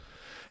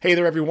Hey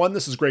there, everyone.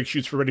 This is Greg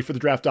Schutz for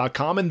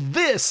ReadyForTheDraft.com, and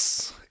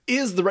this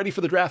is the Ready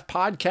for the Draft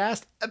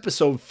podcast,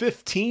 episode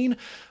 15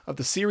 of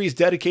the series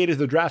dedicated to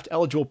the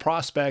draft-eligible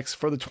prospects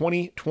for the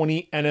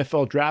 2020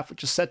 NFL Draft,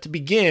 which is set to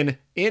begin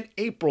in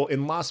April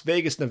in Las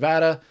Vegas,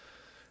 Nevada.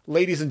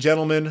 Ladies and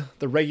gentlemen,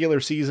 the regular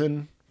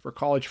season for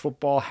college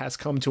football has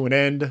come to an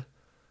end. A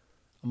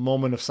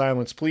moment of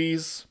silence,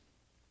 please.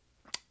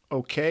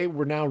 Okay,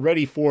 we're now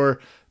ready for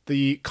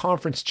the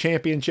conference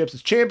championships.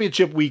 It's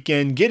championship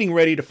weekend, getting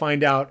ready to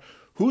find out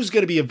who's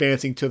going to be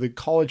advancing to the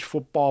college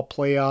football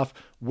playoff,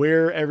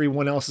 where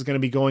everyone else is going to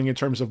be going in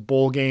terms of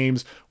bowl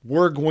games.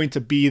 We're going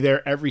to be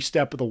there every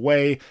step of the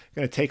way.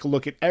 Going to take a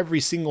look at every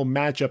single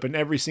matchup and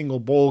every single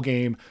bowl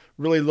game,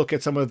 really look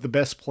at some of the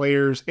best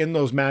players in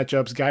those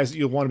matchups, guys that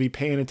you'll want to be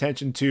paying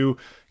attention to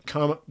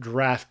come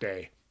draft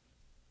day.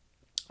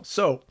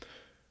 So,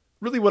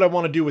 really what I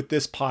want to do with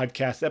this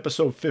podcast,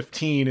 episode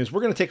 15, is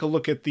we're going to take a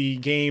look at the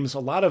games, a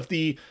lot of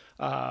the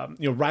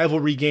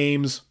rivalry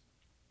games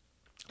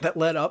that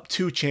led up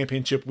to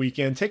championship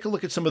weekend. Take a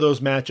look at some of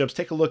those matchups.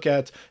 Take a look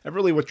at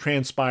really what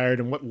transpired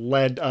and what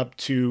led up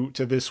to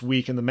this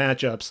week in the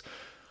matchups.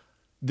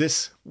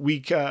 This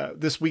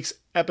week's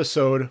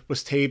episode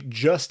was taped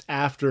just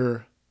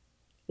after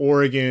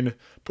Oregon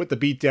put the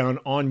beat down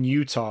on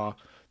Utah,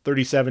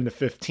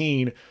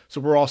 37-15.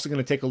 So we're also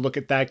going to take a look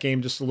at that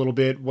game just a little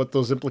bit, what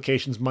those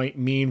implications might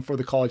mean for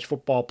the college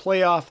football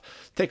playoff.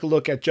 Take a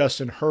look at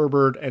Justin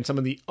Herbert and some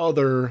of the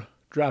other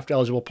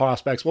draft-eligible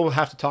prospects. We'll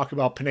have to talk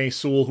about Penei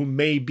Sewell, who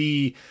may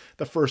be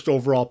the first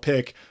overall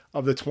pick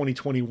of the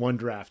 2021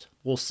 draft.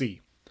 We'll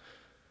see.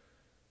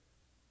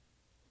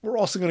 We're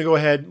also going to go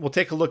ahead, we'll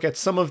take a look at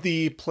some of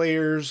the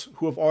players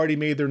who have already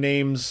made their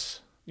names,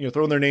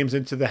 thrown their names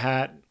into the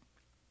hat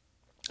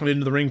and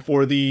into the ring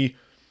for the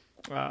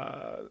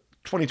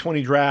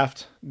 2020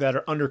 draft that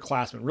are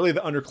underclassmen, really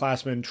the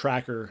underclassmen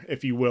tracker,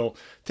 if you will.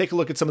 Take a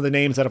look at some of the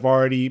names that have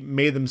already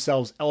made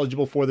themselves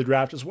eligible for the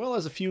draft, as well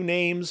as a few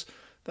names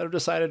that have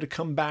decided to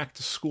come back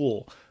to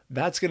school.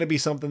 That's going to be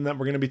something that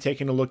we're going to be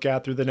taking a look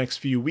at through the next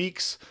few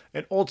weeks.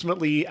 And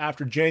ultimately,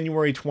 after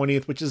January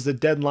 20th, which is the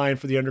deadline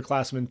for the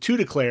underclassmen to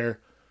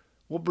declare,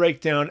 we'll break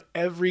down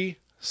every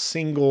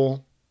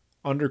single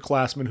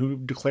underclassman who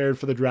declared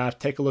for the draft.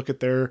 Take a look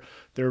at their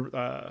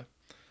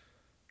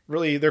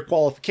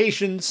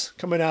qualifications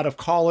coming out of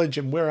college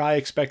and where I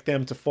expect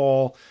them to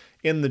fall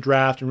in the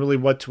draft, and really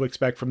what to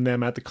expect from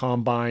them at the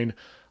combine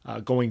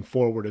going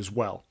forward as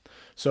well.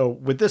 So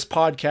with this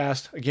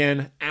podcast,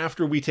 again,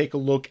 after we take a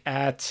look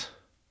at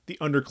the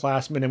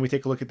underclassmen and we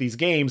take a look at these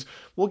games,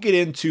 we'll get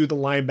into the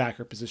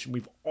linebacker position.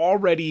 We've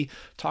already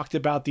talked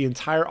about the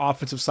entire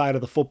offensive side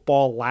of the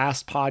football.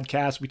 Last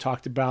podcast, we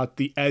talked about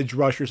the edge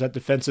rushers at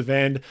defensive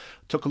end,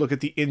 took a look at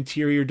the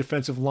interior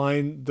defensive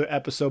line the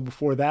episode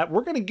before that.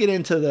 We're going to get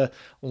into the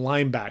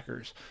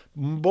linebackers,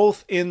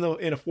 both in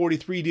a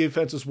 43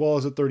 defense as well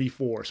as a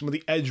 34. Some of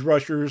the edge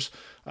rushers,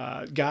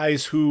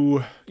 guys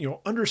who,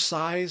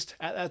 undersized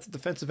at the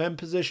defensive end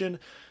position,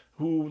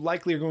 who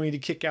likely are going to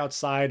kick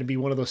outside and be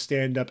one of those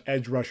stand-up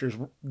edge rushers.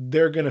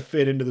 They're going to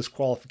fit into this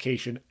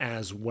qualification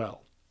as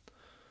well.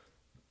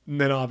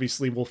 And then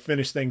obviously we'll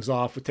finish things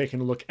off with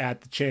taking a look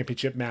at the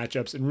championship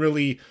matchups and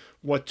really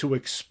what to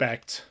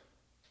expect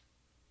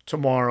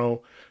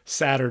tomorrow,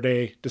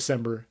 Saturday,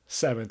 December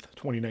 7th,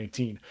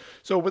 2019.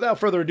 So without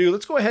further ado,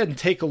 let's go ahead and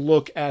take a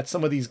look at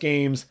some of these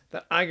games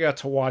that I got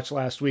to watch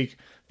last week.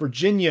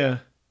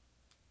 Virginia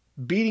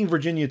beating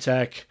Virginia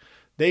Tech.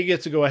 They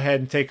get to go ahead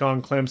and take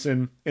on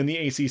Clemson in the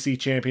ACC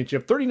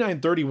Championship.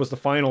 39-30 was the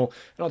final.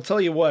 And I'll tell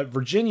you what,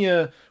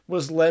 Virginia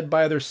was led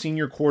by their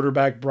senior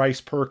quarterback,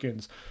 Bryce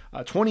Perkins.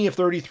 20 of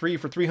 33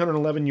 for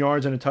 311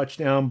 yards and a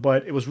touchdown,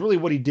 but it was really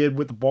what he did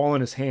with the ball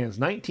in his hands.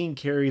 19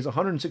 carries,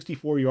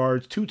 164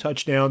 yards, 2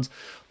 touchdowns.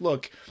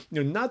 Look,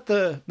 not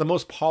the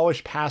most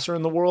polished passer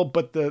in the world,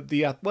 but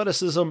the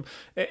athleticism,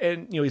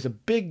 and he's a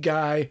big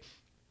guy,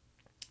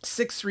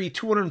 6'3",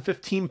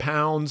 215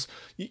 pounds.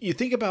 You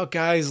think about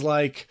guys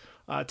like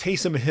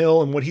Taysom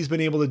Hill and what he's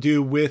been able to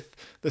do with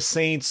the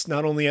Saints,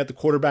 not only at the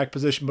quarterback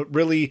position, but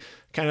really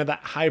kind of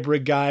that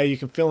hybrid guy. You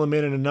can fill him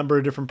in a number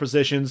of different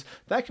positions.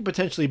 That could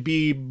potentially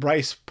be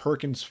Bryce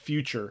Perkins'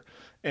 future.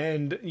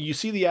 And you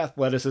see the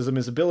athleticism,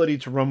 his ability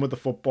to run with the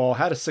football,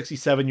 had a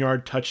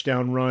 67-yard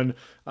touchdown run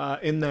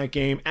in that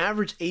game,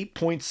 averaged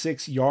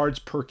 8.6 yards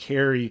per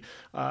carry,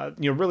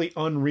 really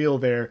unreal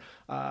there.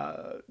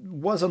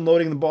 Was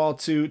unloading the ball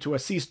to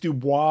Assis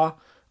Dubois,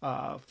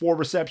 4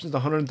 receptions,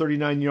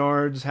 139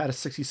 yards, had a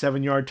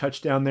 67-yard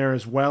touchdown there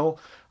as well.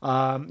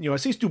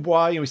 Assis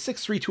Dubois, he's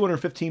 6'3",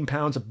 215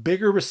 pounds, a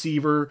bigger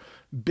receiver,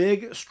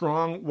 big,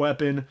 strong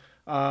weapon,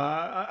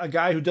 a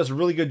guy who does a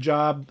really good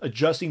job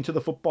adjusting to the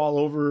football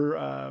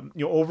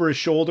over his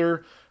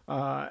shoulder,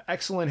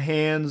 excellent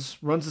hands,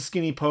 runs the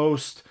skinny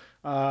post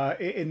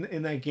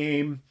in that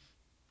game,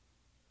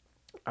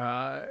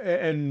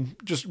 and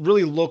just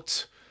really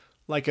looked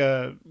like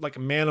a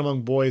man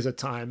among boys at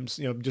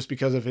times, just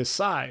because of his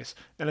size.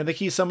 And I think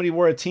he's somebody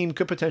where a team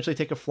could potentially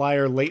take a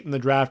flyer late in the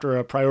draft or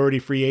a priority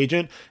free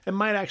agent and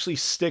might actually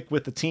stick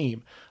with the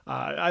team.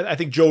 I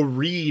think Joe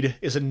Reed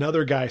is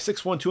another guy,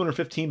 6'1",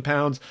 215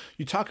 pounds.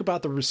 You talk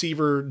about the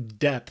receiver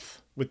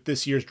depth with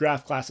this year's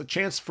draft class, a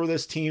chance for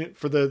this team,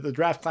 for the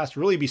draft class to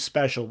really be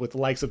special with the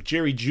likes of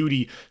Jerry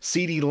Jeudy,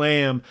 CeeDee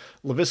Lamb,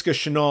 Laviska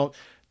Shenault,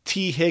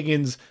 T.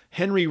 Higgins,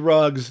 Henry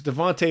Ruggs,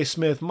 Devontae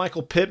Smith,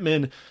 Michael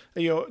Pittman.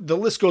 The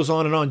list goes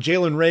on and on.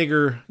 Jalen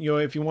Reagor,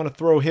 if you want to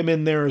throw him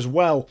in there as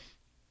well.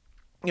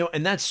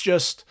 And that's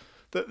just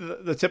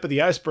the tip of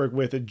the iceberg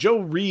with it. Joe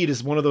Reed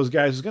is one of those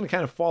guys who's going to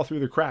kind of fall through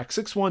the cracks.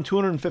 6'1",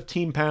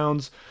 215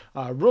 pounds,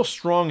 real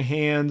strong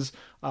hands,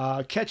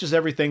 catches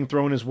everything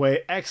thrown his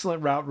way,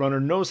 excellent route runner,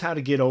 knows how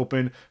to get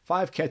open,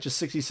 5 catches,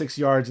 66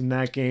 yards in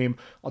that game.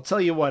 I'll tell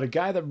you what, a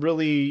guy that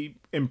really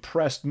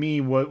impressed me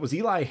was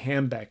Eli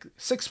Hambeck,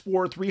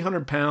 6'4",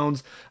 300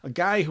 pounds, a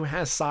guy who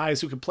has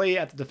size, who can play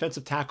at the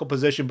defensive tackle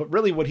position, but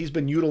really what he's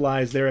been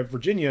utilized there at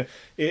Virginia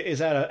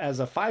is as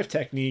a 5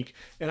 technique,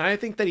 and I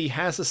think that he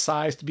has the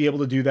size to be able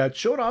to do that.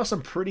 Showed off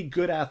some pretty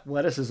good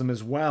athleticism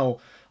as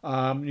well.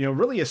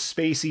 Really a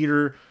space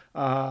eater.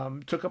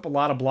 Took up a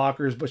lot of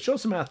blockers, but showed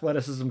some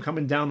athleticism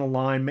coming down the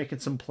line, making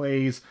some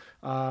plays,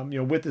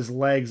 with his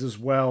legs as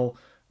well.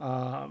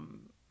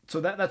 So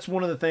that's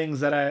one of the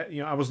things that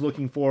I was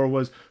looking for,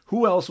 was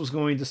who else was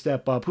going to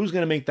step up, who's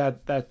going to make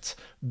that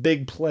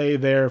big play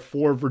there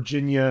for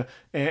Virginia,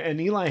 and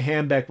Eli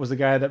Hambeck was the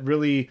guy that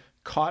really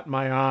caught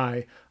my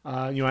eye.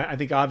 I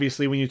think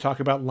obviously when you talk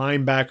about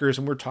linebackers,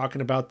 and we're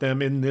talking about them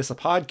in this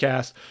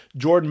podcast,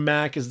 Jordan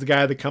Mack is the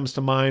guy that comes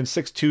to mind,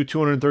 6'2",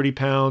 230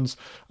 pounds,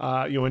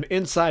 an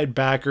inside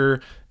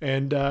backer.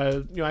 And,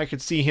 I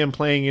could see him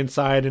playing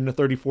inside in a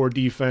 34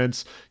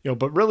 defense,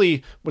 but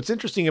really what's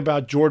interesting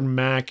about Jordan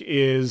Mack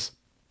is,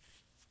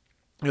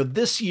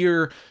 this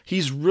year,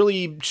 he's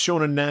really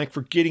shown a knack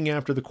for getting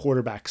after the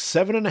quarterback.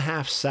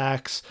 7.5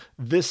 sacks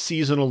this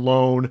season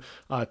alone,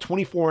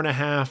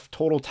 24.5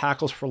 total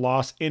tackles for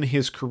loss in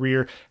his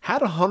career.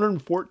 Had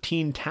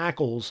 114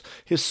 tackles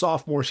his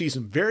sophomore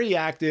season. Very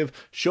active,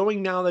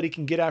 showing now that he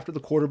can get after the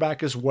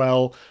quarterback as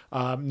well.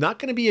 Not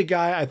going to be a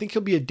guy, I think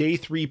he'll be a day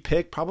 3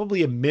 pick,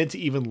 probably a mid to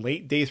even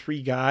late day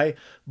 3 guy,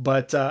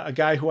 but a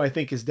guy who I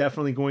think is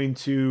definitely going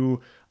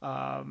to...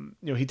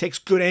 he takes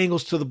good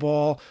angles to the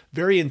ball,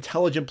 very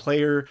intelligent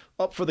player,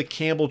 up for the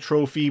Campbell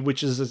Trophy,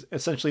 which is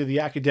essentially the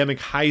academic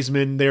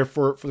Heisman there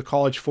for the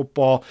college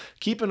football.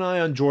 Keep an eye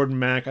on Jordan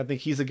Mack. I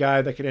think he's a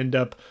guy that could end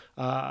up,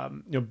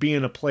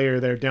 being a player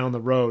there down the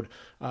road.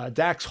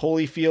 Dax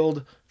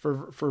Holyfield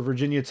for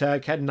Virginia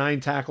Tech had 9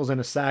 tackles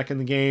and a sack in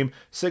the game,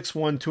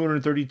 6'1",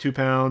 232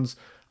 pounds.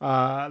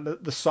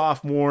 The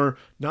sophomore,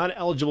 not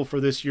eligible for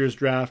this year's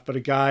draft, but a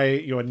guy,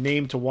 a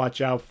name to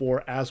watch out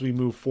for as we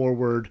move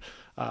forward,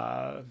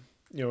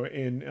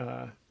 in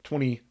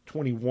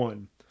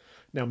 2021.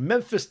 Now,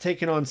 Memphis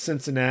taking on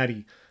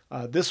Cincinnati.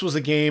 This was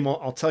a game,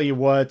 I'll tell you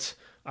what,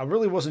 I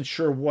really wasn't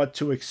sure what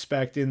to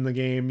expect in the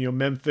game.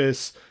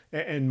 Memphis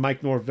and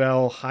Mike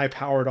Norvell,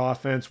 high-powered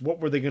offense. What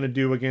were they going to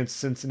do against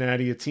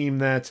Cincinnati, a team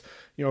that,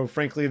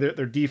 frankly,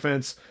 their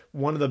defense,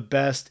 one of the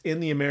best in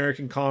the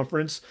American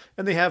Conference.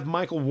 And they have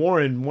Michael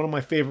Warren, one of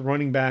my favorite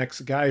running backs,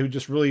 a guy who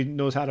just really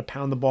knows how to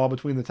pound the ball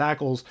between the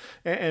tackles.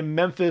 And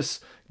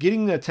Memphis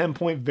getting a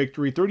 10-point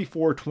victory,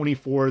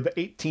 34-24, the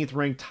 18th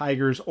ranked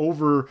Tigers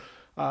over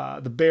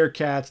the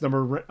Bearcats,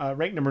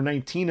 ranked number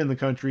 19 in the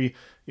country.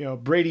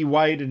 Brady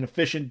White, an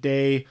efficient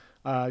day,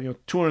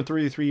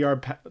 233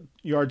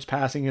 yards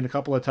passing and a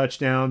couple of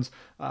touchdowns.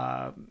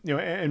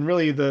 And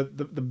really the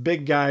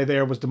big guy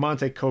there was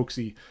DeMonte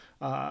Coxey.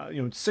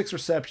 6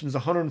 receptions,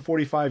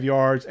 145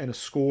 yards and a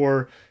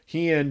score.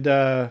 He and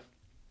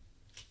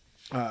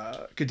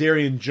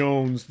Kadarian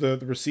Jones, the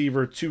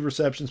receiver, 2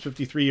 receptions,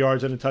 53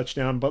 yards and a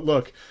touchdown. But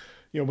look,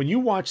 when you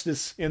watch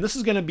this, and this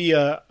is going to be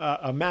a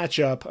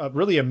matchup,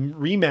 really a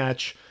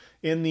rematch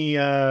in the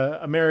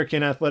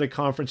American Athletic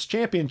Conference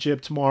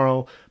Championship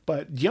tomorrow.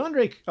 But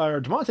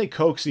DeMonte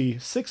Coxey,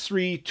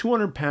 6'3",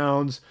 200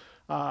 pounds,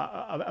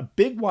 a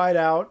big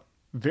wideout,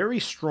 very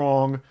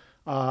strong,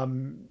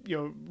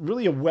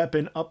 really a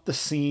weapon up the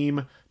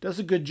seam, does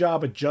a good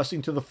job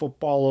adjusting to the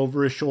football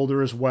over his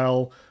shoulder as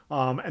well.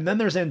 And then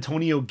there's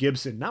Antonio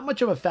Gibson, not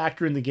much of a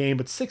factor in the game,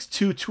 but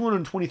 6'2",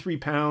 223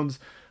 pounds,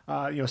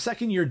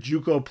 second-year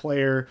JUCO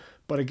player,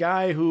 but a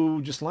guy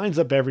who just lines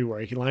up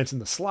everywhere. He lines in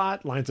the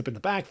slot, lines up in the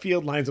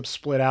backfield, lines up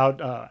split out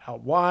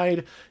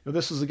wide.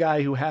 This is a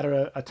guy who had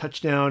a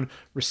touchdown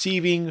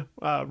receiving,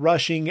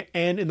 rushing,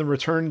 and in the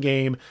return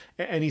game.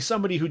 And he's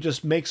somebody who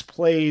just makes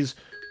plays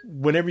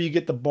whenever you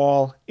get the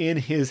ball in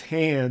his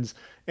hands.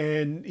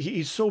 And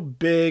he's so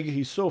big,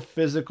 he's so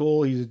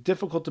physical, he's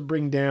difficult to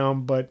bring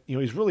down, but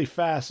he's really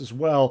fast as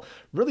well.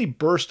 Really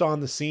burst on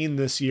the scene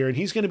this year, and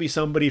he's going to be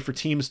somebody for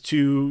teams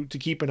to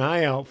keep an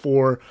eye out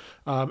for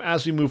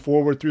as we move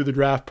forward through the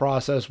draft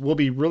process. We'll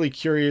be really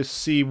curious to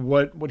see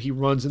what he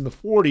runs in the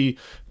 40,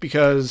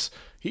 because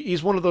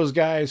he's one of those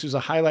guys who's a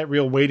highlight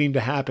reel waiting to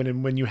happen.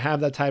 And when you have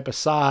that type of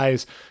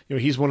size,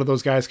 he's one of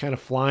those guys kind of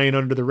flying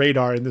under the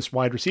radar in this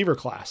wide receiver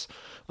class.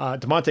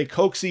 Damonte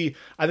Coxie,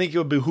 I think it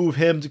would behoove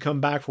him to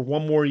come back for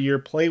one more year,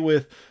 play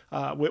with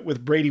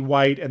Brady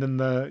White, and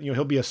then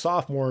he'll be a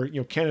sophomore.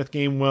 Kenneth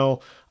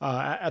Gainwell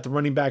at the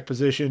running back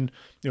position.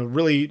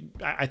 Really,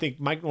 I think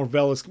Mike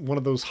Norvell is one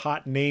of those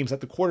hot names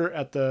at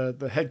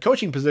the head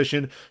coaching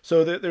position.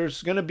 So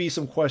there's going to be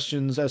some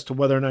questions as to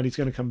whether or not he's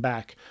going to come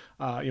back.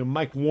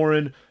 Mike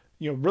Warren,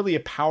 really a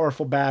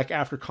powerful back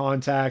after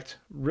contact,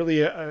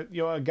 really a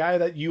guy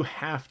that you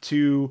have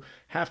to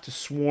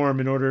swarm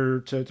in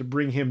order to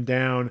bring him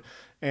down,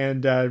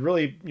 and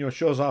really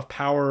shows off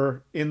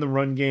power in the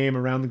run game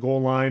around the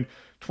goal line.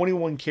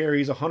 21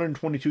 carries,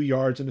 122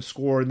 yards and a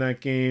score in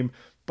that game,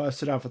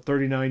 busted off a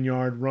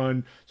 39-yard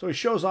run. So he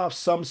shows off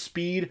some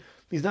speed.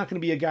 He's not going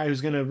to be a guy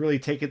who's going to really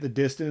take it the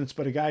distance,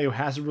 but a guy who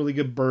has a really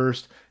good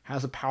burst,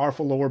 has a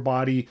powerful lower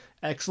body,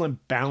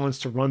 excellent balance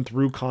to run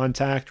through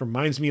contact.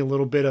 Reminds me a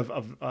little bit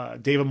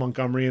of David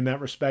Montgomery in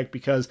that respect,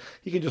 because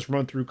he can just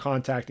run through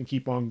contact and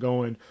keep on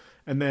going.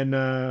 And then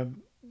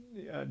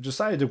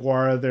Josiah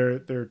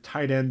DeGuara, their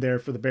tight end there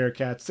for the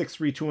Bearcats,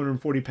 6'3",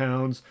 240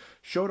 pounds,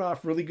 showed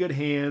off really good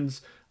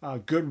hands,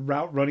 good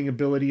route running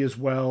ability as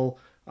well.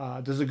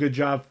 Does a good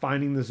job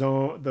finding the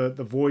zone,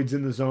 the voids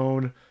in the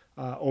zone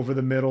over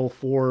the middle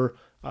for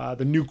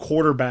the new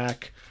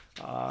quarterback,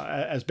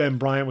 as Ben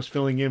Bryant was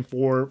filling in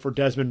for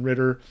Desmond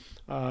Ridder.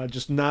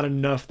 Just not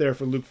enough there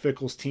for Luke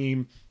Fickell's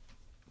team.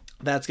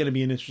 That's going to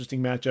be an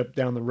interesting matchup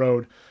down the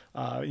road.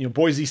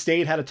 Boise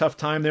State had a tough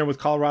time there with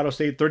Colorado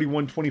State.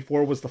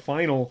 31-24 was the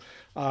final.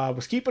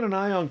 Was keeping an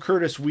eye on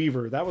Curtis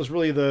Weaver. That was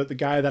really the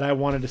guy that I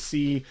wanted to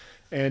see.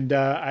 And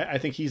I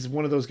think he's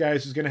one of those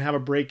guys who's going to have a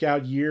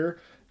breakout year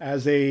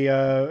as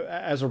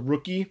a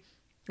rookie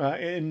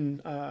in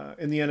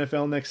the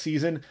NFL next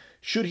season,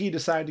 should he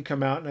decide to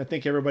come out. And I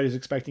think everybody's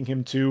expecting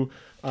him to.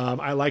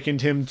 I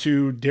likened him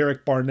to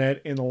Derek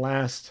Barnett in the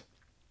last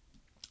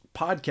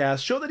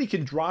podcast. Show that he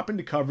can drop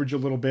into coverage a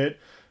little bit,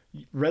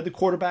 read the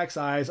quarterback's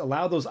eyes,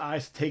 allow those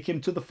eyes to take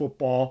him to the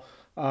football.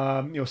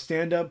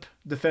 Stand up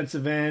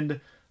defensive end.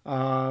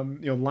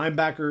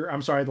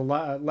 Linebacker. The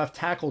left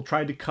tackle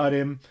tried to cut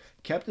him,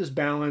 kept his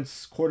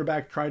balance.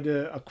 Quarterback tried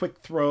a quick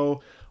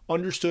throw.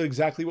 Understood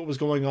exactly what was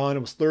going on. It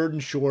was third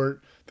and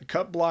short. The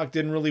cut block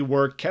didn't really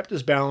work. Kept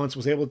his balance.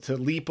 Was able to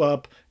leap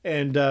up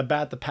and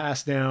bat the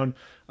pass down.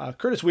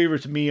 Curtis Weaver,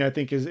 to me, I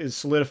think is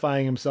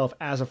solidifying himself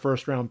as a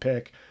first-round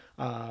pick.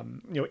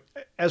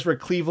 Ezra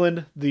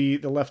Cleveland, the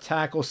left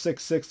tackle,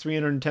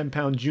 6'6",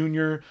 310-pound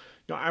junior.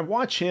 I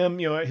watch him.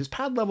 His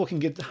pad level can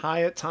get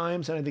high at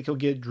times, and I think he'll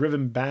get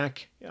driven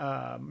back.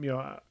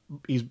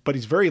 He's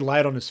very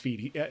light on his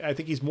feet. I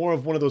think he's more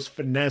of one of those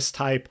finesse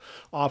type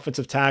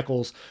offensive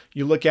tackles.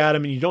 You look at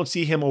him and you don't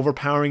see him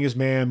overpowering his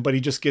man, but he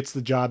just gets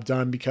the job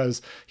done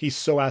because he's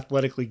so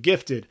athletically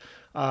gifted.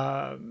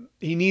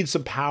 He needs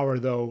some power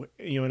though,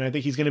 and I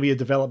think he's going to be a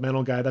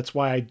developmental guy. That's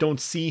why I don't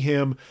see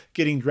him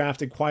getting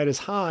drafted quite as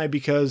high,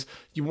 because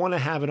you want to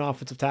have an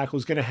offensive tackle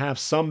who's going to have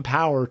some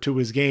power to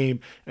his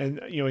game.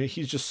 And,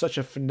 he's just such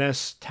a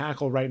finesse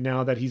tackle right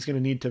now that he's going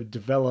to need to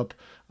develop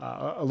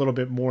a little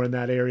bit more in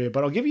that area.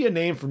 But I'll give you a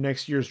name from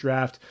next year's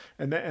draft,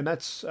 and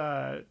that's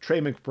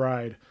Trey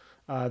McBride,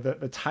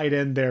 the tight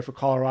end there for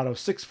Colorado,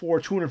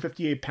 6'4",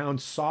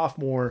 258-pound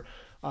sophomore.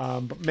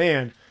 But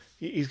man,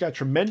 he's got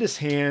tremendous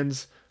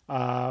hands.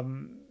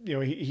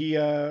 He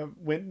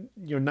went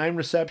 9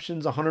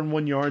 receptions,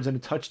 101 yards, and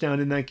a touchdown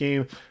in that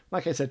game.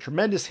 Like I said,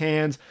 tremendous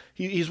hands.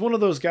 He's one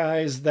of those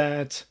guys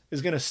that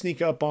is going to sneak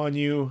up on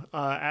you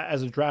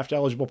as a draft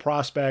eligible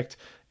prospect.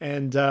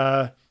 And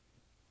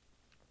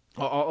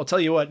I'll tell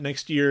you what,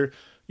 next year,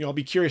 I'll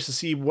be curious to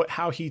see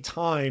how he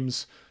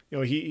times.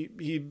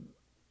 He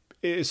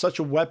is such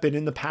a weapon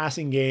in the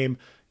passing game.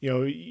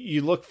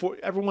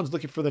 Everyone's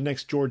looking for the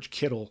next George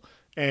Kittle.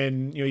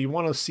 And, you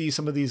want to see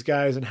some of these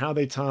guys and how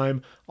they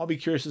time. I'll be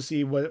curious to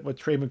see what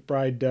Trey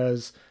McBride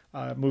does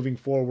moving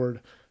forward.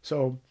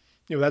 So,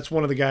 that's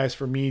one of the guys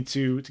for me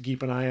to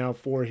keep an eye out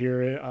for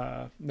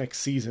here next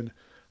season.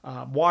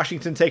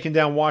 Washington taking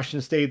down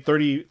Washington State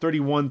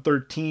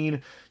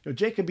 31-13.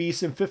 Jacob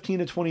Eason,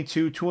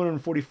 15-22,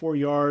 244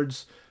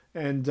 yards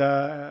and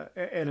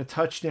a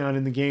touchdown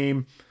in the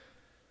game.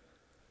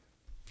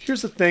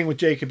 Here's the thing with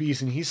Jacob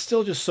Eason. He's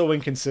still just so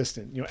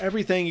inconsistent.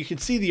 Everything, you can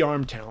see the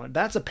arm talent.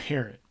 That's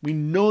apparent. We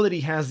know that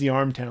he has the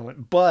arm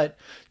talent, but,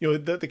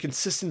 the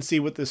consistency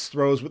with his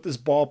throws, with his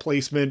ball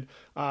placement,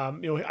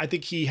 I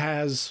think he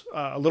has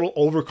a little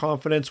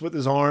overconfidence with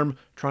his arm,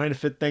 trying to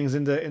fit things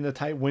into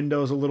tight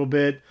windows a little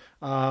bit.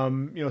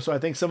 So I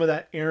think some of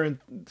the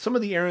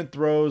errant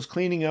throws,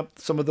 cleaning up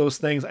some of those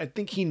things, I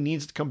think he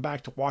needs to come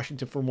back to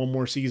Washington for one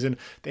more season.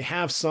 They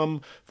have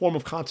some form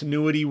of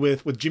continuity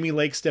with Jimmy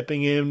Lake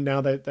stepping in now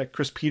that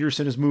Chris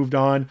Peterson has moved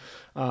on.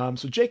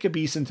 So Jacob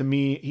Eason, to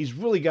me, he's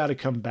really got to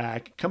come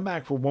back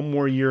for one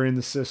more year in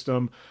the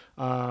system.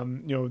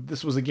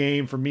 This was a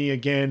game for me,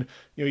 again,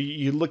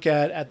 you look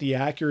at the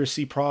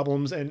accuracy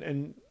problems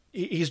and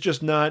he's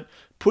just not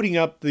putting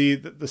up the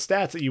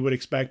stats that you would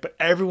expect, but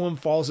everyone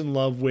falls in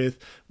love with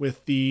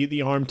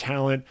the arm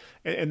talent,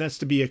 and that's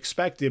to be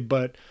expected.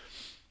 But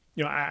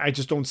I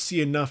just don't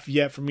see enough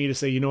yet for me to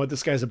say, you know what,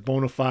 this guy's a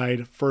bona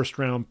fide first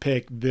round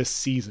pick this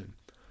season.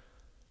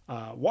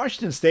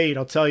 Washington State,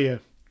 I'll tell you,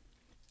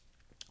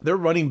 their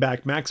running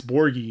back, Max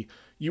Borghi,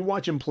 you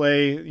watch him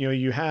play,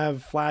 you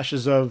have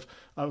flashes of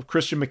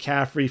Christian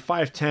McCaffrey,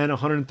 5'10",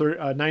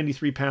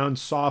 193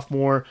 pounds,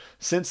 sophomore,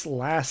 since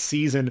last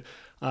season,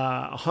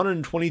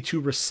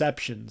 122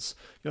 receptions.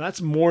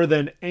 That's more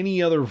than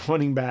any other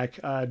running back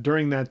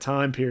during that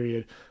time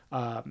period.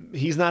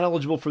 He's not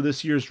eligible for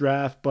this year's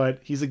draft,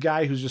 but he's a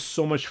guy who's just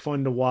so much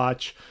fun to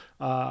watch.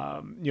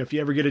 If you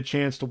ever get a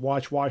chance to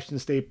watch Washington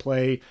State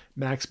play,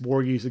 Max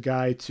Borghi is a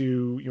guy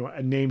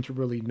a name to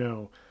really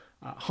know.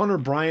 Hunter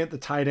Bryant, the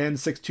tight end,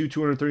 6'2",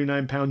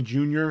 239-pound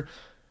junior.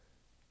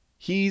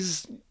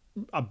 He's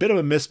a bit of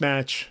a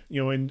mismatch,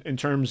 in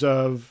terms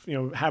of,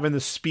 having the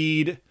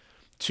speed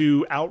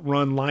to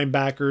outrun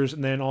linebackers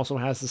and then also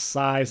has the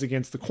size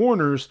against the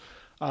corners.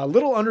 A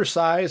little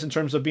undersized in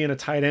terms of being a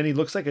tight end. He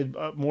looks like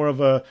a more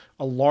of a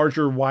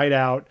larger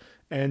wideout,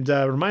 and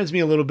reminds me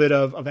a little bit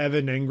of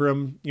Evan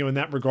Engram, in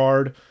that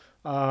regard.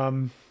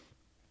 But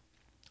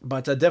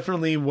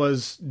definitely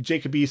was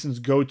Jacob Eason's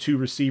go-to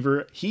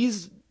receiver.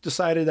 He's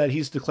decided that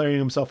he's declaring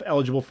himself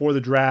eligible for the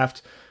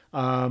draft.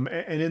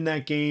 And in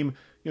that game,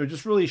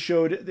 just really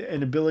showed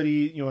an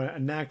ability, a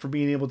knack for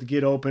being able to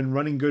get open,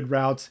 running good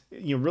routes,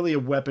 really a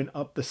weapon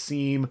up the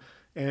seam,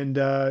 and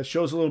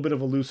shows a little bit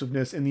of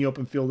elusiveness in the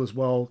open field as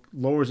well.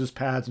 Lowers his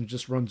pads and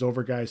just runs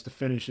over guys to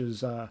finish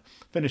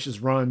his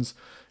runs.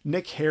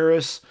 Nick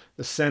Harris,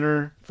 the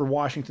center for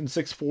Washington,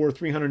 6'4",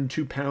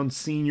 302-pound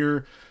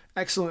senior,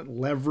 excellent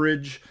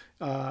leverage.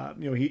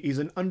 He's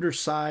an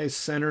undersized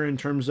center in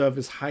terms of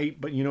his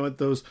height, but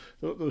those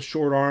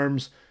short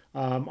arms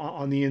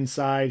on the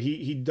inside,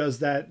 he does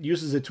that,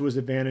 uses it to his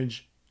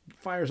advantage,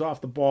 fires off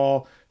the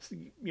ball,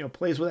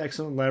 plays with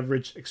excellent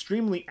leverage,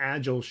 extremely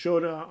agile,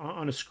 showed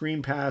on a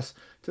screen pass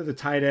to the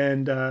tight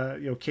end,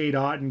 Cade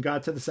Otton,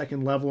 got to the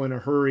second level in a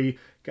hurry,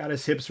 got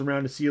his hips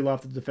around to seal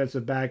off the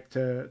defensive back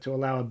to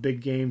allow a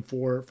big game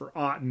for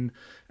Otton.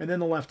 And then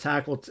the left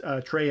tackle,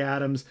 Trey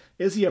Adams.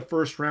 Is he a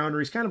first rounder?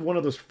 He's kind of one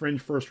of those fringe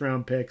first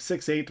round picks,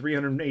 6'8",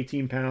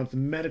 318 pounds. The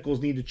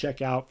medicals need to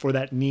check out for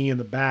that knee in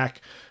the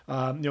back.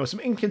 Some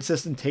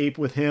inconsistent tape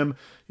with him.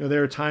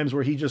 There are times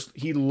where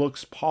he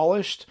looks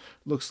polished,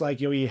 looks like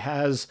he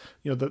has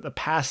the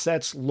pass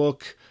sets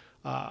look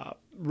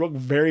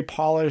very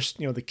polished.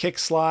 The kick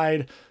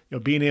slide,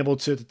 being able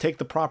to take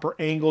the proper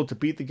angle to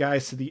beat the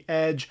guys to the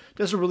edge.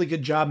 Does a really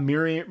good job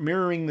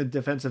mirroring the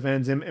defensive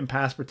ends in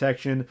pass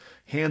protection.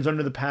 Hands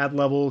under the pad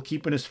level,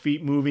 keeping his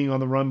feet moving on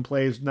the run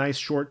plays. Nice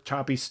short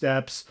choppy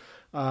steps.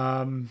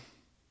 Slid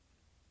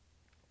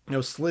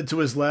to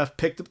his left,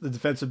 picked up the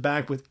defensive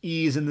back with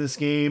ease in this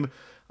game.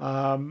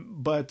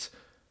 But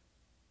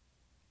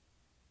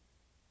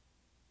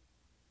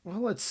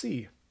let's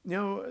see.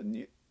 He'll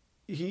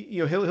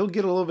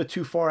get a little bit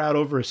too far out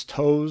over his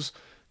toes,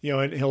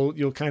 and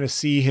you'll kind of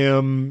see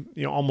him,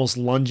 almost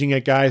lunging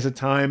at guys at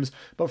times.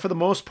 But for the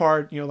most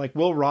part, like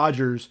Will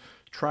Rogers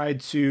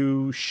tried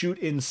to shoot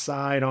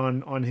inside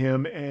on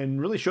him and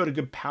really showed a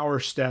good power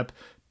step,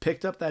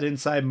 picked up that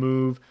inside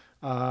move,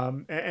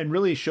 and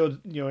really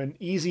showed, an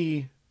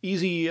easy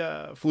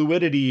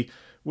fluidity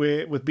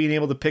with being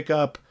able to pick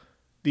up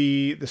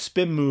the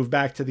spin move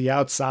back to the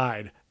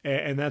outside.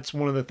 And that's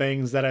one of the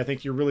things that I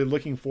think you're really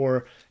looking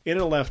for in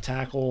a left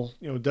tackle.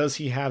 Does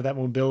he have that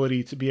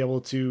mobility to be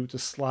able to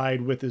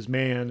slide with his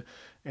man?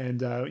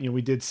 And,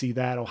 we did see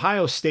that.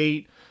 Ohio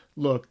State,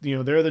 look,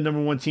 they're the number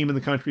one team in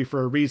the country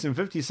for a reason.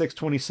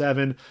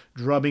 56-27,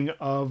 drubbing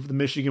of the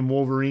Michigan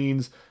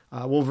Wolverines.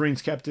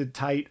 Wolverines kept it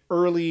tight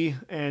early,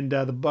 and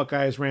the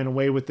Buckeyes ran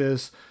away with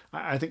this.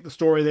 I think the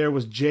story there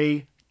was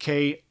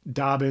J.K.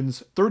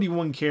 Dobbins,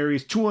 31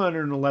 carries,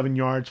 211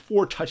 yards,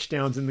 4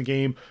 touchdowns in the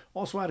game.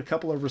 Also had a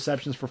couple of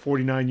receptions for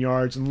 49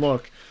 yards. And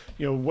look,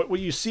 what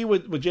you see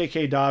with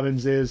J.K.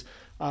 Dobbins is,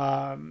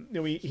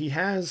 he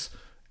has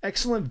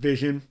excellent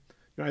vision.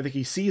 I think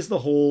he sees the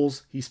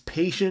holes. He's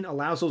patient,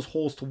 allows those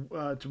holes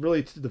to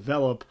really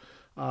develop,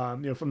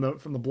 from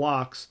the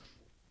blocks.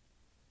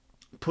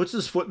 Puts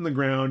his foot in the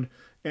ground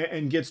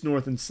and gets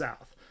north and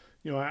south.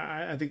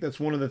 I think that's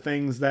one of the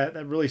things that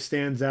really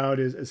stands out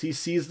is he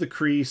sees the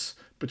crease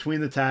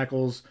between the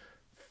tackles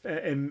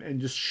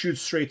and just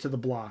shoots straight to the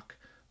block,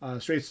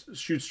 shoots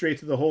straight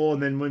to the hole.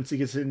 And then once he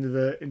gets into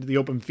the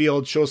open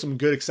field, shows some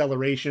good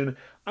acceleration.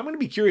 I'm going to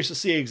be curious to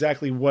see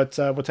exactly what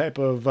type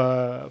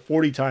of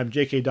 40 time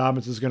J.K.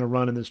 Dobbins is going to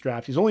run in this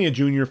draft. He's only a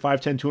junior,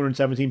 5'10",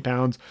 217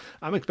 pounds.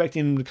 I'm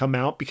expecting him to come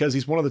out because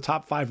he's one of the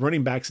top 5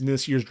 running backs in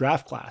this year's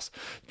draft class.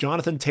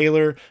 Jonathan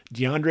Taylor,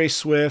 DeAndre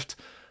Swift,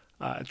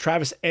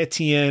 Travis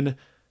Etienne,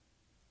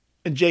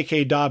 and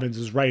J.K. Dobbins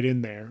is right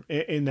in there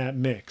in that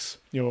mix.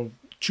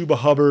 Chuba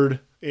Hubbard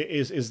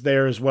is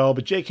there as well,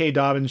 but J.K.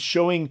 Dobbins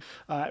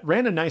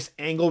ran a nice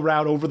angle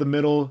route over the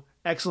middle,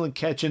 excellent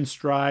catch in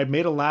stride,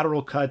 made a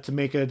lateral cut to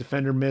make a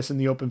defender miss in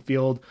the open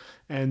field,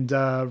 and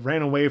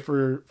ran away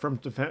from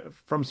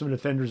some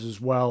defenders as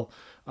well.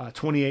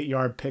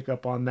 28-yard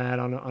pickup on that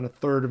on a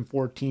 3rd and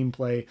 14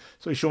 play.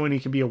 So he's showing he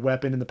can be a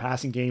weapon in the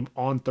passing game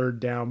on 3rd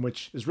down,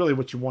 which is really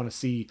what you want to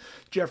see.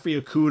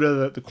 Jeffrey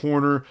Okudah, the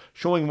corner,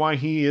 showing why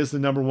he is the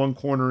number 1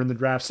 corner in the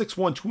draft.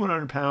 6'1",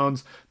 200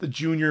 pounds, the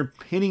junior,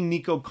 pinning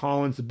Nico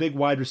Collins, the big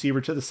wide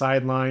receiver, to the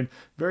sideline.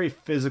 Very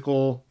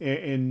physical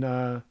in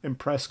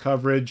press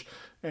coverage,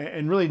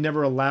 and really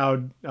never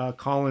allowed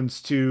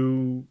Collins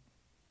to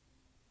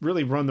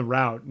really run the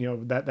route,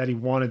 that he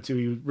wanted to.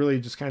 He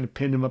really just kind of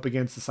pinned him up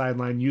against the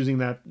sideline, using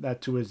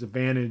that to his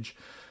advantage.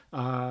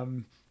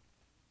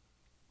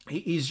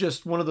 He's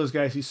just one of those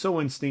guys. He's so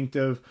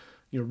instinctive,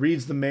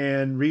 reads the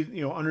man,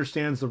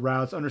 understands the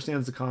routes,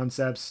 understands the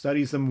concepts,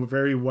 studies them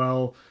very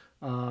well.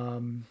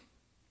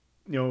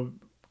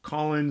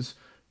 Collins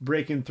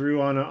breaking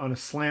through on a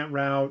slant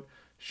route,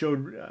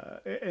 showed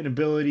an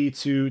ability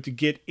to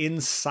get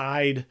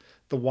inside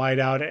the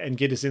wideout and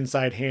get his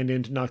inside hand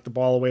in to knock the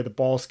ball away. The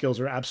ball skills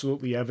are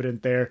absolutely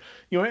evident there.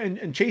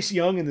 And Chase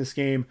Young in this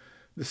game,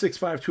 the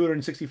 6'5",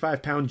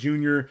 265-pound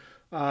junior,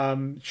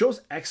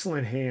 shows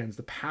excellent hands.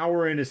 The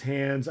power in his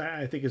hands,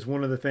 I think, is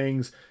one of the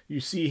things. You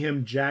see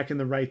him jacking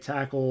the right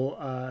tackle,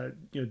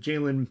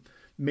 Jalen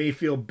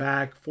Mayfield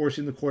back,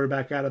 forcing the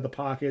quarterback out of the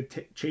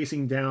pocket,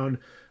 chasing down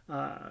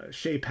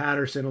Shea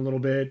Patterson a little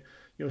bit.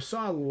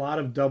 Saw a lot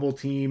of double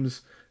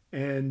teams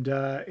and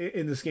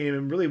in this game,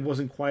 and really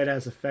wasn't quite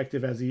as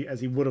effective as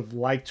he would have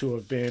liked to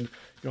have been.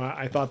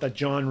 I thought that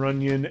Jon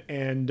Runyan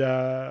and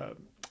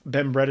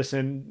Ben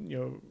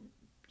Bredeson,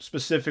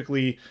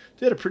 specifically,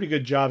 did a pretty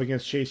good job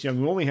against Chase Young,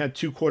 who only had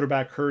 2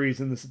 quarterback hurries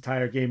in this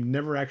entire game.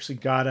 Never actually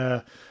got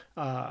a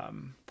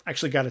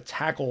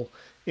tackle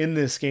in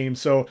this game.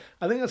 So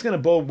I think that's going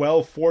to bode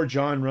well for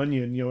Jon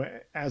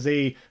Runyan, as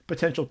a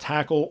potential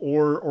tackle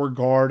or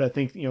guard. I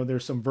think,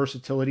 there's some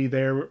versatility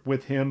there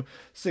with him.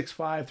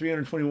 6'5",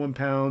 321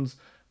 pounds.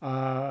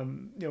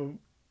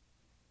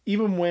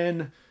 Even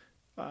when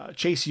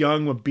Chase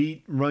Young would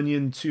beat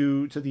Runyan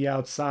to the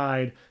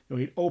outside,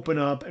 he'd open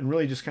up and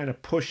really just kind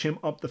of push him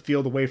up the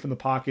field away from the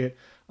pocket.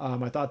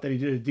 I thought that he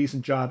did a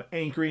decent job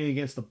anchoring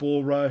against the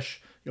bull rush,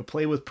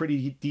 play with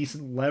pretty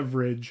decent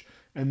leverage.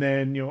 And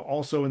then,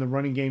 also in the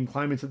running game,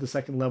 climbing to the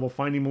second level,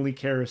 finding Malik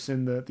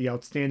Harrison, the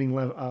outstanding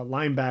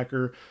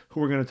linebacker,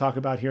 who we're going to talk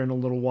about here in a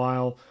little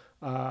while.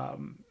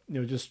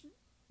 Just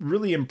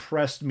really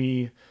impressed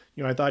me.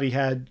 I thought he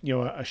had,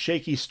 a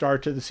shaky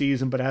start to the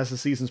season, but as the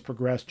season's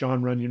progressed,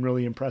 Jon Runyan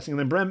really impressing.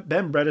 And then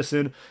Ben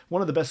Bredeson,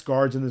 one of the best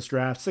guards in this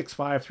draft,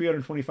 6'5",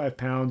 325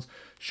 pounds,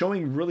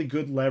 showing really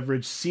good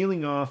leverage,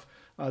 sealing off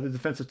the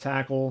defensive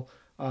tackle,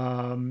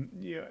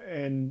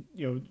 and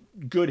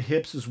good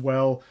hips as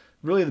well.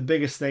 Really, the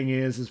biggest thing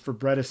is for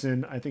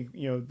Bredeson. I think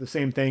the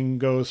same thing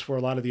goes for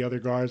a lot of the other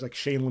guards, like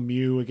Shane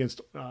Lemieux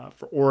against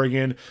for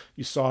Oregon.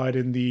 You saw it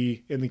in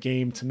the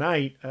game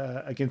tonight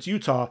against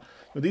Utah.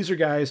 These are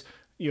guys.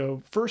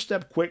 First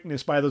step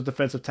quickness by those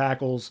defensive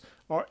tackles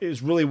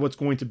is really what's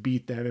going to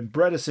beat them. And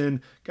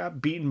Bredeson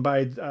got beaten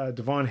by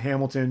Devon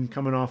Hamilton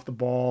coming off the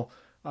ball,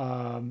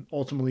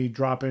 ultimately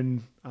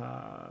dropping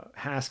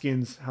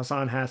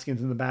Hassan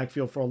Haskins in the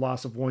backfield for a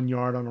loss of 1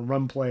 yard on a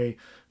run play.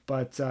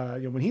 But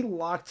when he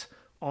locked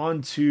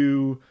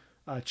onto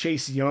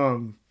Chase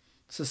Young,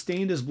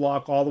 sustained his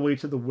block all the way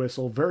to the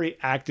whistle, very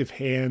active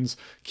hands,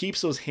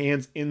 keeps those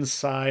hands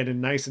inside and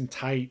nice and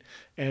tight.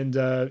 And,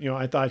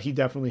 I thought he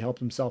definitely helped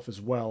himself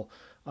as well.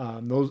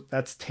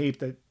 That's tape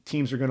that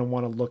teams are going to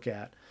want to look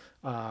at.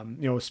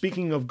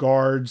 Speaking of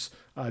guards,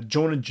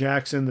 Jonah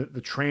Jackson,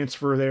 the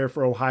transfer there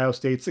for Ohio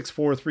State,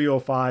 6'4",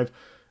 305.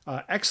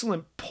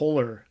 Excellent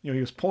puller. He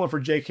was pulling for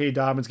J.K.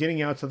 Dobbins,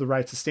 getting out to the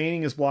right,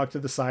 sustaining his block to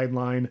the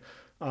sideline.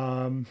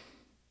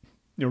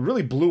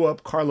 Really blew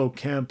up Carlo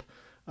Kemp,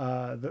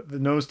 the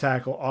nose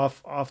tackle,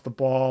 off the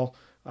ball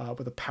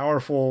with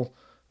a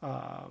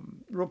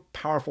real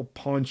powerful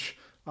punch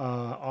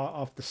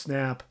off the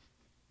snap.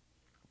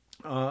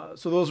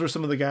 So those were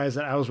some of the guys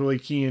that I was really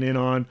keying in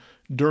on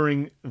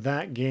during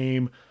that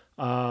game.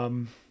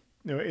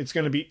 It's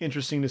going to be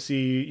interesting to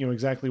see,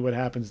 exactly what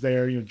happens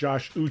there.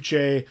 Josh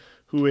Uche,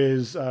 who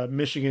is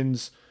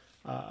Michigan's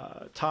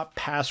top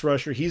pass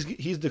rusher,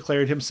 he's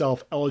declared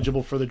himself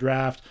eligible for the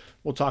draft.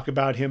 We'll talk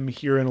about him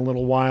here in a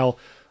little while.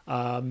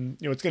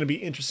 It's going to be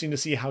interesting to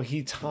see how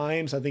he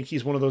times. I think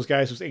he's one of those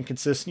guys who's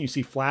inconsistent. You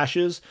see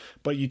flashes,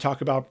 but you talk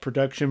about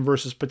production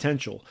versus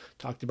potential.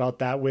 Talked about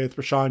that with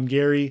Rashawn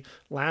Gary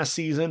last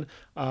season.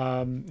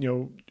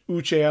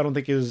 Uche, I don't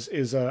think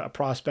is a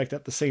prospect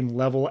at the same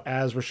level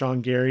as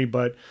Rashawn Gary,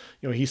 but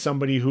he's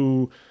somebody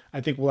who I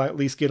think will at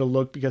least get a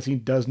look because he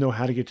does know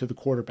how to get to the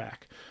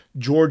quarterback.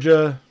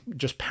 Georgia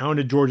just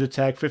pounded Georgia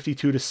Tech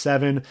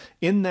 52-7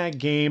 in that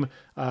game.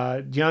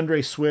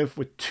 DeAndre Swift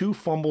with 2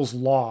 fumbles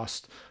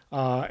lost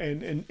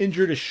and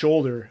injured his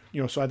shoulder.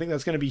 So I think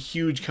that's going to be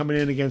huge coming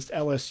in against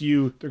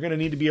LSU. They're going to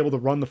need to be able to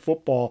run the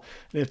football.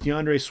 And if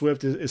DeAndre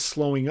Swift is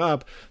slowing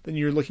up, then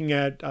you're looking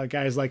at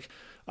guys like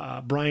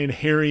Brian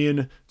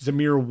Herrien,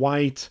 Zamir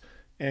White,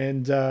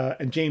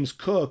 and James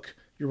Cook,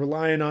 you're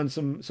relying on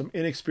some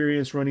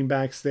inexperienced running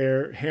backs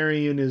there.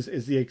 Harrion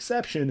is the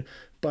exception,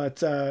 but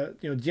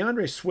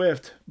DeAndre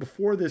Swift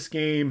before this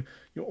game,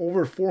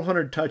 over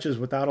 400 touches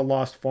without a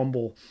lost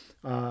fumble.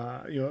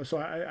 So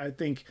I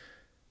think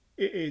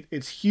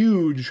it's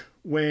huge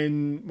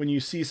when you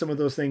see some of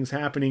those things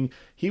happening.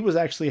 He was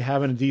actually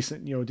having a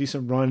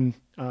decent run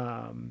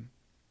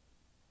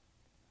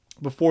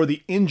before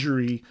the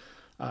injury,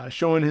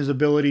 showing his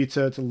ability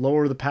to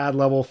lower the pad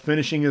level,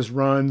 finishing his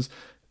runs,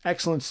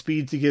 excellent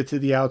speed to get to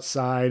the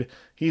outside.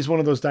 He's one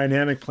of those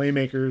dynamic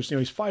playmakers.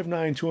 He's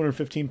 5'9",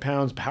 215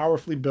 pounds,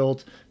 powerfully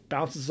built,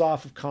 bounces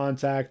off of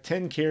contact,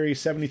 10 carries,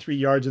 73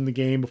 yards in the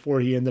game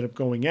before he ended up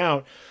going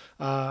out.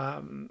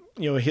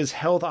 His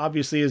health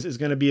obviously is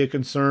going to be a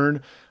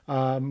concern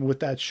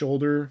with that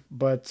shoulder,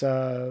 but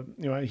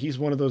he's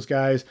one of those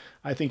guys.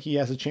 I think he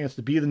has a chance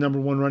to be the number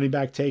one running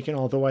back taken,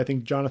 although I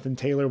think Jonathan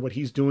Taylor, what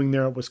he's doing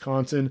there at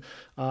Wisconsin,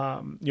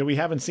 we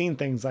haven't seen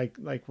things like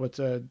what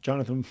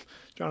Jonathan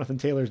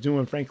Taylor's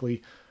doing,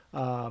 frankly.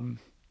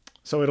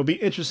 So it'll be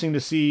interesting to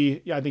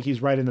see. Yeah, I think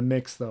he's right in the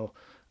mix, though.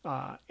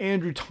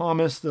 Andrew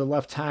Thomas, the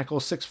left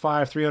tackle,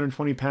 6'5",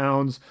 320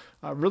 pounds,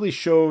 really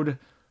showed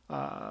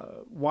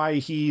why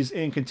he's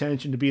in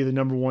contention to be the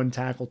number one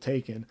tackle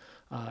taken.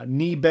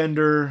 Knee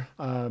bender,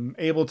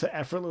 able to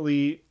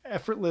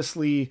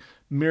effortlessly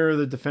mirror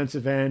the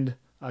defensive end,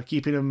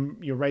 keeping him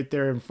right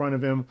there in front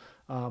of him.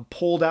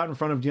 Pulled out in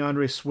front of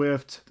DeAndre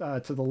Swift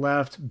to the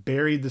left,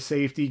 buried the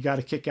safety, got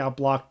a kick out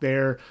block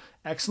there.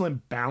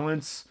 Excellent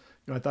balance.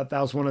 I thought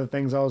that was one of the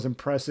things that was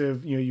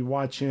impressive. You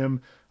watch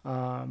him.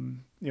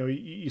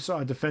 You saw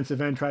a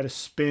defensive end try to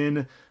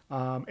spin,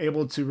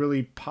 able to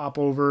really pop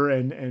over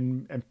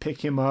and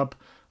pick him up.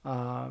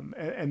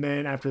 And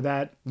then after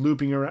that,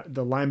 looping around,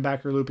 the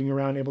linebacker looping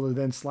around, able to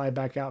then slide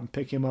back out and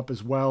pick him up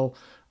as well.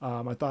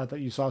 I thought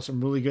that you saw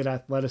some really good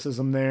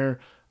athleticism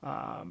there.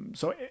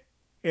 So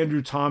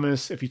Andrew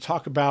Thomas, if you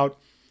talk about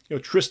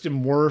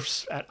Tristan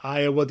Wirfs at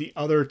Iowa, the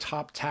other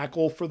top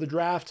tackle for the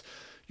draft,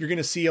 you're going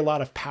to see a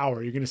lot of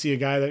power. You're going to see a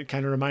guy that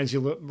kind of reminds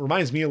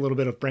me a little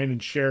bit of Brandon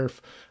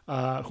Sheriff,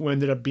 who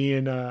ended up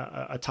being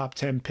a top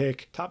 10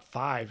 pick,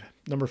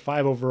 number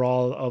 5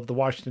 overall of the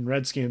Washington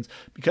Redskins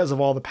because of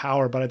all the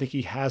power. But I think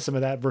he has some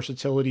of that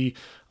versatility,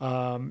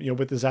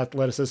 with his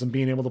athleticism,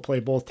 being able to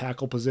play both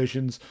tackle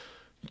positions.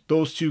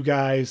 Those two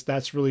guys,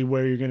 that's really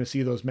where you're going to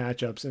see those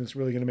matchups, and it's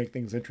really going to make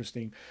things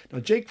interesting. Now,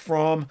 Jake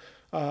Fromm,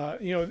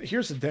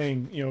 here's the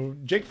thing.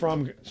 Jake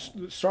Fromm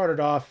started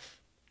off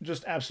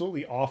just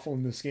absolutely awful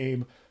in this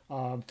game.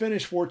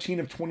 Finished 14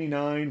 of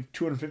 29,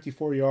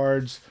 254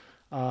 yards,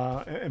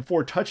 and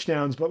 4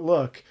 touchdowns. But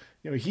look,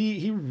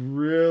 he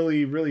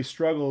really, really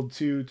struggled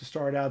to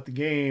start out the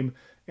game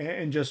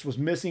and just was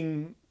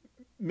missing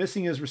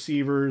his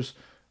receivers,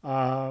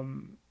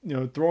 throwing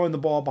the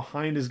ball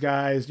behind his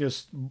guys,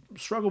 just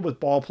struggled with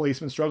ball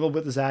placement, struggled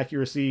with his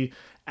accuracy.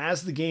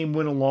 As the game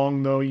went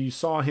along, though, you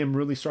saw him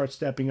really start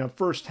stepping up.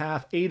 First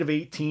half, 8 of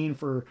 18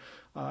 for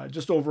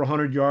just over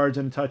 100 yards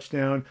and a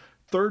touchdown.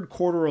 Third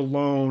quarter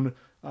alone,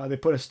 they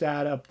put a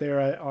stat up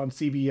there on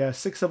CBS,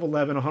 6 of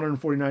 11,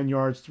 149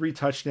 yards, 3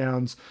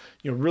 touchdowns,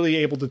 really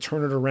able to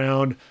turn it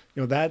around.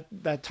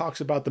 That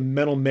talks about the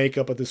mental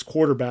makeup of this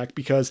quarterback,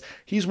 because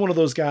he's one of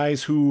those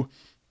guys who,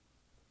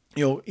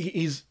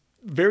 he's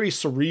very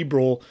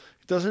cerebral,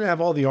 doesn't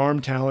have all the arm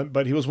talent,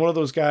 but he was one of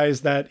those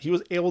guys that he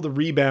was able to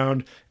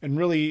rebound and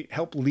really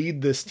help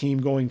lead this team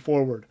going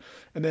forward.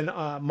 And then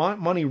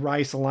Monty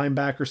Rice, a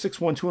linebacker,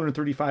 6'1",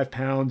 235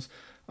 pounds,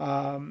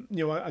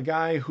 a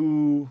guy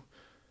who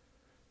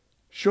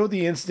showed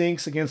the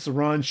instincts against the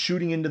run,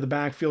 shooting into the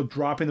backfield,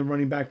 dropping the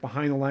running back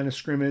behind the line of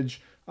scrimmage,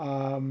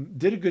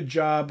 did a good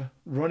job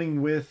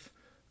running with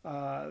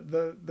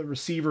the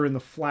receiver in the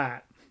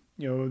flat.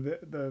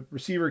 The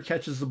receiver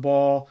catches the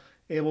ball,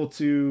 able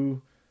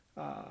to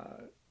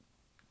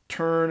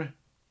turn,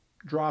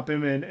 drop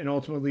him, and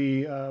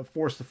ultimately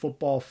force the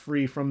football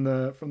free from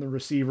the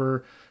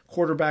receiver.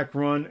 Quarterback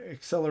run,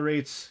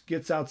 accelerates,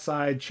 gets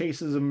outside,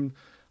 chases him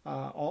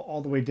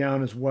all the way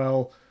down as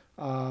well.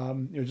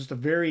 Just a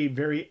very,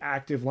 very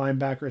active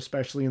linebacker,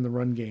 especially in the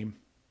run game.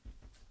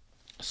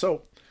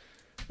 So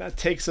that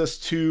takes us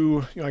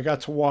to, I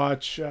got to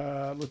watch,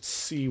 let's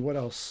see what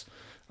else.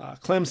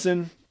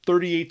 Clemson,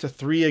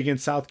 38-3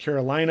 against South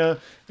Carolina.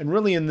 And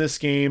really in this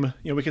game,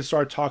 we can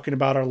start talking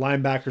about our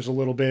linebackers a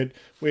little bit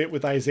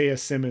with Isaiah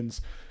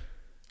Simmons.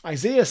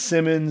 Isaiah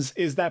Simmons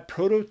is that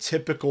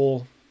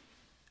prototypical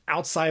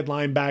outside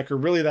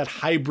linebacker, really that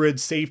hybrid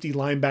safety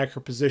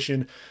linebacker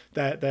position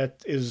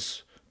that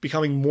is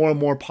becoming more and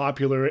more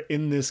popular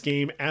in this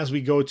game as we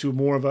go to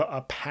more of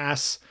a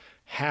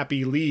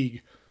pass-happy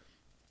league.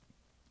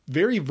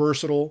 Very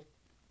versatile,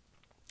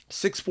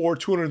 6'4",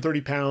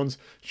 230 pounds,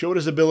 showed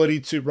his ability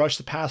to rush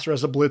the passer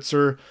as a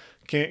blitzer,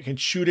 can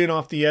shoot in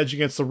off the edge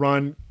against the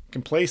run,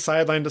 can play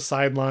sideline to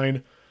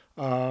sideline,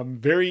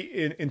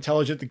 very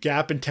intelligent, the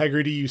gap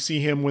integrity, you see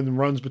him when he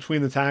runs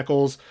between the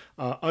tackles,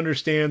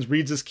 understands,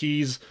 reads his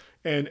keys,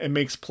 and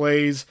makes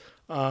plays.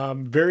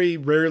 Very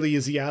rarely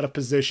is he out of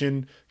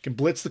position. Can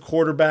blitz the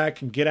quarterback,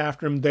 can get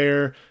after him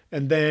there.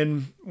 And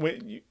then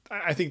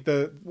I think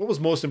what was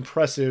most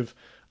impressive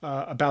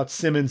about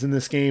Simmons in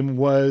this game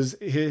was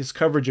his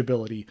coverage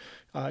ability.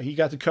 He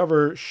got to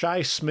cover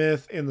Shi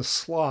Smith in the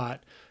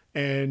slot,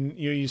 and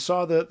you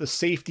saw the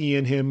safety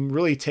in him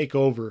really take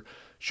over.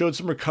 Showed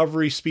some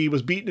recovery speed,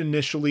 was beaten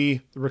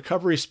initially. The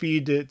recovery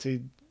speed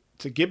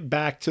to get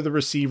back to the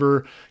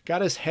receiver,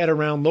 got his head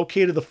around,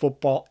 located the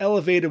football,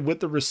 elevated with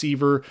the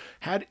receiver,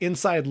 had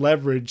inside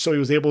leverage, so he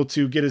was able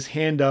to get his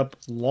hand up,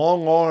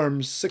 long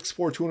arms,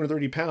 6'4",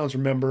 230 pounds,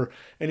 remember,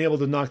 and able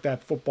to knock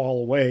that football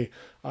away.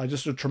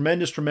 Just a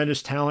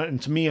tremendous talent,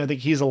 and to me, I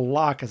think he's a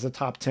lock as a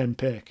top 10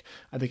 pick.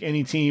 I think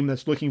any team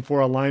that's looking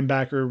for a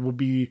linebacker will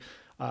be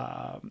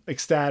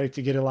ecstatic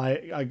to get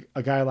a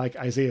guy like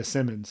Isaiah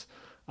Simmons.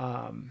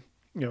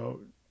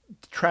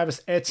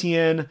 Travis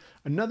Etienne,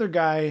 another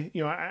guy,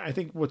 I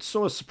think what's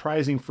so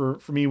surprising for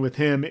me with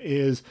him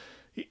is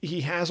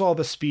he has all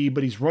the speed,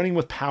 but he's running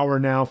with power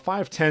now,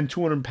 5'10",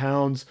 200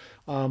 pounds.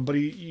 But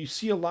you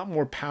see a lot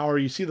more power.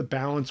 You see the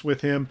balance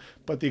with him,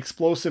 but the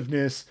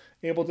explosiveness,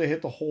 able to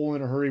hit the hole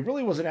in a hurry,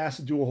 really wasn't asked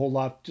to do a whole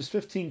lot. Just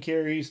 15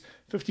 carries,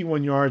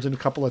 51 yards, and a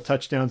couple of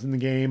touchdowns in the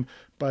game.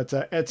 But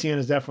Etienne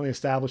has definitely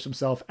established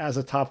himself as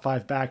a top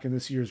 5 back in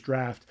this year's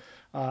draft.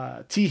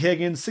 T.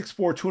 Higgins,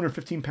 6'4",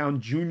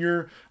 215-pound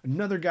junior,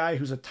 another guy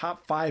who's a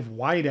top 5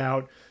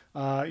 wideout.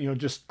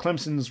 Just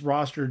Clemson's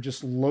roster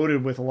just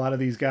loaded with a lot of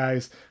these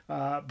guys.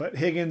 But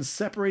Higgins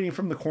separating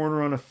from the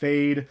corner on a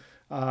fade,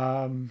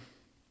 10-yard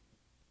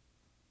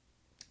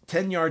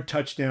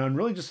touchdown,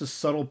 really just a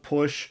subtle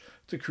push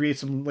to create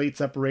some late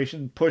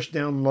separation, push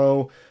down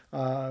low.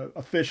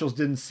 Officials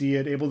didn't see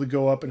it, able to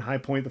go up and high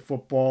point the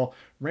football,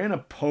 ran a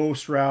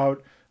post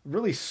route,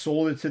 really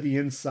sold it to the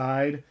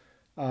inside.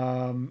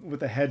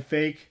 With a head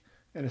fake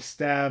and a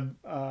stab,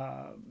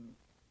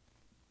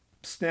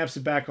 snaps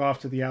it back off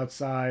to the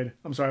outside.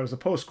 I'm sorry, it was a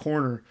post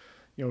corner.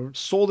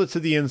 Sold it to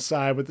the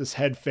inside with this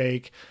head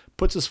fake,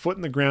 puts his foot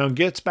in the ground,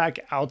 gets back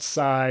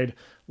outside,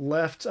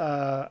 left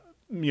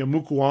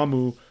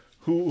Mukuamu,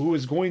 who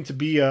is going to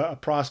be a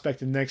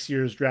prospect in next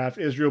year's draft.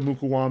 Israel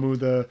Mukuamu,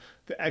 the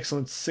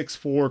excellent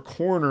 6'4"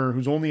 corner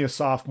who's only a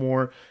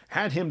sophomore,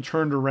 had him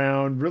turned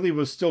around, really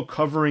was still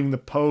covering the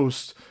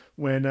post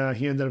when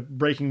he ended up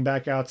breaking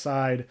back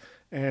outside.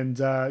 And,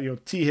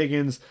 T.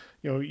 Higgins,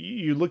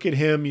 you look at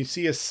him, you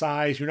see his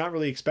size, you're not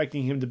really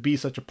expecting him to be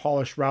such a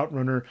polished route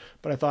runner,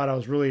 but I thought I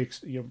was really,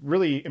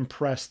 really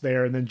impressed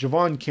there. And then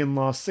Javon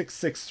Kinlaw,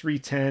 6'6",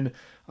 310,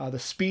 the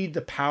speed,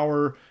 the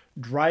power,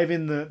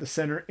 driving the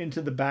center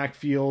into the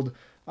backfield.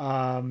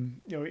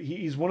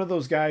 He's one of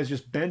those guys,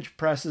 just bench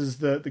presses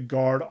the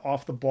guard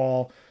off the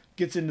ball,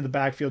 gets into the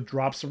backfield,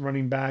 drops the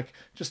running back,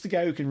 just the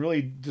guy who can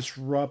really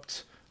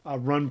disrupt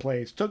run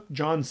plays. Took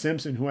John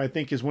Simpson, who I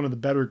think is one of the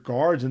better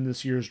guards in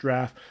this year's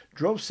draft,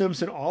 drove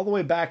Simpson all the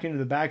way back into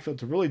the backfield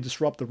to really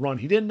disrupt the run.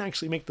 He didn't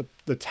actually make the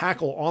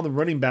tackle on the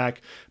running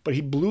back, but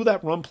he blew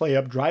that run play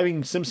up,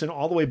 driving Simpson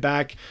all the way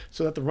back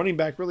so that the running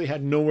back really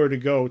had nowhere to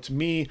go. To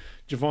me,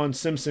 Javon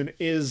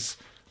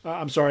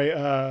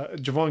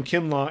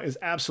Kinlaw is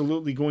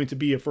absolutely going to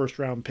be a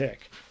first-round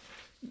pick.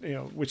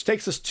 Which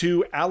takes us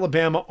to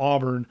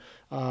Alabama-Auburn.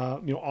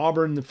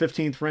 Auburn, the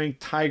 15th ranked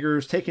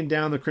Tigers, taking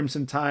down the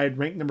Crimson Tide,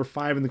 ranked number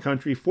 5 in the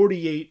country,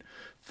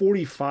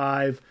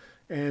 48-45.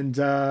 And,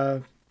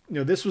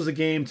 this was a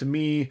game, to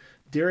me,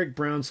 Derek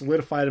Brown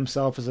solidified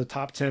himself as a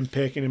top 10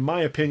 pick. And in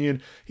my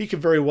opinion, he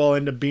could very well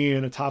end up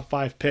being a top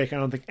 5 pick. I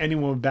don't think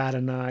anyone would bat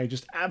an eye,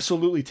 just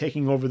absolutely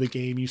taking over the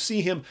game. You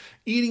see him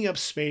eating up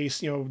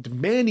space,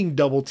 demanding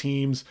double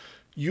teams,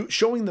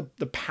 showing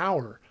the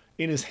power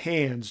in his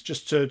hands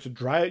just to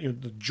drive,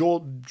 the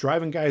jolt,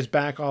 driving guys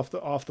back off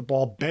the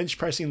ball, bench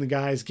pressing the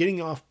guys,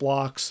 getting off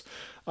blocks.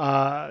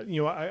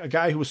 A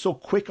guy who was so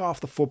quick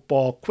off the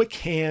football, quick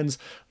hands.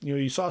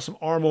 You saw some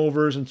arm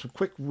overs and some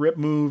quick rip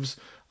moves,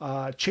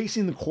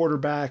 chasing the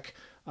quarterback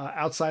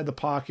outside the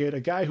pocket.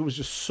 A guy who was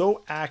just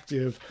so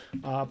active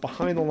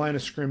behind the line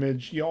of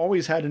scrimmage. You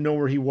always had to know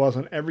where he was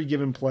on every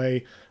given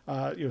play.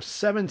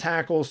 7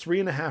 tackles,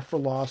 3.5 for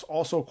loss,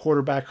 also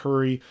quarterback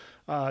hurry.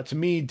 To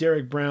me,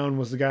 Derek Brown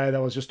was the guy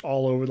that was just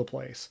all over the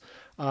place.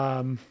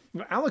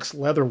 Alex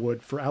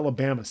Leatherwood for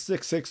Alabama,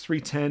 6'6",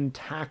 310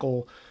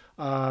 tackle.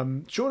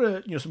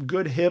 Showed some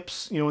good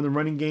hips, in the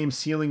running game,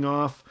 sealing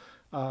off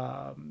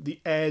the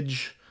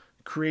edge,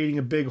 creating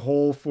a big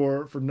hole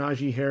for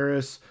Najee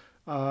Harris.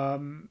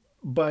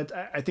 But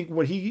I think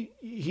what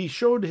he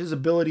showed his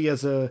ability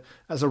as a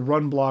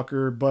run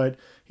blocker, but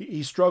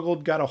he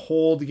struggled, got a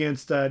hold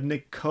against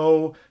Nick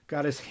Coe,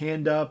 got his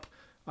hand up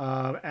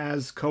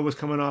as Coe was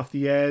coming off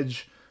the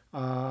edge.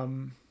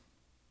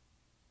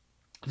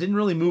 Didn't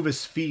really move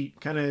his feet.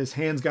 Kind of his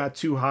hands got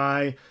too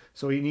high,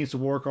 so he needs to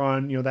work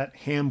on that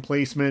hand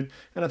placement.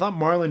 And I thought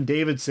Marlon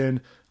Davidson,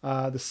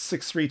 the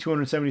 6'3",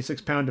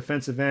 276-pound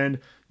defensive end,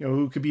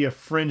 who could be a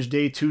fringe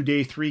day 2,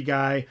 day 3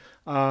 guy,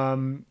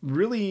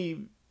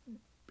 really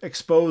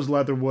exposed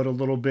Leatherwood a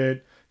little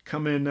bit,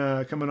 coming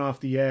off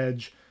the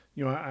edge.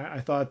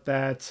 I thought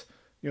that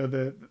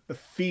the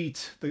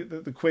feet,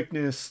 the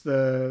quickness,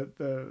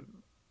 the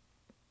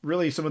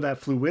really some of that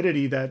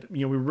fluidity that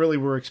we really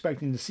were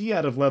expecting to see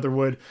out of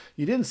Leatherwood.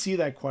 You didn't see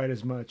that quite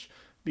as much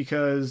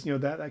because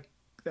that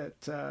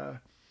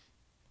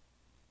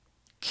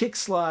kick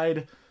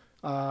slide,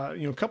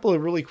 a couple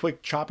of really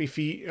quick choppy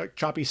feet,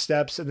 choppy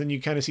steps, and then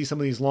you kind of see some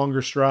of these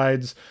longer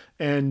strides.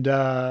 And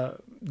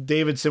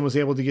Davidson was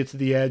able to get to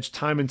the edge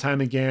time and time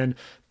again.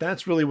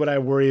 That's really what I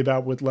worry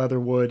about with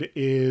Leatherwood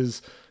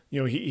is,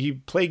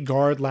 he played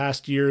guard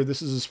last year.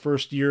 This is his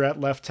first year at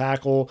left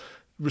tackle.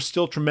 Was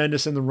still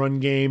tremendous in the run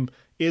game.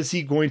 Is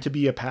he going to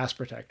be a pass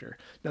protector?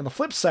 Now, the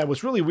flip side,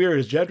 what's really weird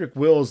is Jedrick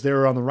Wills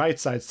there on the right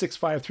side,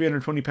 6'5",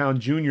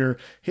 320-pound junior.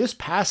 His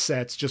pass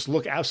sets just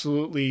look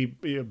absolutely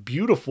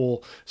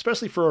beautiful,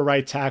 especially for a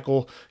right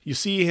tackle. You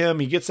see him,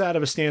 he gets out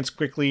of his stance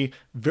quickly,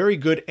 very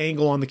good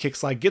angle on the kick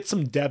slide, gets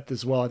some depth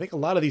as well. I think a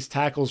lot of these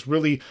tackles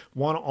really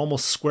want to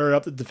almost square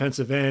up the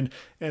defensive end,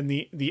 and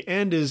the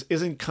end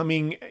isn't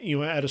coming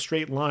at a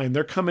straight line.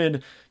 They're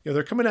coming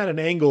at an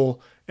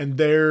angle, and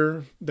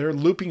they're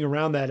looping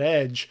around that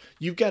edge.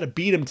 You've got to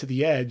beat them to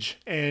the edge,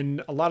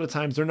 and a lot of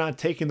times they're not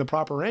taking the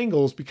proper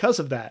angles because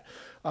of that.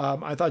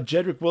 I thought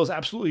Jedrick Wills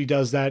absolutely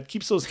does that.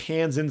 Keeps those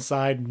hands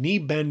inside, knee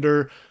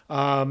bender.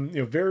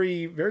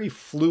 Very very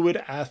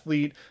fluid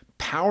athlete,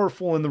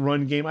 powerful in the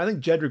run game. I think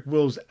Jedrick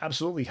Wills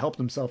absolutely helped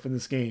himself in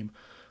this game.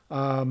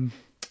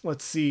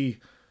 Let's see.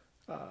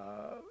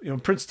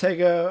 Prince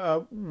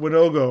Tega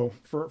Winogo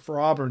for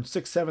Auburn,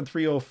 6'7",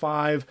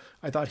 305.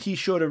 I thought he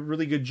showed a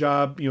really good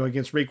job,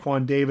 against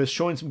Raekwon Davis,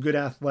 showing some good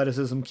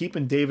athleticism,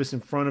 keeping Davis in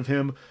front of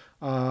him.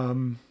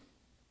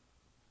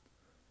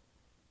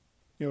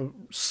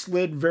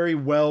 Slid very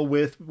well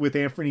with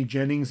Anthony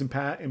Jennings in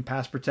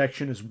pass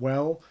protection as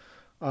well.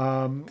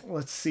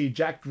 Let's see.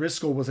 Jack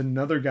Driscoll was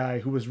another guy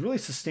who was really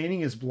sustaining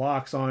his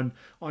blocks on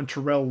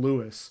Terrell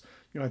Lewis.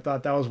 I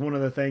thought that was one of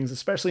the things,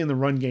 especially in the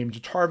run game.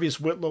 Jatarvius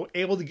Whitlow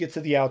able to get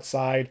to the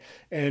outside,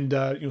 and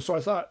so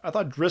I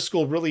thought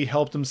Driscoll really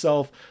helped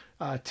himself.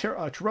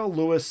 Terrell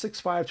Lewis,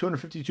 6'5",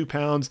 252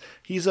 pounds.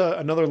 He's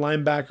another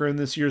linebacker in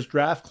this year's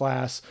draft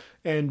class,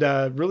 and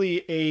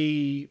really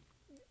he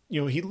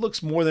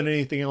looks more than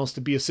anything else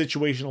to be a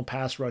situational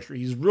pass rusher.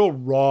 He's real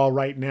raw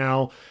right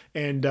now,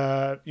 and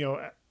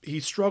he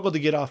struggled to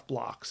get off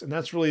blocks, and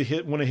that's really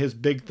one of his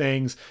big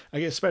things,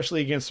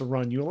 especially against the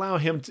run. You allow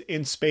him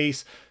in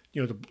space,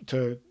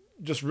 to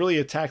just really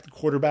attack the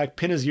quarterback,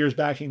 pin his ears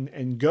back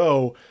and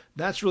go.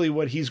 That's really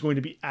what he's going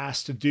to be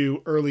asked to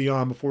do early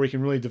on before he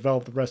can really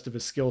develop the rest of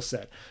his skill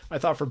set. I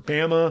thought for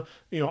Bama,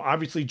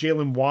 obviously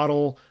Jalen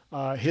Waddle,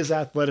 his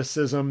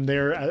athleticism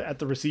there at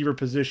the receiver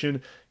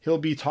position, he'll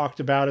be talked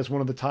about as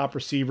one of the top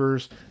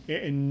receivers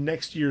in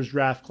next year's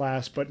draft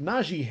class. But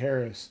Najee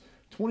Harris,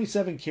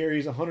 27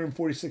 carries,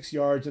 146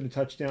 yards and a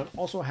touchdown.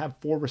 Also have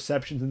 4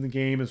 receptions in the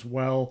game as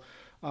well.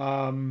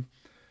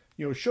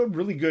 Showed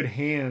really good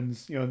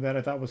hands, that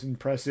I thought was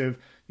impressive.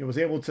 Was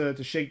able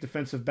to shake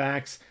defensive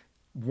backs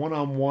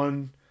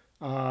one-on-one,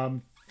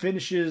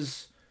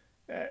 finishes,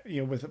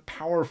 with a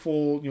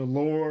powerful,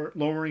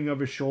 lowering of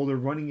his shoulder,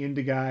 running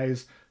into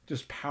guys,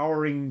 just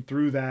powering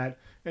through that.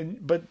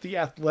 But the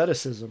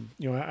athleticism,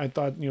 I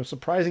thought,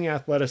 surprising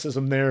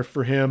athleticism there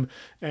for him.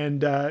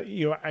 And,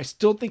 I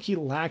still think he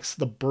lacks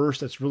the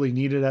burst that's really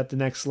needed at the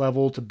next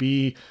level to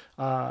be,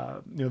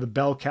 the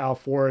bell cow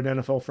for an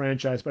NFL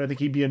franchise. But I think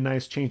he'd be a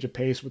nice change of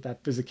pace with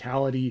that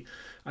physicality.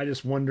 I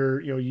just wonder,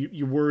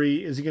 you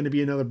worry, is he going to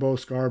be another Bo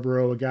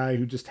Scarborough, a guy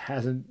who just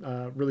hasn't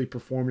really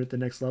performed at the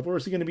next level? Or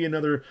is he going to be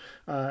another,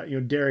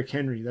 Derrick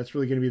Henry? That's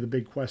really going to be the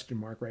big question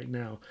mark right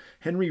now.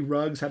 Henry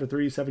Ruggs had a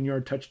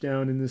 37-yard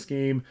touchdown in this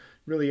game,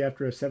 really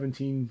after a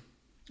 17,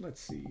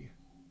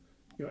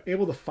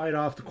 able to fight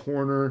off the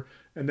corner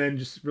and then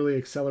just really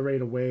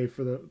accelerate away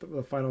for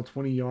the final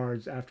 20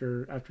 yards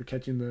after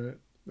catching it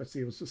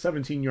was a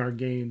 17-yard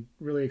gain,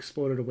 really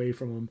exploded away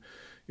from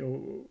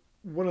him.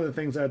 One of the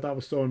things that I thought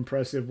was so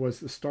impressive was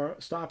the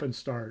stop and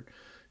start.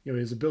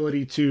 His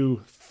ability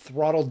to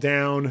throttle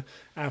down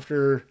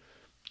after,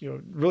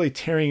 really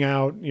tearing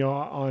out,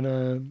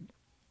 on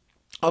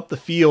up the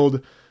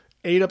field,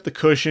 ate up the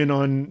cushion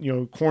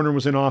on, corner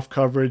was in off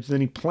coverage.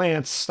 Then he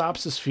plants,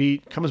 stops his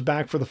feet, comes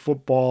back for the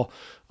football,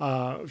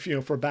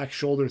 for a back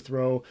shoulder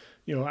throw.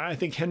 I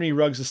think Henry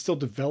Ruggs is still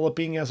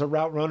developing as a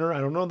route runner. I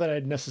don't know that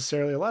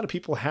a lot of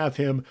people have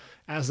him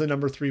as the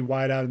number 3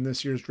 wideout in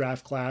this year's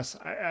draft class.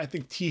 I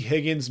think T.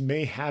 Higgins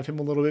may have him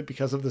a little bit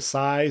because of the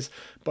size,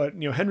 but,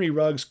 Henry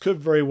Ruggs could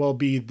very well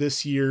be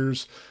this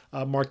year's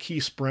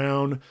Marquise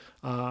Brown.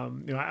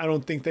 I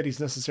don't think that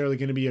he's necessarily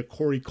going to be a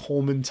Corey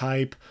Coleman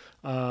type.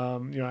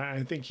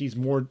 I think he's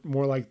more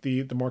like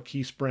the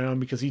Marquise Brown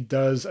because he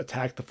does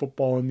attack the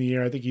football in the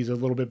air. I think he's a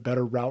little bit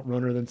better route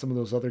runner than some of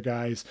those other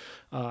guys.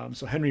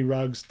 So Henry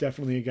Ruggs,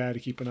 definitely a guy to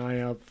keep an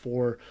eye out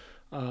for.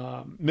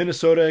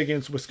 Minnesota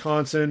against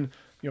Wisconsin,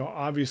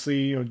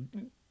 obviously,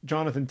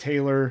 Jonathan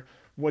Taylor,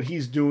 what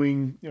he's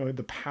doing,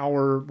 the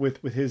power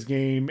with his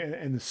game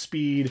and the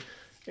speed.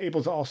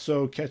 able to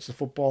also catch the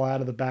football out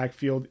of the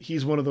backfield.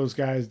 He's one of those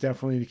guys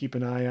definitely to keep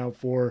an eye out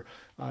for.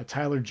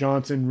 Tyler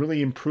Johnson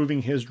really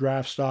improving his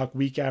draft stock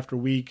week after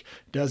week.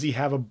 Does he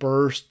have a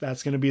burst?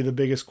 That's going to be the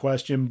biggest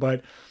question,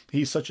 but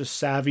he's such a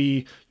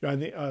savvy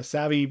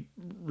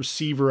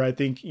receiver. I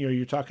think,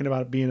 you're talking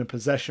about being a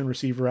possession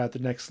receiver at the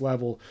next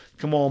level.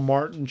 Kamal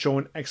Martin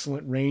showing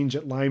excellent range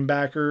at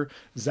linebacker.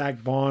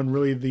 Zach Bond,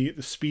 really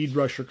the speed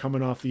rusher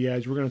coming off the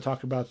edge. We're going to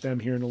talk about them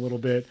here in a little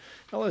bit.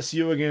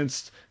 LSU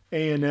against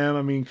A&M.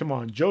 I mean, come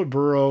on, Joe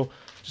Burrow,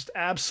 just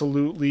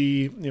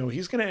absolutely,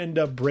 he's going to end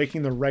up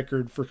breaking the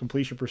record for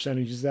completion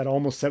percentage. He's at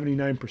almost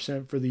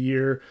 79% for the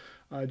year.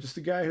 Just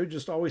a guy who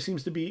just always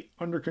seems to be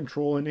under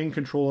control and in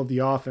control of the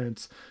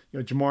offense.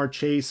 Jamar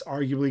Chase,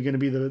 arguably going to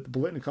be the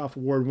Biletnikoff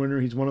Award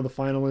winner. He's one of the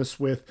finalists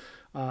with,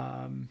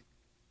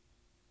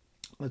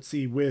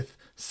 with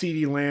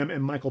CeeDee Lamb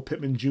and Michael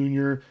Pittman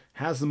Jr.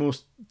 Has the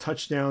most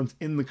touchdowns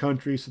in the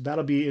country, so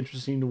that'll be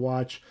interesting to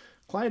watch.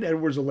 Clyde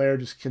Edwards-Helaire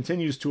just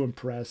continues to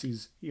impress.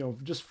 He's,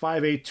 just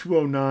 5'8",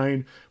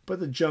 209, but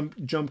the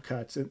jump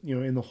cuts,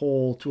 in the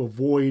hole to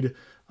avoid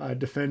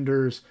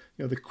defenders,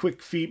 the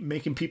quick feet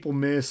making people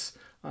miss,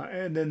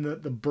 and then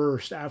the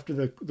burst after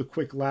the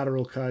quick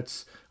lateral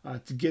cuts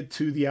to get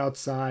to the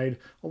outside,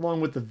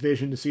 along with the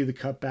vision to see the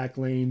cutback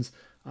lanes.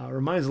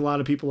 Reminds a lot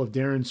of people of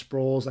Darren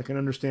Sproles. I can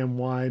understand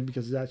why,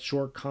 because of that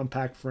short,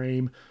 compact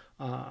frame.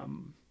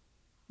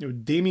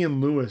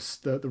 Damian Lewis,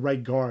 the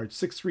right guard,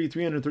 6'3",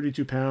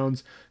 332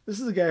 pounds. This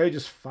is a guy who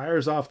just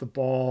fires off the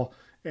ball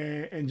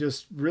and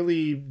just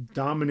really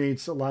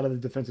dominates a lot of the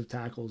defensive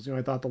tackles.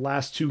 I thought the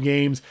last 2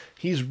 games,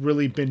 he's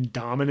really been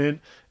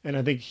dominant, and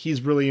I think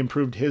he's really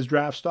improved his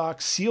draft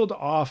stock. Sealed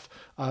off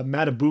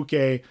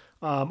Matabuke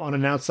on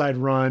an outside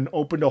run,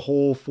 opened a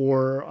hole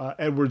for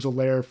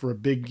Edwards-Helaire for a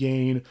big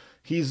gain.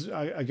 He's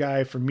a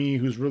guy, for me,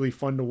 who's really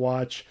fun to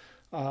watch.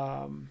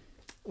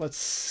 Let's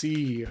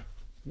see.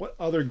 What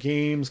other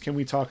games can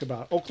we talk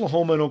about?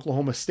 Oklahoma and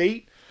Oklahoma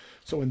State.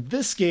 So in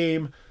this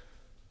game,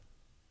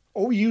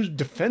 OU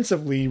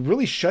defensively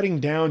really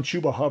shutting down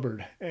Chuba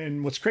Hubbard.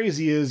 And what's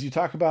crazy is you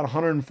talk about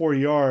 104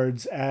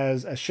 yards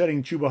as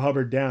shutting Chuba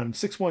Hubbard down.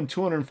 6'1",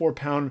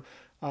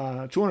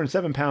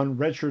 207-pound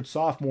redshirt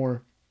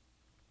sophomore.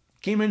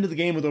 Came into the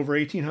game with over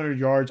 1,800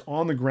 yards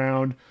on the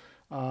ground.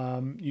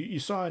 You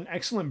saw an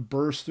excellent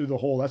burst through the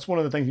hole. That's one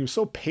of the things. He was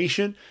so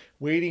patient,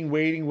 waiting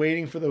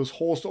for those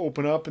holes to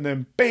open up, and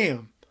then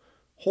bam,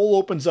 hole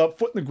opens up,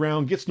 foot in the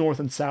ground, gets north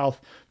and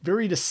south.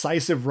 Very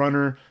decisive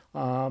runner.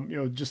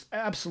 Just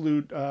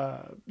absolute,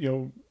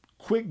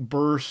 quick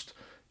burst.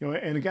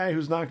 And a guy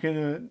who's not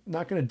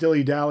gonna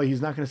dilly dally.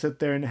 He's not gonna sit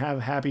there and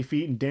have happy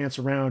feet and dance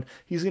around.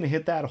 He's gonna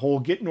hit that hole,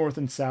 get north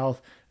and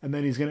south, and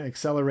then he's gonna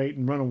accelerate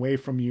and run away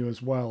from you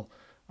as well.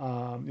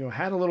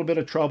 Had a little bit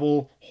of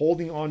trouble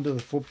holding on to the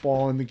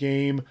football in the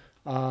game.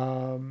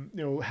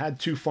 Had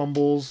 2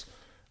 fumbles,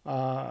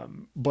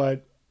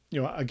 but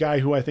a guy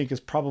who I think is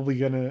probably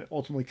going to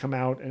ultimately come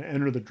out and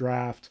enter the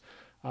draft.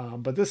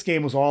 But this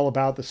game was all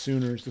about the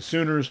Sooners. The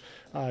Sooners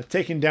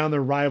taking down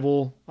their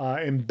rival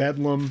in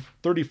Bedlam,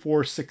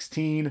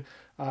 34-16.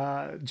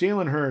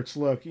 Jalen Hurts,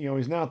 look,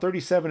 he's now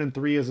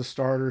 37-3 as a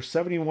starter,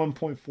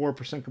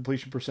 71.4%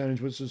 completion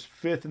percentage, which is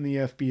 5th in the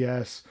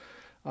FBS.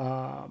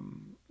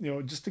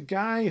 Just a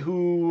guy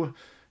who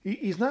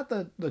he's not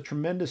the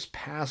tremendous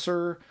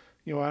passer.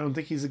 I don't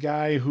think he's a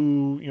guy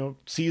who,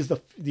 sees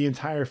the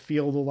entire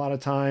field a lot of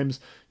times,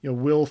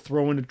 will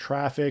throw into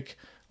traffic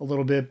a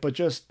little bit, but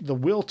just the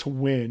will to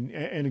win,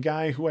 and a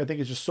guy who I think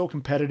is just so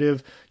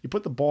competitive. You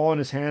put the ball in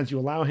his hands, you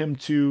allow him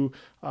to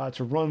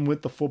run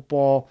with the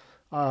football.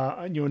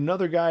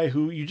 Another guy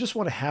who you just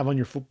want to have on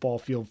your football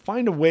field.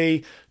 Find a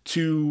way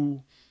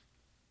to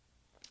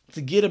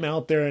get him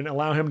out there and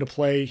allow him to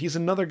play. He's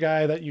another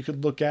guy that you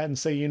could look at and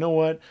say, you know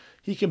what,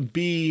 he can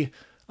be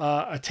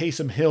a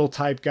Taysom Hill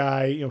type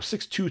guy,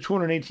 6'2",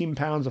 218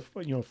 pounds, a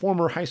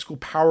former high school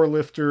power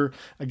lifter,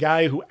 a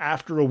guy who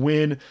after a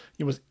win,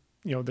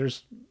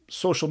 there's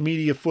social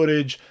media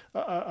footage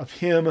of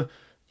him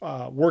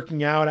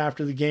working out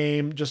after the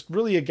game. Just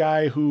really a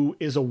guy who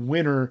is a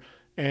winner.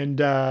 And,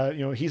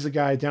 he's a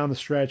guy down the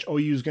stretch.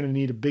 OU is going to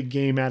need a big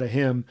game out of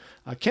him.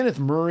 Kenneth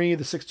Murray,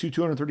 the 6'2",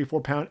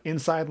 234-pound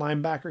inside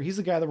linebacker, he's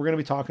the guy that we're going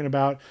to be talking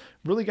about.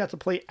 Really got to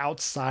play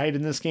outside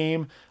in this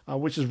game,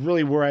 which is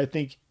really where I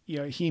think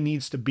he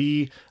needs to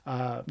be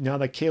now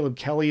that Caleb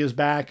Kelly is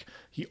back.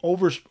 He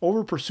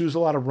over pursues a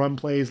lot of run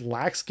plays,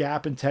 lacks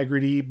gap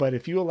integrity, but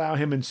if you allow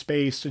him in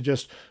space to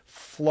just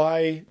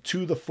fly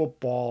to the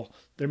football,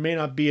 there may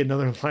not be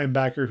another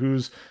linebacker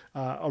who's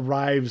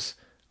arrives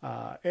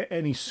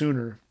any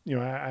sooner.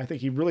 I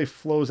think he really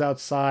flows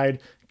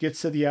outside,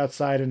 gets to the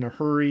outside in a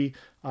hurry,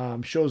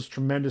 shows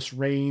tremendous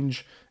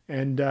range,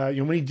 and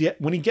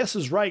when he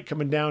guesses right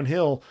coming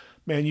downhill,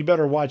 man, you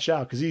better watch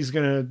out because he's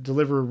going to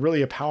deliver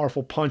really a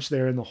powerful punch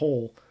there in the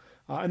hole.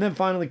 And then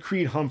finally,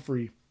 Creed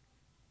Humphrey,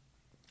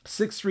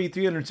 6'3",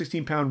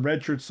 316-pound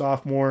redshirt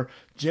sophomore,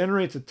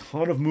 generates a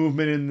ton of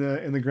movement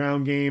in the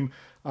ground game.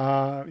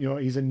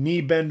 He's a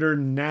knee bender,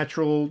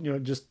 natural,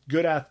 just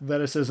good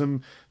athleticism,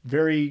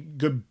 very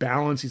good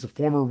balance. He's a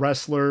former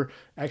wrestler,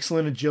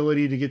 excellent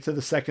agility to get to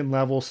the second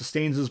level,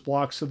 sustains his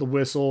blocks to the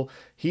whistle.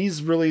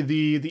 He's really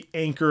the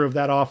anchor of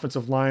that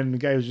offensive line, and the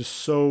guy who's just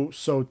so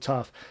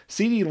tough.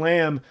 CeeDee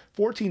Lamb,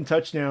 14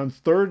 touchdowns,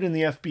 third in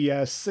the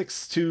FBS,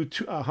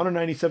 6'2",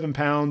 197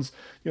 pounds.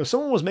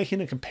 Someone was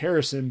making a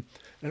comparison,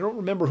 and I don't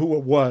remember who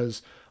it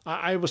was.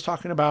 I was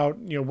talking about,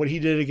 what he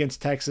did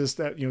against Texas,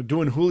 that,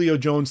 doing Julio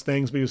Jones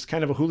things, but he was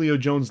kind of a Julio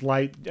Jones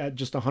light at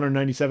just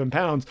 197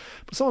 pounds.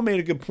 But someone made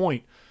a good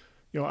point.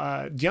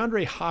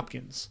 DeAndre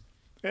Hopkins.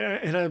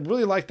 And I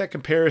really like that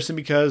comparison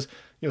because,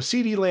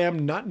 CeeDee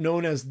Lamb, not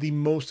known as the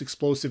most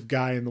explosive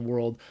guy in the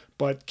world,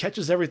 but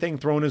catches everything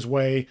thrown his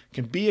way,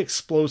 can be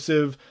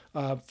explosive,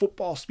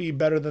 football speed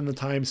better than the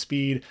time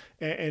speed.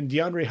 And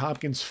DeAndre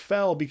Hopkins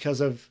fell because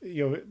of,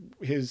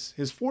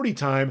 his 40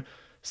 time.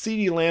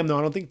 CeeDee Lamb, though,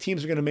 I don't think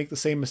teams are going to make the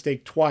same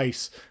mistake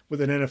twice with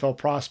an NFL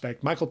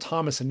prospect. Michael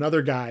Thomas,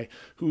 another guy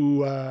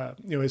who,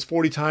 his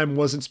 40 time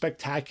wasn't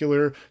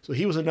spectacular. So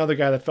he was another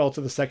guy that fell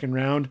to the second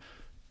round.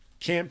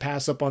 Can't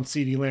pass up on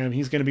CeeDee Lamb.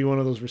 He's going to be one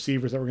of those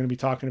receivers that we're going to be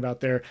talking about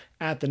there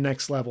at the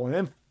next level. And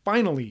then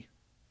finally,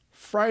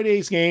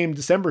 Friday's game,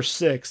 December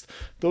 6th,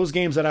 those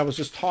games that I was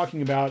just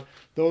talking about,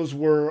 those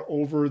were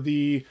over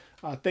the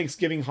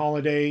Thanksgiving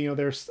holiday.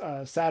 There's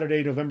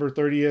Saturday, November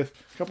 30th.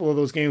 A couple of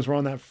those games were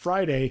on that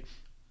Friday.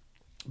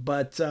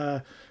 But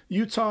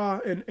Utah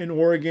and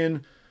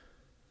Oregon,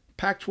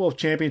 Pac-12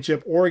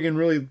 championship, Oregon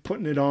really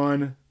putting it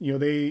on.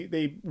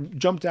 They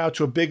jumped out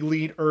to a big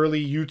lead early,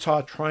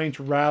 Utah trying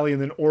to rally,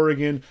 and then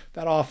Oregon,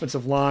 that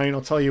offensive line,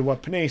 I'll tell you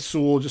what, Penei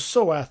Sewell, just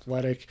so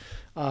athletic.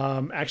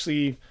 And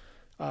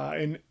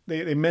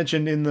they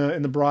mentioned in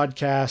the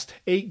broadcast,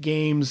 8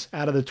 games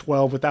out of the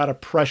 12 without a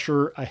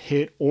pressure, a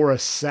hit, or a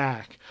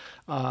sack.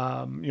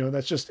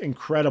 That's just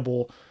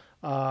incredible.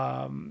 So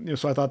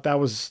I thought that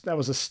was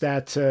a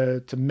stat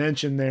to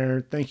mention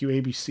there. Thank you,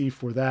 ABC,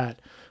 for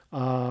that.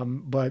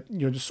 But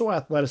just so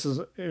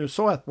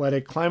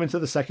athletic, climbing to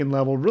the second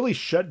level, really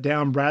shut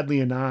down Bradley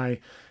Anae.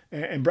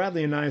 And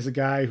Bradley Anae is a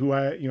guy who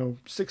 6'3",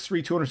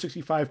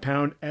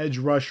 265-pound edge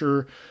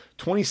rusher,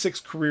 26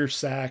 career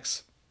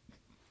sacks,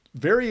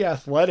 very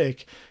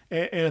athletic.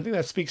 And I think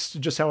that speaks to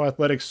just how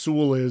athletic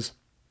Sewell is.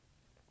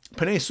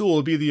 Penei Sewell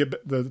will be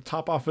the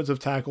top offensive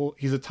tackle.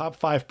 He's a top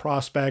 5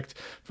 prospect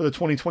for the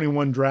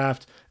 2021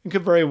 draft and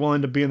could very well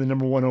end up being the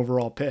number 1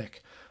 overall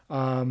pick.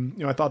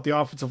 I thought the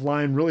offensive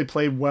line really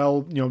played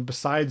well,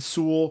 besides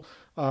Sewell.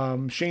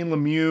 Shane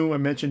Lemieux, I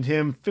mentioned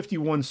him,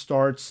 51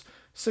 starts,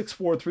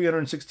 6'4",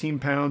 316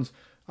 pounds.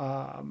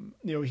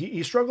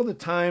 He struggled at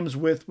times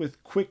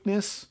with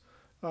quickness,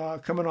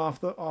 coming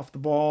off the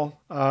ball.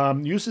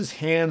 Used his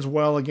hands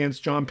well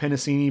against John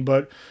Pennicini,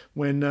 but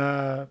when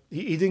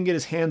he didn't get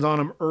his hands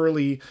on him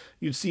early,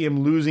 you'd see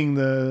him losing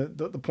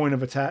the point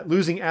of attack,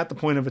 losing at the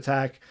point of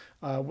attack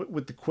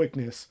with the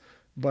quickness.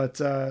 But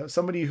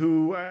somebody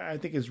who I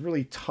think is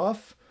really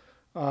tough,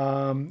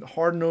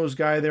 hard-nosed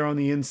guy there on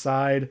the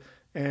inside.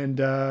 And,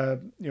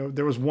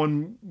 there was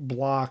one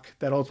block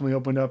that ultimately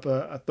opened up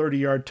a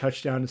 30-yard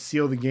touchdown to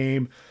seal the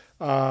game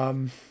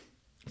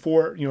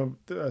for,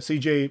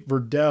 CJ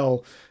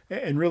Verdell.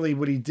 And really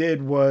what he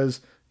did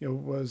was,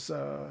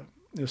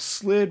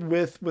 slid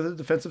with a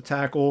defensive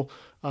tackle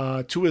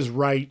to his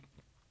right.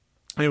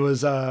 It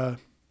was,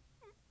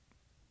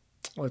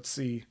 let's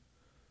see.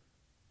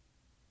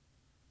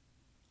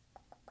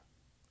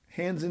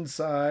 Hands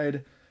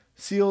inside,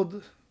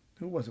 sealed.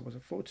 Who was it? Was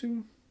it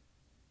Fotu?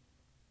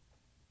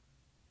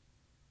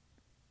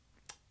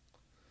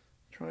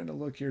 Trying to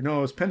look here. No,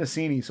 it was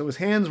Pennicini. So his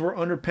hands were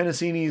under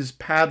Pennicini's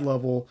pad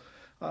level,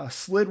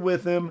 slid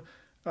with him,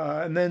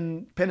 and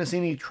then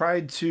Pennicini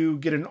tried to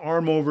get an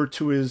arm over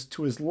to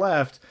his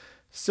left.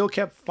 Still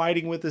kept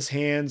fighting with his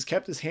hands,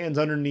 kept his hands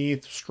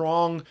underneath,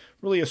 strong,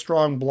 really a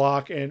strong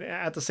block. And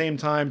at the same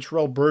time,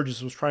 Terrell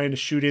Burgess was trying to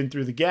shoot in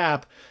through the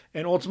gap.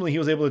 And ultimately he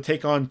was able to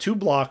take on 2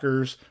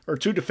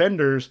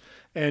 defenders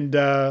and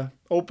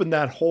open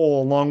that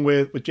hole along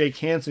with Jake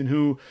Hansen,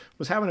 who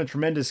was having a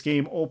tremendous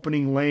game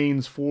opening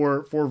lanes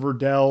for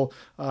Verdell,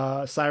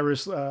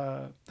 Cyrus,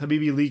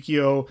 Habibi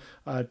Likio,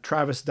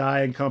 Travis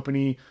Dye and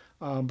company.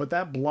 But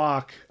that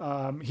block,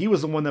 he was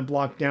the one that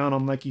blocked down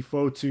on Leki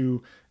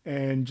Fotu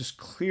and just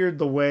cleared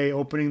the way,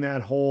 opening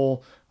that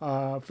hole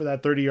for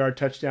that 30-yard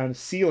touchdown to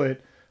seal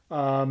it.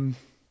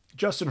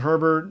 Justin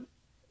Herbert,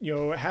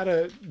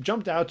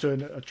 jumped out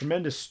to a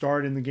tremendous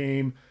start in the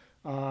game.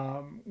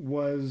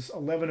 Was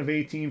 11 of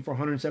 18 for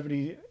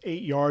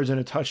 178 yards and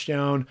a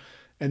touchdown,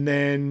 and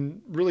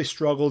then really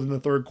struggled in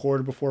the third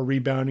quarter before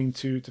rebounding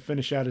to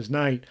finish out his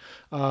night.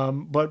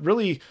 But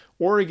really,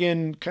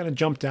 Oregon kind of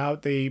jumped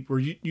out. They were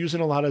using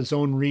a lot of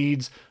zone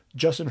reads.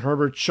 Justin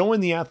Herbert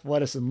showing the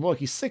athleticism. Look,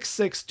 he's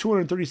 6'6",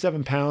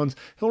 237 pounds.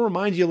 He'll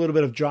remind you a little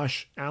bit of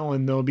Josh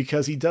Allen, though,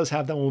 because he does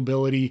have that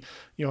mobility.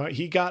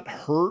 He got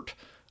hurt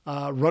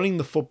running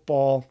the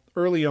football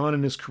early on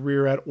in his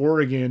career at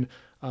Oregon.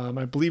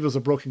 I believe it was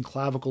a broken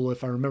clavicle,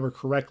 if I remember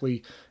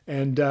correctly.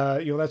 And,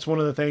 that's one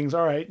of the things.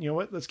 All right, you know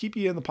what? Let's keep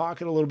you in the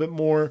pocket a little bit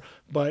more.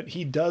 But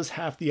he does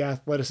have the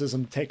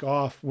athleticism to take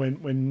off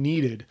when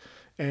needed.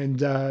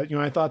 And,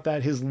 I thought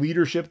that his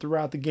leadership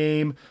throughout the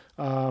game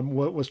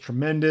was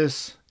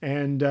tremendous.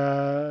 And,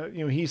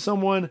 he's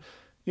someone,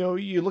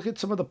 you look at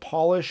some of the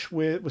polish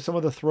with some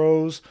of the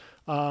throws,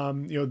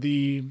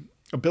 the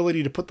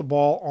ability to put the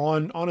ball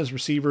on his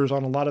receivers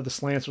on a lot of the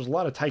slants. There's a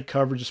lot of tight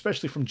coverage,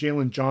 especially from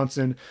Jalen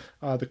Johnson,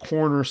 the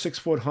corner, 6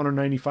 foot,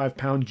 195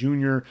 pound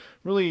junior,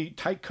 really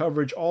tight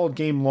coverage all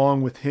game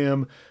long with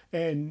him.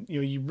 And,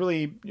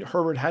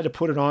 Herbert had to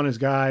put it on his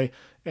guy.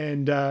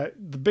 And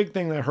the big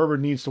thing that Herbert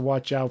needs to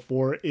watch out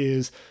for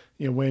is,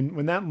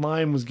 when that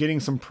line was getting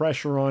some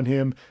pressure on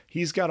him,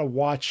 he's got to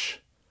watch,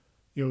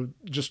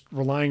 just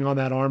relying on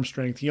that arm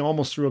strength. He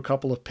almost threw a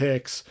couple of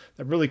picks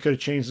that really could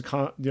have changed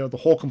the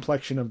whole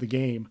complexion of the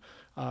game.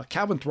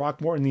 Calvin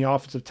Throckmorton, the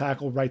offensive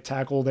tackle, right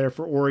tackle there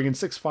for Oregon,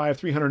 6'5",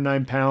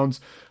 309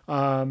 pounds.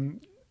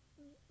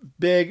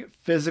 Big,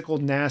 physical,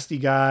 nasty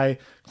guy.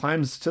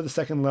 Climbs to the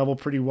second level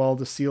pretty well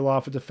to seal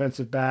off a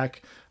defensive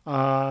back.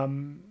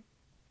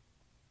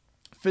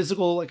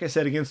 Physical, like I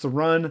said, against the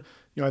run.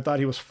 I thought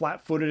he was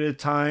flat-footed at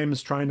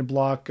times, trying to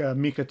block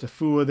Mika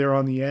Tafua there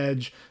on the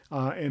edge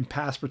in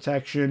pass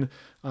protection.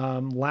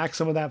 Lacks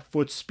some of that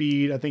foot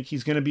speed. I think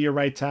he's going to be a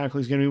right tackle.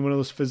 He's going to be one of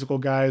those physical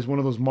guys, one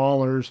of those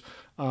maulers.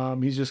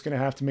 He's just going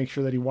to have to make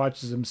sure that he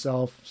watches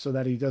himself so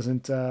that he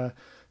doesn't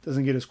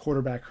get his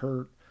quarterback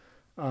hurt.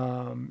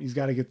 He's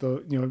got to get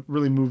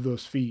really move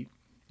those feet.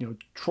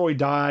 Troy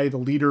Dye, the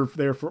leader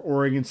there for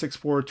Oregon,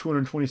 6'4",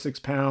 226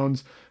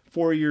 pounds,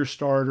 4-year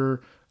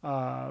starter.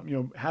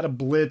 Had a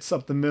blitz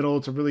up the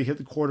middle to really hit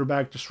the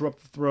quarterback,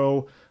 disrupt the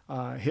throw,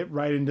 hit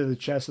right into the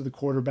chest of the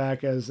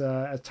quarterback as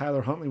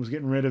Tyler Huntley was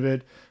getting rid of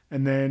it,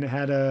 and then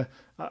had a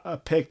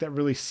pick that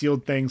really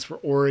sealed things for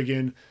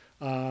Oregon.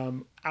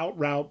 Out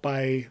route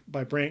by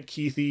Brant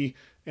Keithy,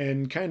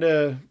 and kind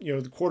of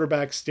the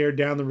quarterback stared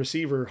down the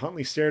receiver.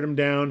 Huntley stared him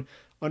down,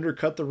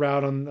 undercut the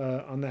route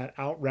on that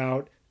out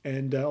route,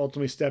 and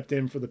ultimately stepped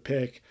in for the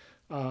pick.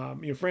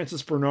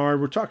 Francis Bernard,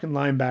 we're talking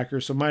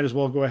linebacker, so might as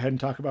well go ahead and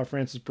talk about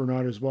Francis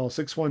Bernard as well.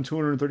 6'1",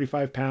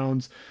 235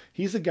 pounds.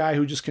 He's a guy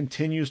who just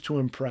continues to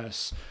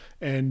impress.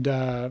 And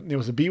it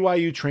was a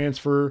BYU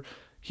transfer.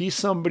 He's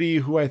somebody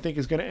who I think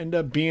is going to end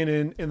up being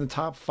in the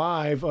top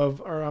 5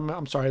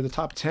 the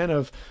top 10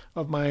 of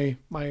my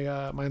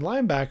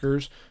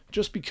linebackers,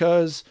 just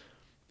because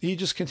he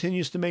just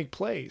continues to make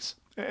plays.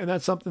 And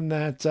that's something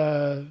that,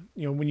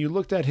 when you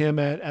looked at him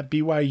at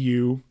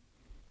BYU,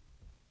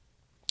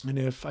 and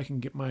if I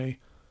can get my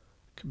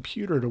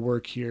computer to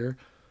work here,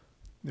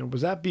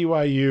 was at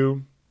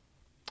BYU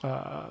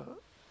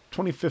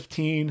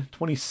 2015,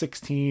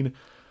 2016.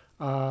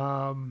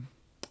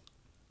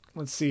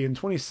 Let's see, in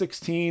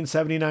 2016,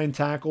 79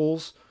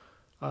 tackles,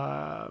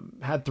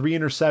 had 3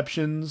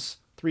 interceptions,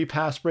 3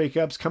 pass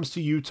breakups, comes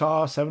to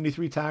Utah,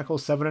 73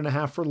 tackles,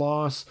 7.5 for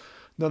loss,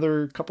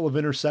 another couple of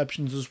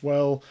interceptions as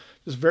well.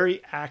 Just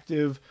very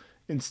active,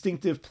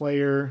 instinctive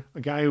player,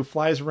 a guy who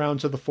flies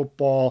around to the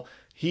football.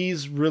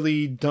 He's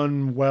really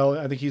done well.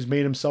 I think he's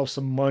made himself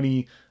some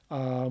money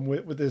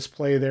with this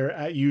play there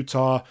at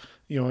Utah.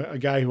 A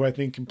guy who I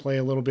think can play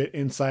a little bit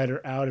inside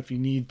or out if you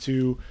need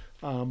to,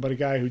 but a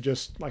guy who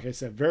just, like I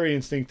said, very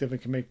instinctive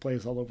and can make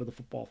plays all over the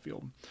football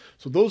field.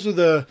 So those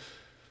are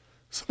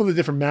some of the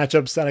different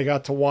matchups that I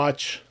got to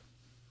watch.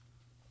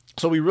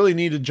 So we really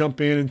need to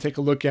jump in and take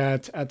a look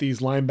at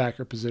these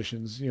linebacker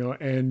positions,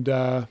 and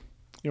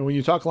when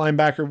you talk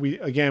linebacker,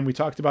 we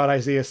talked about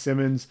Isaiah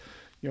Simmons.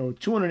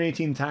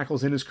 218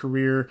 tackles in his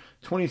career,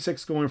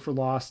 26 going for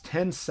loss,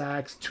 10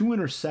 sacks, 2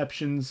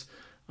 interceptions.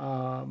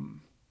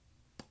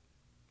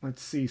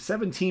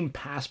 17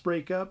 pass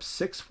breakups,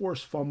 6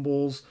 forced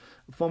fumbles,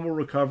 fumble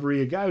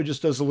recovery. A guy who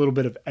just does a little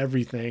bit of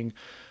everything.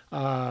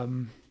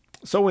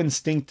 So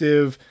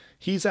instinctive.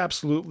 He's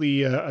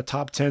absolutely a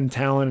top 10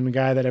 talent and a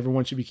guy that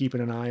everyone should be keeping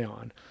an eye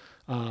on.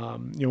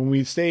 When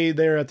we stay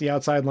there at the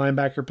outside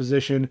linebacker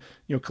position,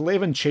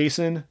 K'Lavon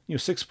Chaisson,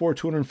 6'4",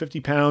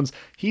 250 pounds.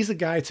 He's a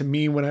guy, to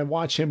me, when I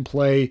watch him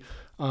play,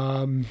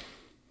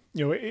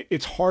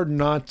 it's hard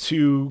not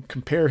to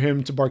compare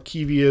him to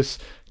Barkevious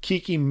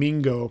Kiki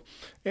Mingo.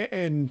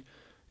 And,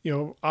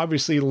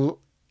 obviously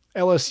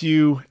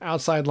LSU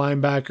outside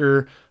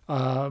linebacker,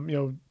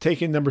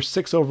 taken number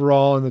 6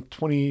 overall in the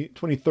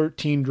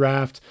 2013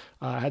 draft,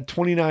 had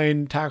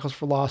 29 tackles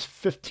for loss,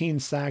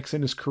 15 sacks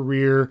in his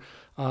career.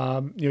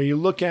 You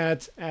look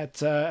at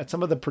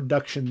some of the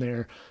production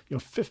there,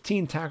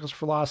 15 tackles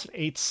for loss and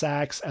 8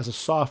 sacks as a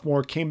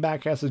sophomore, came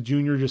back as a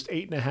junior, just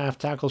 8.5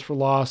 tackles for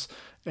loss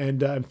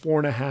and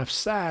 4.5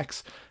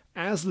 sacks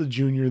as the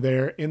junior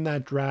there in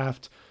that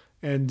draft.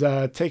 And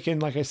taken,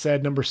 like I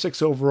said, number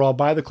 6 overall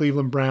by the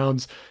Cleveland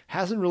Browns.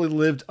 Hasn't really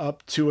lived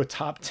up to a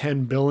top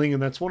 10 billing,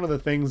 and that's one of the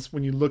things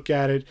when you look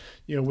at it,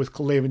 with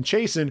K'Lavon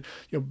Chaisson,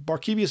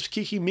 Barkevious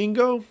Kiki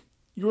Mingo,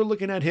 you're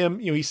looking at him,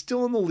 he's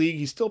still in the league,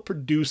 he's still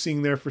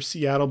producing there for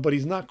Seattle, but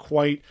he's not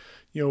quite,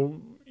 you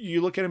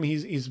look at him,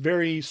 he's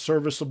very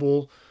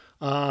serviceable.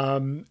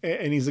 And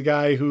he's a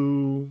guy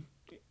who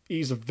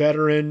he's a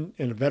veteran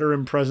and a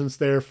veteran presence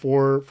there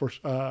for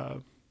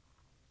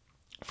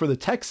the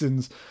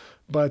Texans.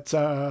 But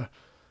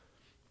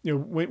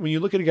when you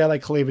look at a guy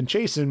like K'Lavon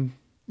Chaisson,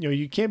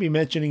 you can't be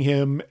mentioning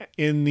him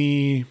in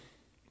the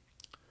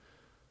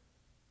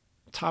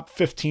top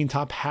 15,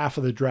 top half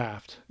of the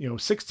draft.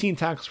 16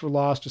 tackles for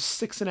loss,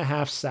 just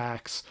 6.5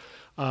 sacks.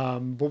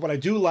 But what I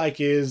do like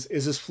is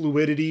his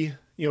fluidity.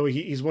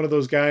 He's one of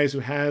those guys who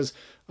has,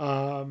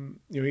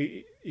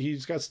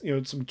 he's got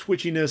some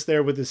twitchiness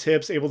there with his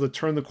hips, able to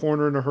turn the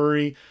corner in a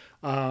hurry,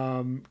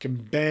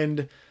 can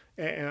bend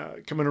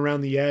coming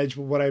around the edge.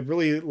 But what I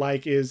really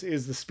like is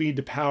the speed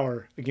to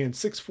power. Again,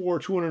 6'4",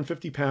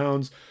 250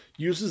 pounds,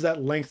 uses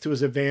that length to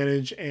his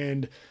advantage,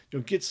 and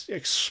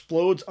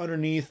explodes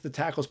underneath the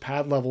tackle's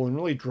pad level and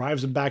really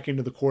drives him back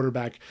into the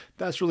quarterback.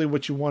 That's really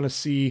what you want to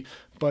see.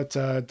 But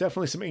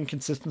definitely some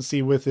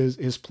inconsistency with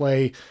his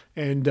play.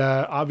 And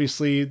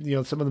obviously,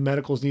 some of the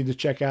medicals need to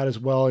check out as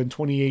well. In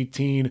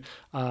 2018,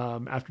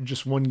 after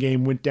just one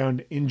game, went down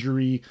to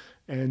injury.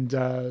 And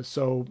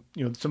so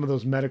some of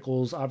those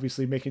medicals,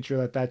 obviously making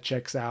sure that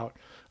checks out.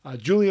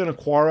 Julian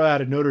Okwara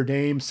out of Notre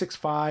Dame,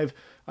 6'5",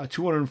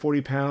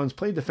 240 pounds,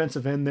 played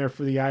defensive end there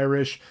for the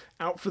Irish,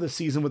 out for the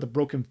season with a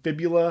broken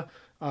fibula.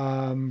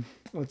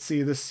 Let's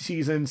see, this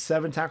season,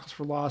 7 tackles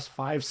for loss,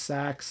 5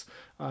 sacks,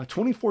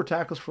 24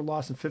 tackles for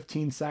loss and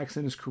 15 sacks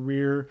in his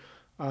career,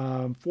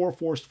 4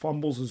 forced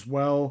fumbles as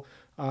well.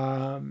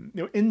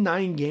 In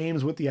 9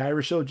 games with the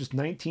Irish, though, just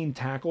 19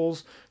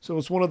 tackles. So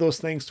it's one of those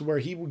things to where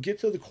he would get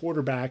to the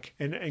quarterback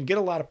and get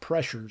a lot of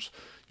pressures.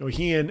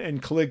 He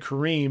and Khalid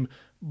Kareem,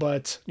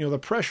 but the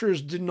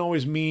pressures didn't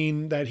always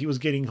mean that he was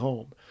getting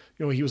home.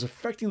 He was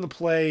affecting the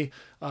play,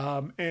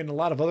 and a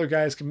lot of other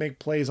guys can make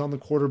plays on the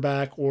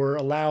quarterback or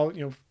allow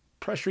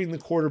pressuring the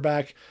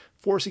quarterback,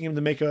 forcing him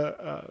to make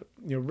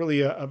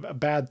really a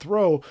bad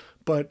throw.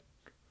 But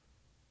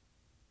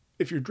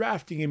if you're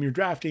drafting him, you're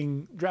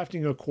drafting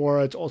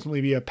Okwara to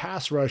ultimately be a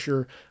pass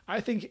rusher.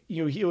 I think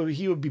he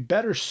would be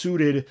better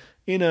suited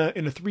in a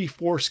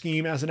 3-4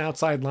 scheme as an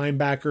outside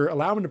linebacker,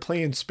 allow him to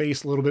play in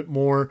space a little bit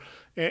more,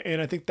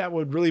 and I think that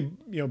would really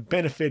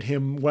benefit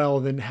him well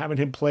than having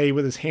him play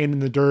with his hand in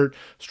the dirt.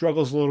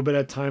 Struggles a little bit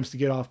at times to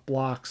get off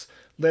blocks.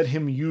 Let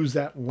him use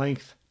that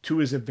length to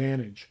his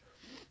advantage.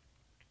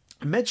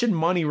 I mentioned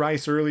Monty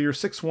Rice earlier,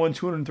 6'1",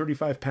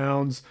 235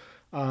 pounds.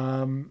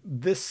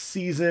 This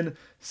season,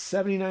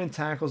 79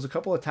 tackles, a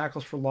couple of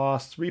tackles for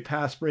loss, 3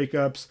 pass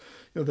breakups.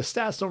 The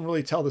stats don't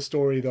really tell the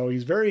story, though.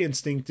 He's very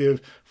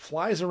instinctive,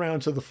 flies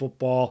around to the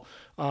football,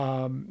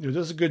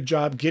 does a good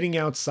job getting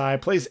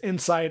outside, plays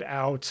inside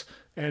out,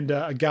 and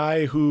a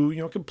guy who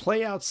can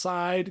play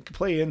outside, can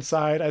play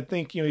inside. I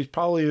think he's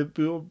probably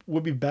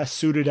would be best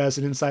suited as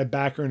an inside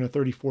backer in a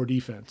 34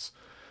 defense.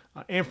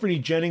 Anthony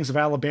Jennings of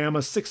Alabama,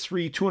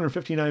 6'3",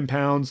 259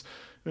 pounds.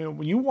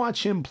 When you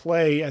watch him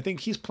play, I think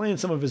he's playing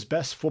some of his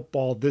best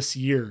football this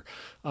year.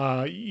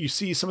 You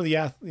see some of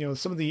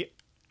the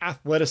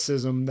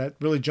athleticism that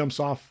really jumps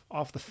off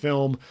the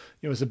film.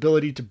 His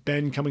ability to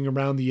bend coming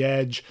around the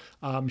edge,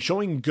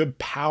 showing good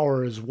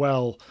power as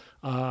well.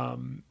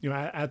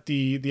 At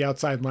the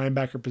outside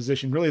linebacker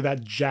position, really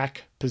that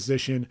jack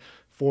position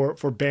for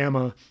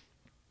Bama.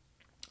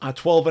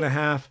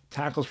 12.5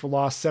 tackles for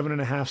loss,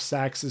 7.5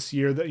 sacks this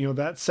year. That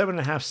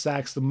 7.5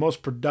 sacks, the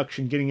most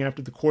production getting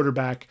after the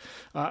quarterback.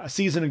 A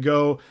season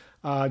ago,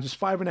 just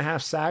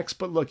 5.5 sacks.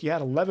 But look, he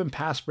had 11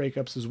 pass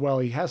breakups as well.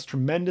 He has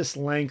tremendous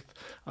length.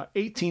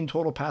 18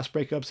 total pass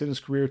breakups in his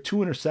career, 2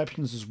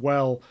 interceptions as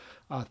well.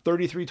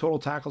 33 total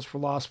tackles for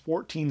loss,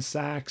 14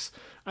 sacks.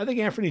 I think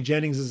Anthony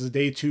Jennings is a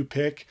day 2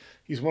 pick.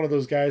 He's one of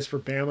those guys for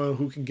Bama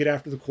who can get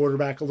after the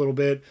quarterback a little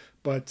bit,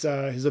 but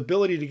his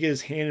ability to get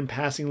his hand in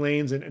passing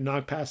lanes and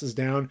knock passes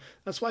down,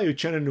 that's why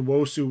Uchenna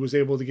Nwosu was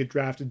able to get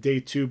drafted day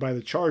 2 by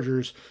the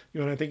Chargers.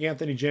 And I think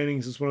Anthony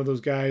Jennings is one of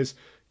those guys,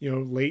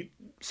 late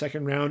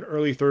 2nd round,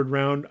 early 3rd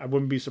round. I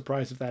wouldn't be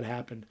surprised if that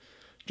happened.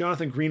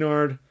 Jonathan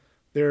Greenard,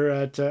 there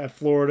at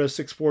Florida,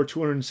 6'4",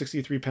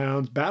 263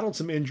 pounds, battled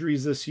some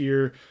injuries this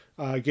year,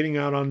 getting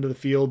out onto the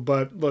field.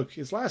 But look,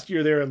 his last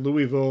year there at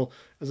Louisville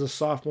as a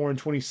sophomore in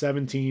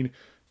 2017,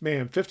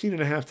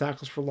 15.5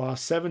 tackles for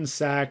loss, 7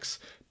 sacks,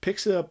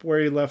 picks it up where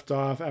he left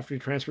off after he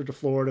transferred to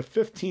Florida,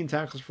 15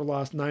 tackles for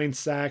loss, 9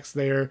 sacks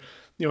there.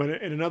 And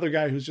another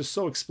guy who's just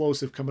so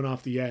explosive coming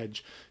off the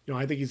edge.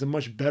 I think he's a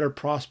much better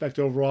prospect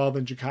overall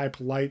than Jachai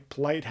Polite.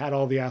 Polite had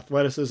all the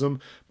athleticism,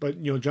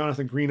 but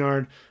Jonathan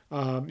Greenard,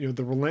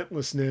 the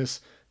relentlessness.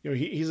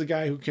 He's a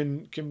guy who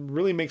can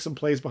really make some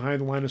plays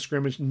behind the line of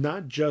scrimmage,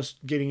 not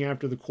just getting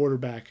after the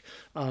quarterback.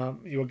 A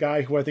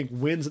guy who I think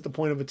wins at the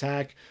point of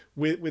attack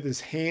with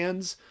his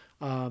hands.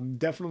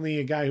 Definitely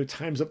a guy who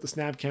times up the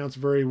snap counts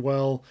very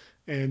well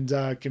and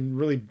can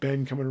really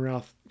bend coming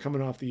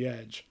off the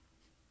edge.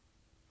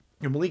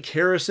 And Malik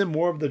Harrison,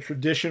 more of the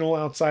traditional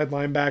outside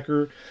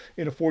linebacker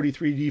in a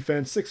 43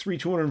 defense, 6'3",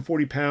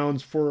 240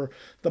 pounds for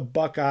the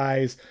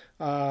Buckeyes.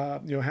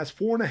 Has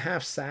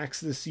 4.5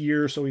 sacks this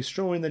year, so he's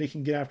showing that he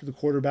can get after the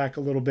quarterback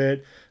a little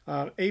bit.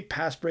 8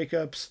 pass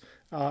breakups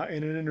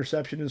and an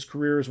interception in his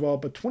career as well,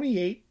 but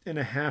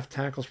 28.5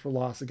 tackles for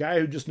loss. A guy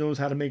who just knows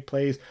how to make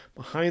plays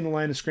behind the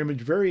line of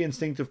scrimmage, very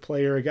instinctive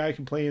player, a guy who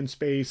can play in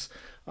space.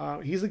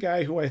 He's a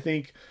guy who I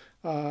think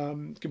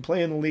can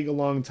play in the league a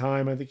long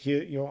time. I think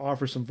he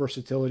offers some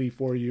versatility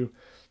for you.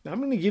 Now I'm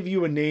going to give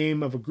you a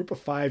name of a group of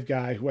 5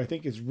 guy who I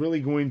think is really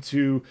going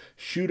to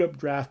shoot up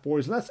draft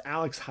boards, and that's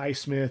Alex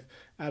Highsmith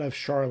out of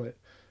Charlotte.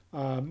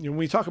 When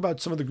we talk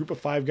about some of the group of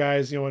 5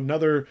 guys,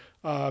 another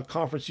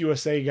Conference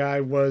USA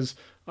guy was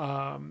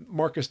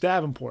Marcus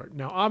Davenport.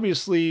 Now,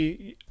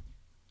 obviously,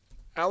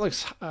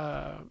 Alex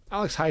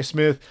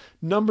Highsmith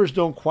numbers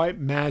don't quite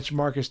match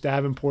Marcus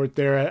Davenport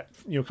there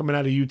coming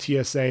out of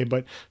UTSA,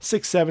 but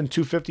 6'7",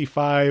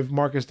 255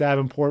 Marcus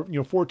Davenport,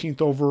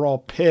 14th overall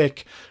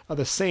pick of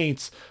the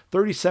Saints,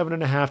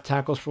 37.5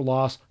 tackles for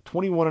loss,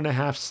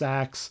 21.5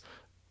 sacks,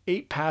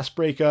 8 pass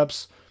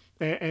breakups,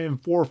 and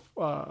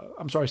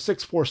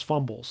 6 forced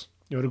fumbles,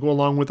 to go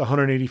along with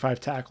 185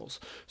 tackles.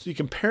 So you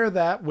compare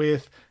that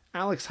with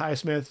Alex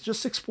Highsmith,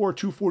 just 6'4",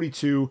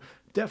 242,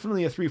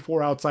 definitely a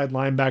 3-4 outside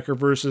linebacker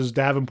versus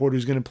Davenport,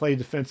 who's going to play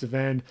defensive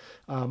end.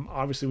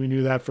 Obviously, we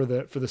knew that for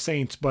the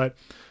Saints, but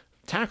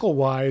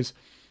tackle-wise,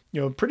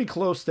 pretty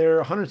close there.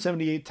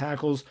 178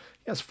 tackles.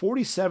 He has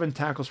 47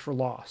 tackles for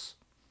loss.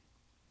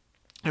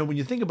 And when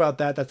you think about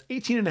that, that's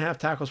 18.5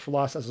 tackles for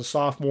loss as a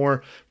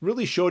sophomore.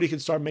 Really showed he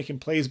could start making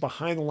plays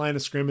behind the line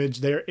of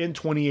scrimmage there in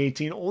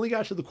 2018. Only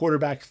got to the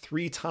quarterback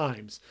 3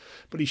 times.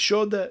 But he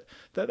showed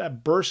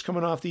that burst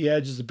coming off the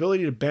edge, his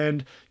ability to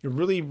bend, a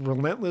really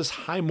relentless,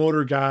 high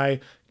motor guy,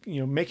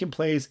 making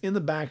plays in the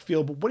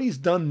backfield. But what he's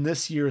done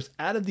this year is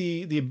added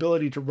the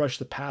ability to rush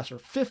the passer.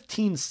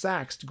 15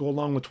 sacks to go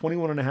along with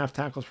 21.5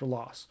 tackles for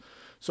loss.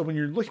 So when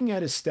you're looking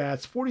at his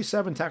stats,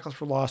 47 tackles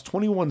for loss,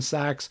 21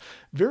 sacks,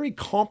 very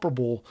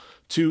comparable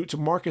to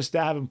Marcus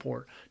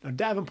Davenport. Now,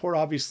 Davenport,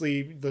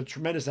 obviously, the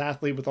tremendous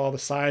athlete with all the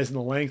size and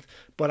the length,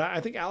 but I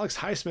think Alex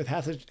Highsmith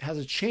has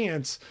a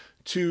chance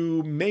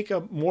to make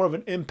more of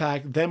an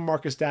impact than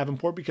Marcus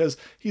Davenport because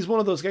he's one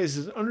of those guys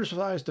who's an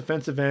undersized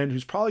defensive end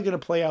who's probably going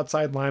to play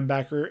outside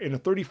linebacker in a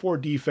 34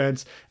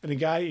 defense, and a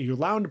guy you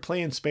allow him to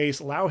play in space,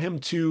 allow him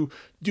to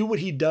do what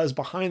he does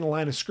behind the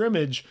line of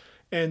scrimmage.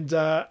 And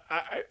I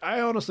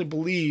honestly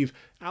believe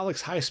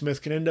Alex Highsmith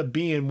can end up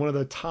being one of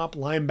the top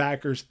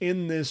linebackers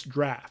in this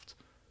draft.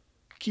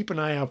 Keep an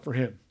eye out for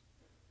him.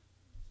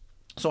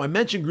 So I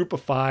mentioned group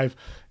of 5,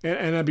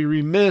 and I'd be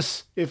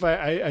remiss if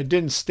I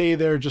didn't stay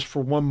there just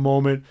for one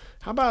moment.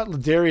 How about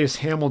Ladarius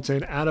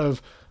Hamilton out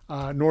of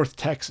North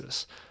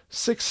Texas?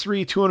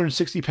 6'3",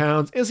 260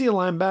 pounds. Is he a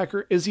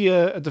linebacker? Is he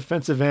a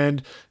defensive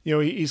end?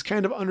 He's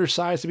kind of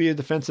undersized to be a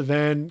defensive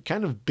end,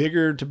 kind of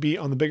bigger to be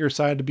on the bigger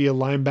side to be a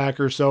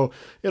linebacker. So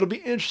it'll be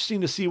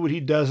interesting to see what he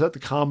does at the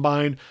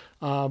combine,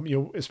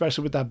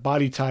 especially with that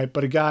body type.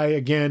 But a guy,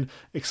 again,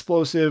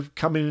 explosive,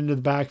 coming into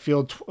the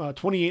backfield,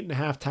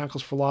 28.5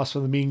 tackles for loss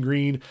from the Mean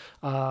Green,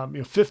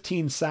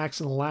 15 sacks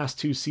in the last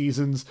 2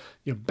 seasons,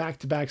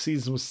 back-to-back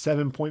seasons with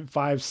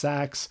 7.5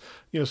 sacks.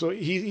 So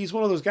he's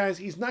one of those guys.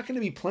 He's not going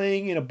to be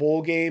playing in a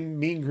bowl game.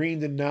 Mean Green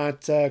did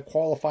not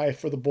qualify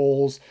for the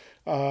bowls,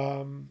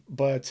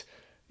 but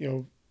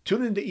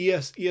tune into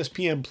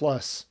ESPN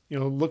Plus.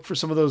 Look for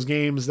some of those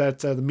games that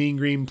the Mean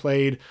Green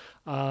played,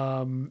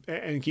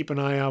 and keep an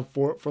eye out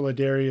for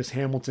Ladarius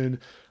Hamilton.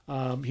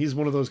 He's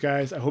one of those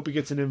guys. I hope he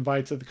gets an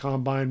invite to the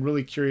combine.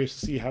 Really curious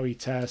to see how he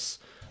tests.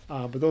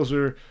 But those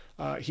are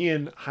he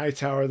and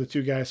Hightower, the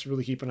 2 guys to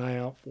really keep an eye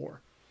out for.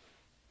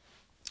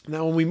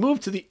 Now, when we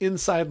move to the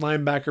inside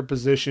linebacker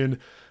position,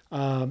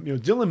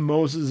 Dylan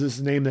Moses is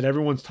the name that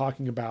everyone's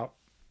talking about.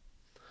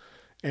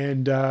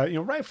 And,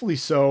 rightfully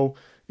so.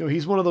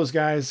 He's one of those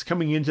guys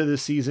coming into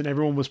this season.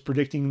 Everyone was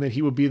predicting that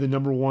he would be the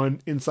number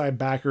 1 inside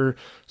backer,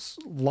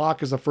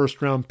 lock as a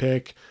first-round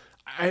pick.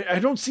 I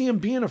don't see him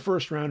being a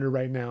first-rounder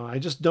right now. I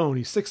just don't.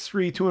 He's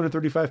 6'3",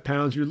 235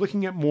 pounds. You're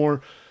looking at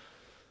more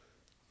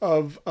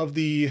of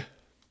the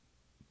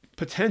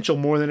potential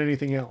more than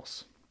anything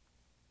else.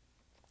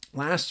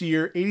 Last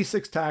year,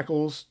 86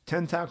 tackles,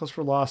 10 tackles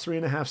for loss,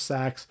 3.5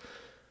 sacks,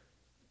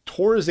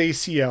 tore his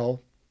ACL.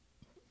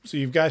 So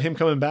you've got him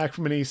coming back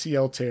from an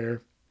ACL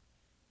tear.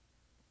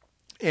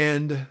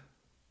 And,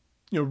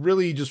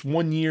 really just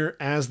 1 year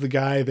as the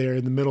guy there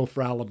in the middle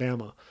for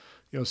Alabama.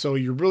 So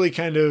you're really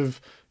kind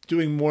of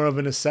doing more of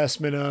an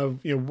assessment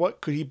of, what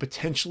could he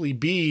potentially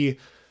be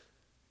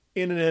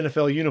in an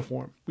NFL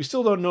uniform. We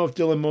still don't know if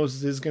Dylan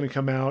Moses is going to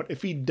come out.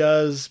 If he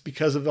does,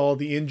 because of all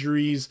the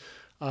injuries,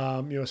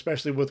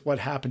 especially with what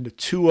happened to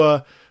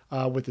Tua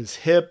with his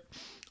hip,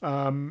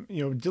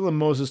 Dylan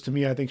Moses to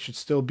me, I think should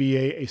still be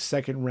a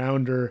second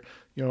rounder,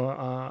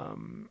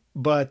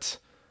 but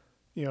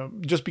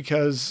just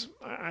because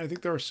I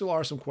think there still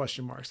are some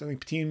question marks. I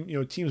think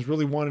teams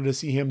really wanted to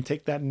see him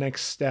take that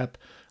next step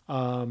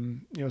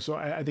So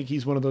I think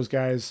he's one of those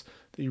guys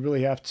that you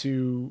really have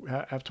to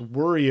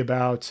worry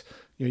about.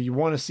 You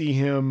want to see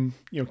him,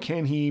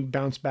 can he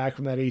bounce back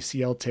from that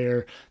ACL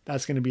tear?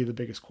 That's going to be the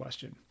biggest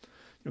question.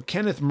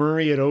 Kenneth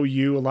Murray at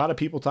OU, a lot of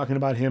people talking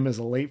about him as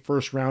a late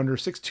first rounder,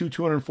 6'2",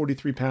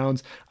 243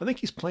 pounds. I think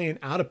he's playing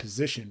out of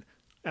position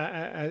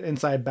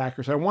inside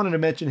backer. So I wanted to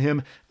mention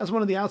him as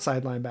one of the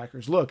outside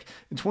linebackers. Look,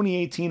 in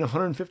 2018,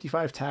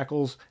 155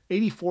 tackles,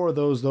 84 of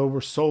those, though, were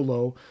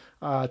solo,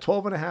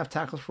 12 and a half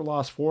tackles for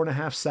loss,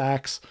 4.5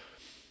 sacks.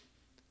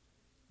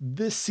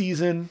 This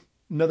season,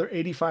 another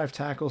 85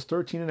 tackles,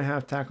 13 and a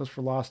half tackles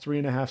for loss,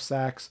 3.5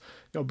 sacks.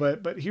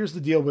 But here's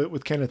the deal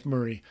with Kenneth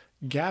Murray.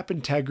 Gap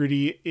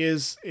integrity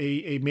is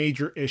a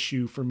major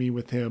issue for me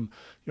with him.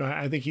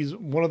 I think he's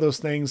one of those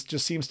things,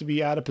 just seems to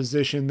be out of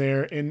position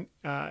there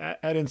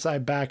at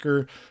inside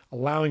backer,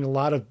 allowing a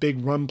lot of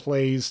big run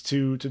plays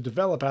to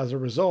develop as a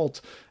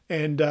result.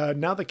 And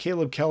now that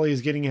Caleb Kelly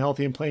is getting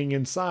healthy and playing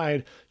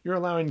inside, you're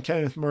allowing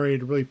Kenneth Murray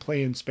to really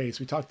play in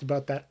space. We talked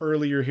about that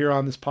earlier here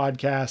on this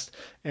podcast.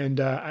 And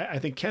I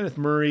think Kenneth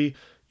Murray,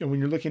 when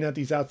you're looking at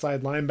these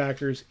outside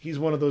linebackers, he's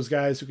one of those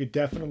guys who could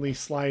definitely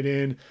slide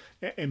in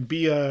and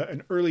be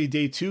an early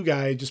day 2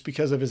 guy just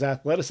because of his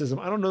athleticism.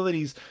 I don't know that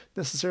he's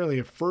necessarily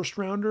a first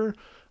rounder,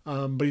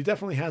 but he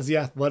definitely has the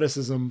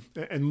athleticism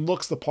and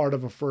looks the part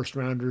of a first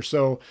rounder.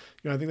 So,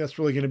 I think that's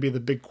really going to be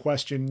the big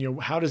question.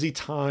 How does he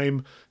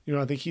time?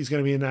 I think he's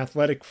going to be an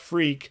athletic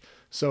freak.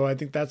 So I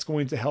think that's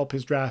going to help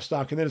his draft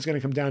stock. And then it's going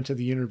to come down to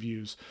the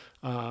interviews,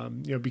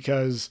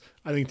 because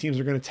I think teams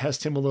are going to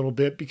test him a little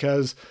bit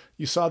because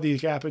you saw the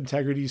gap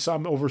integrity, you saw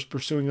him over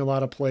pursuing a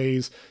lot of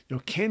plays.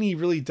 Can he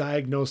really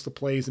diagnose the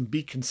plays and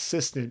be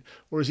consistent,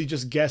 or is he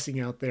just guessing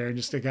out there and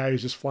just a guy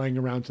who's just flying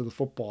around to the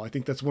football? I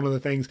think that's one of the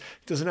things.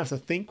 He doesn't have to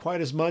think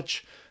quite as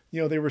much.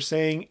 They were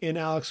saying in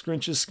Alex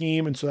Grinch's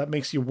scheme, and so that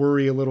makes you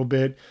worry a little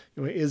bit.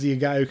 Is he a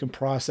guy who can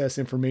process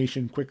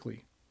information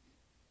quickly?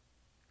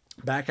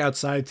 Back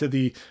outside to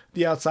the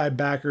outside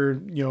backer,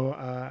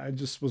 I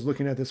just was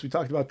looking at this. We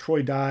talked about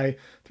Troy Dye,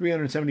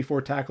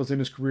 374 tackles in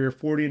his career,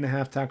 40 and a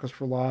half tackles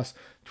for loss,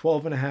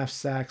 12 and a half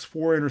sacks,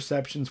 4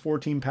 interceptions,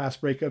 14 pass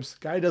breakups.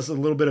 Guy does a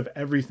little bit of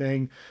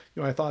everything.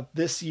 I thought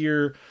this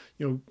year,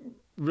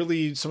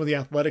 really some of the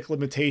athletic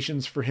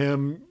limitations for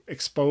him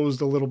exposed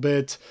a little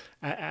bit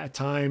at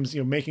times,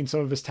 making some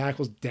of his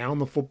tackles down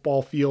the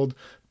football field.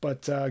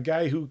 But a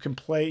guy who can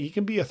play, he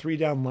can be a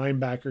 3-down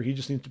linebacker. He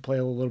just needs to play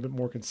a little bit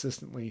more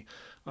consistently.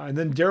 And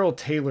then Darrell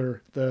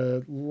Taylor,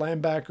 the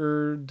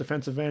linebacker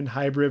defensive end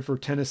hybrid for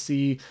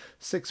Tennessee,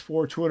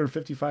 6'4",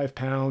 255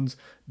 pounds,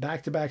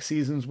 back-to-back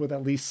seasons with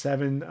at least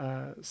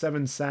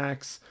seven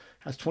sacks,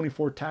 has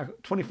 24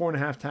 and a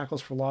half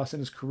tackles for loss in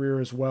his career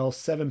as well,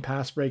 7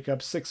 pass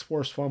breakups, 6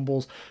 forced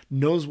fumbles,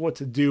 knows what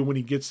to do when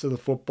he gets to the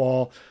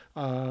football.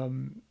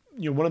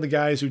 One of the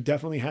guys who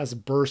definitely has a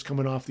burst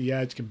coming off the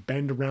edge, can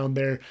bend around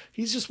there.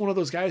 He's just one of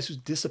those guys who's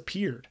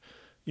disappeared.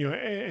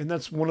 And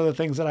that's one of the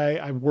things that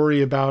I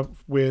worry about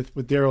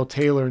with Darrell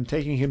Taylor, and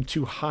taking him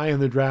too high in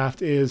the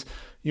draft is,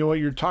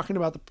 you're talking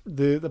about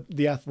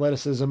the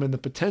athleticism and the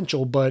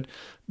potential, but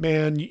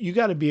man, you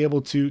got to be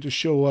able to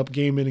show up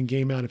game in and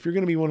game out. If you're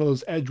going to be one of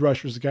those edge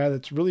rushers, the guy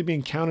that's really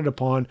being counted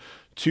upon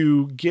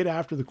to get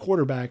after the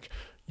quarterback,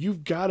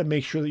 you've got to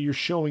make sure that you're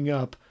showing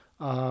up,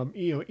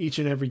 each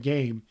and every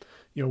game.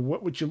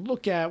 What you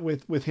look at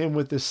with him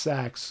with this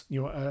sacks,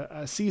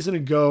 a season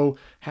ago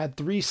had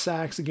 3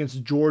 sacks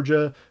against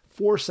Georgia,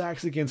 4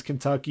 sacks against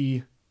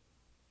Kentucky,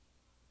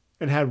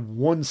 and had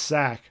 1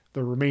 sack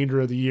the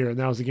remainder of the year, and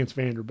that was against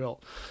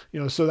Vanderbilt.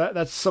 So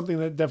that's something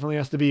that definitely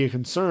has to be a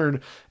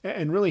concern.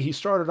 And really, he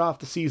started off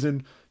the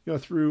season,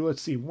 through,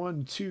 let's see,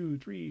 1, 2,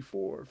 3,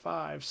 4,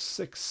 5,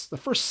 6. The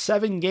first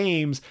 7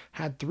 games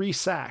had 3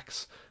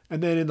 sacks.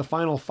 And then in the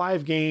final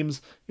 5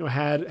 games,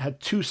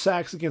 had 2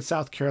 sacks against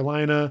South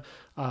Carolina,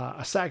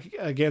 a sack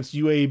against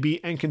UAB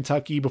and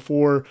Kentucky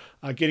before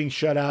getting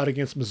shut out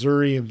against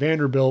Missouri and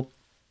Vanderbilt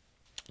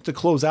to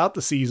close out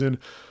the season.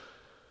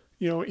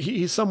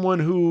 He's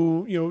someone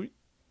who,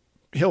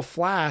 he'll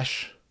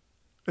flash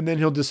and then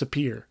he'll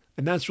disappear.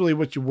 And that's really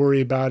what you worry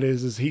about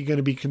is he going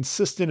to be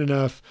consistent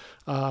enough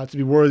to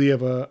be worthy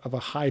of a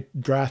high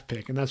draft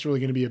pick? And that's really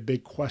going to be a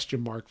big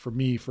question mark for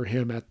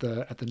him at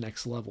the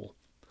next level.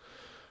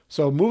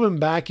 So moving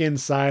back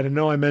inside, I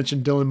know I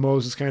mentioned Dylan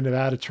Moses kind of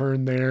out of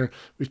turn there.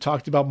 We've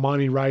talked about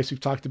Monty Rice. We've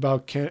talked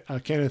about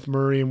Kenneth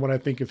Murray and what I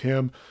think of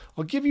him.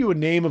 I'll give you a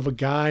name of a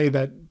guy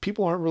that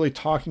people aren't really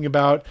talking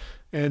about,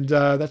 and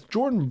that's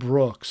Jordan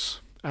Brooks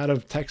out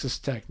of Texas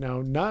Tech.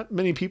 Now, not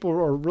many people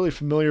are really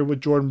familiar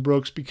with Jordan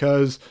Brooks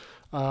because,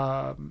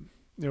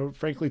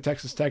 frankly,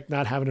 Texas Tech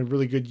not having a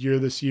really good year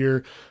this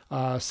year.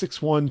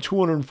 6'1",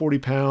 240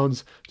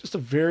 pounds, just a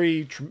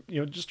very,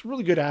 just a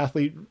really good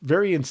athlete,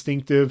 very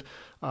instinctive.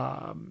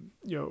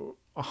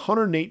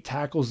 108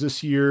 tackles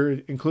this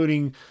year,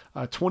 including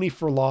 20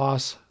 for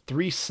loss,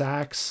 3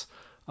 sacks.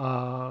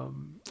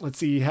 Let's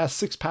see, he has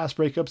 6 pass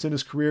breakups in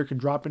his career, can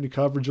drop into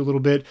coverage a little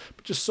bit,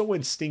 but just so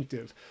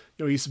instinctive.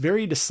 He's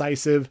very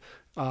decisive,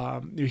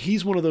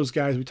 He's one of those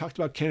guys. We talked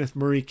about Kenneth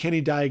Murray. Can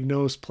he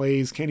diagnose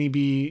plays? Can he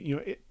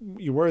be,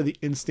 where are the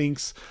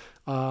instincts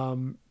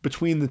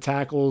between the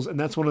tackles? And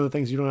that's one of the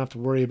things you don't have to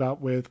worry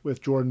about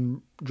with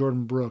Jordan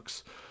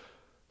Brooks.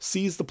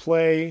 Sees the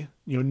play,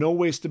 no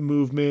wasted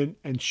movement,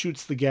 and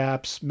shoots the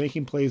gaps,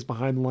 making plays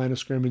behind the line of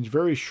scrimmage.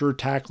 Very sure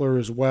tackler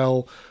as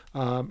well.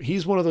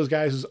 He's one of those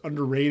guys who's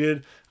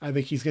underrated. I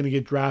think he's going to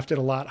get drafted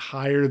a lot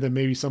higher than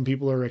maybe some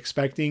people are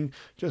expecting,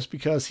 just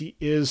because he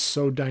is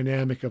so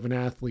dynamic of an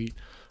athlete.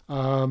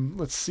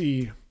 Let's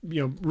see,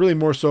 really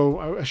more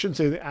so, I shouldn't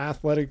say the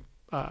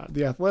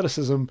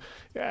athleticism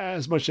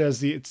as much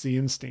as it's the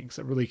instincts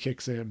that really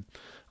kicks in.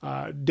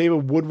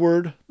 David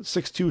Woodward,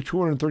 6'2",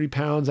 230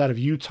 pounds, out of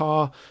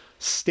Utah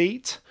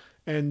State,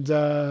 and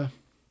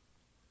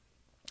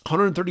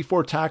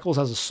 134 tackles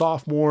as a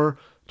sophomore,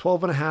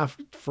 12.5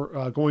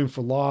 for going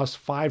for loss,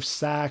 5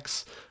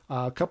 sacks,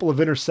 a couple of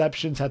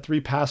interceptions, had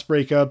 3 pass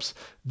breakups.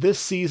 This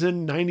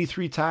season,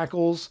 93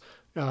 tackles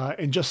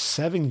in just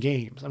 7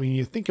 games. I mean,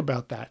 you think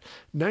about that.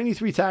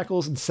 93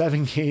 tackles in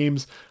 7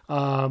 games.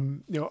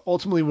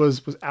 Ultimately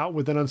was out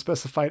with an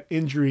unspecified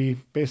injury,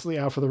 basically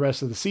out for the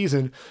rest of the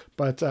season.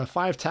 But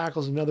 5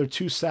 tackles, another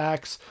 2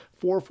 sacks,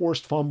 4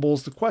 forced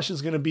fumbles. The question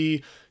is going to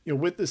be,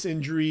 with this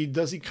injury,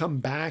 does he come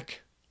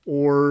back,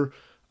 or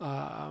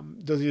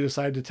does he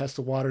decide to test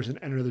the waters and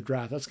enter the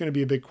draft? That's going to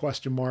be a big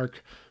question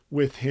mark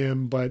with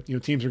him, but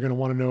teams are going to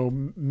want to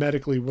know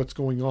medically what's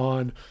going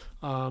on.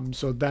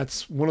 So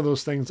that's one of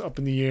those things up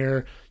in the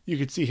air. You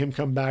could see him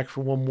come back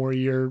for one more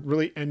year,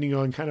 really ending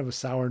on kind of a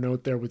sour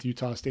note there with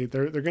Utah State.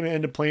 They're going to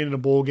end up playing in a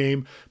bowl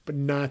game, but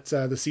not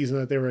the season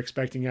that they were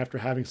expecting after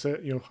having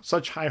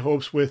such high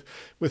hopes with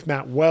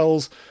Matt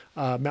Wells.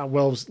 Matt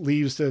Wells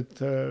leaves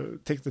to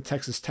take the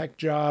Texas Tech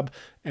job,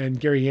 and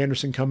Gary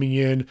Anderson coming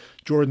in.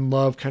 Jordan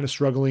Love kind of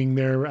struggling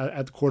there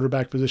at the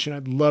quarterback position.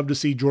 I'd love to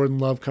see Jordan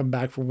Love come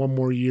back for one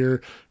more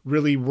year,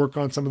 really work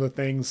on some of the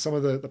things, some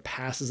of the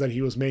passes that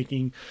he was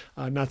making,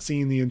 not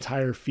seeing the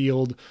entire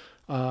field,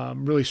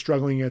 really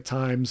struggling at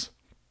times.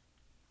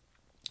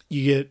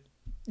 You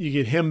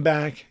get him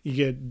back, you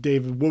get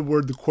David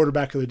Woodward, the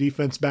quarterback of the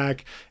defense,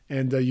 back,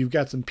 and you've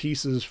got some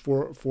pieces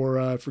for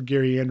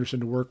Gary Anderson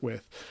to work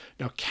with.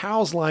 Now,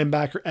 Cal's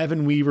linebacker,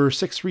 Evan Weaver,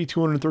 6'3",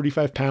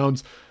 235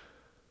 pounds.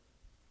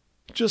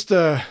 Just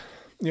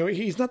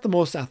he's not the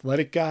most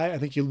athletic guy. I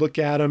think you look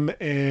at him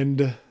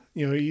and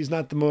he's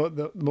not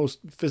the most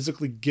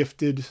physically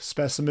gifted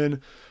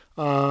specimen,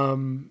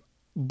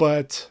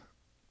 but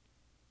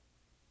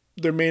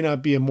there may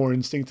not be a more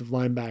instinctive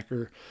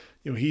linebacker.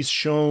 He's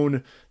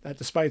shown that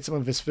despite some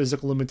of his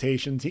physical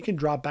limitations, he can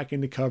drop back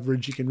into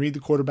coverage. He can read the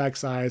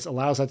quarterback's eyes,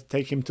 allows that to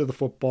take him to the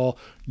football.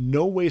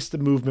 No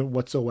wasted movement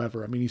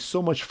whatsoever. I mean, he's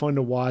so much fun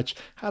to watch.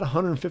 Had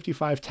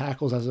 155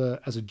 tackles as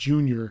a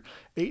junior,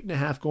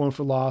 8.5 going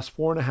for loss,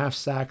 4.5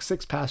 sacks,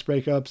 6 pass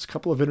breakups, a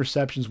couple of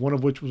interceptions, one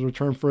of which was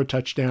returned for a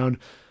touchdown.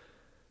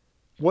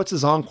 What's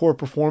his encore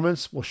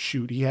performance? Well,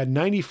 shoot, he had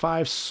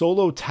 95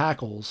 solo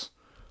tackles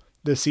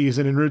this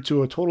season en route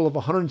to a total of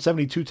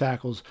 172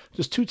 tackles,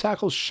 just 2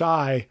 tackles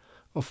shy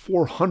of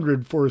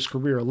 400 for his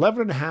career,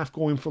 11.5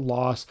 going for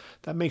loss.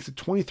 That makes it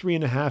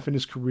 23.5 in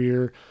his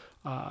career,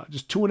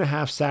 just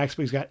 2.5 sacks,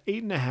 but he's got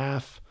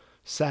 8.5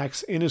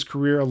 sacks in his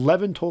career,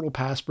 11 total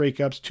pass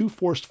breakups, 2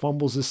 forced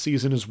fumbles this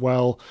season as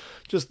well.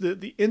 Just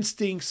the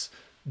instincts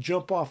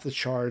jump off the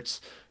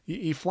charts.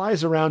 He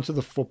flies around to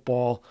the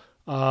football,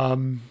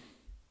 and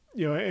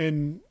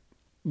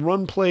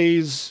run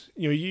plays,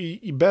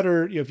 you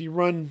better, if you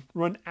run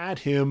at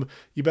him,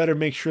 you better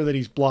make sure that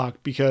he's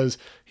blocked, because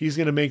he's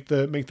going to make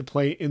the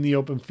play in the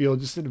open field.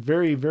 Just a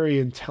very, very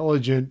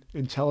intelligent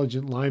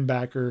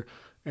linebacker,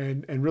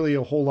 and really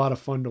a whole lot of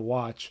fun to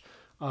watch.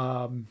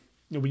 When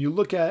you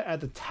look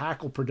at the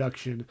tackle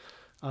production,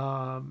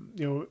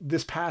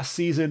 this past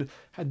season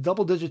had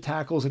double-digit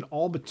tackles in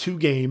all but 2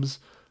 games,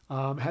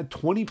 had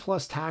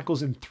 20-plus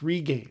tackles in 3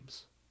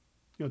 games.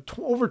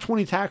 Over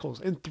 20 tackles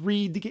in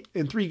three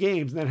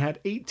games, and then had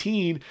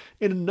 18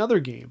 in another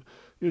game.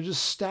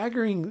 Just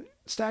staggering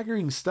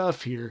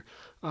stuff here.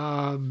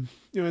 And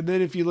then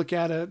if you look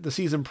at it, the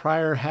season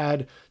prior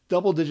had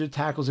double-digit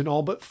tackles in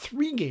all but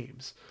 3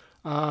 games.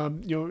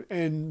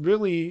 And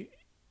really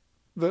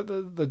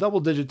the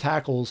double-digit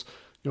tackles,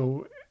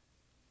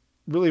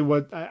 really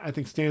what I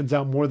think stands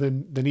out more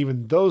than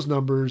even those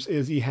numbers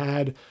is he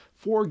had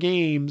 4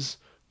 games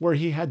where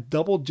he had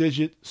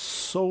double-digit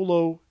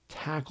solo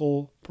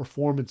tackle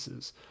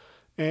performances,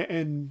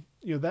 and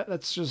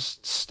that's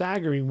just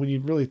staggering when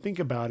you really think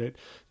about it.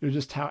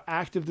 Just how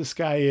active this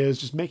guy is,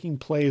 just making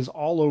plays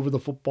all over the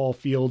football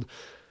field.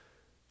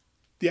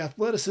 The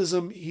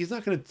athleticism, he's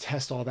not going to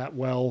test all that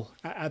well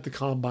at the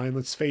combine,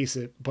 let's face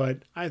it,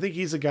 but I think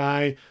he's a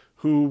guy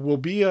who will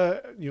be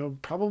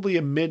probably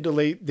a mid to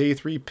late day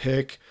 3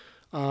 pick.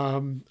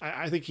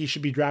 I think he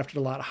should be drafted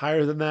a lot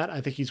higher than that.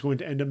 I think he's going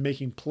to end up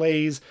making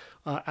plays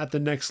at the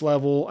next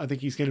level. I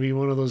think he's going to be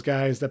one of those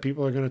guys that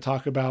people are going to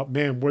talk about,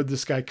 man, where'd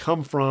this guy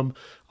come from?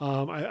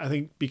 I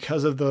think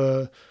because of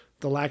the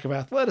lack of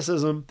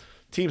athleticism,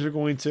 teams are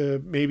going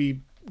to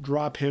maybe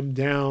drop him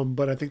down,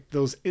 but I think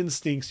those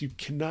instincts, you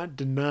cannot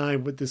deny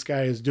what this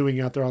guy is doing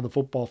out there on the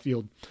football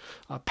field.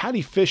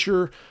 Patty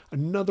Fisher,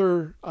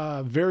 another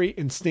very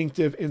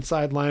instinctive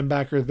inside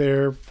linebacker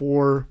there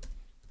for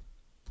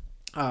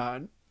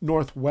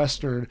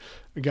Northwestern,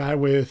 a guy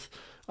with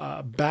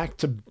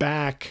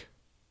back-to-back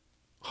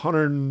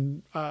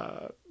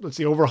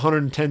over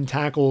 110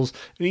 tackles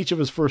in each of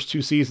his first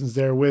two seasons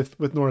there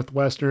with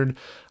Northwestern.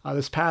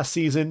 This past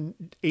season,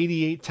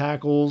 88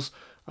 tackles,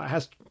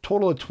 has a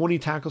total of 20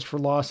 tackles for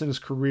loss in his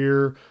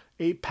career,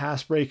 8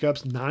 pass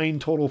breakups, 9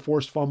 total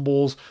forced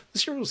fumbles.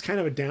 This year was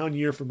kind of a down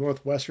year for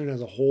Northwestern as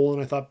a whole,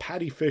 and I thought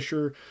Patty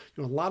Fisher,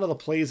 a lot of the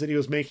plays that he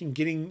was making,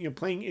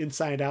 playing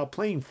inside out,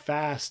 playing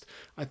fast.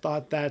 I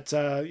thought that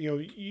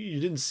you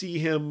didn't see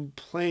him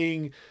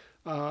playing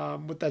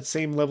with that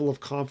same level of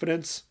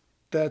confidence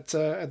that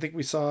I think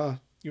we saw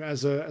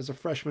as a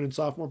freshman and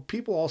sophomore.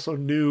 People also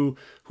knew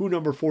who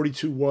number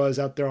 42 was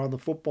out there on the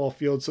football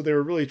field, so they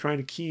were really trying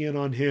to key in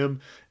on him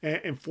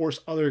and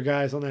force other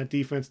guys on that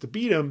defense to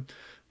beat him.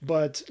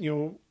 But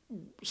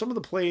some of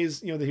the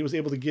plays that he was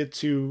able to get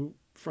to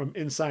from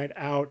inside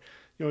out,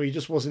 he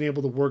just wasn't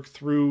able to work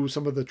through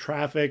some of the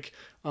traffic.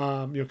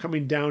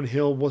 Coming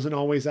downhill wasn't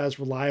always as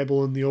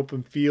reliable in the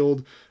open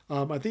field.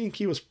 I think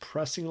he was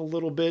pressing a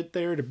little bit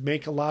there to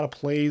make a lot of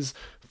plays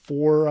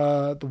for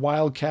the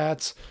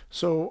Wildcats.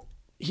 So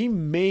he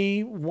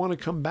may want to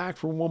come back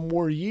for one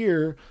more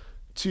year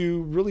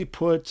to really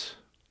put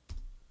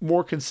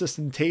more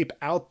consistent tape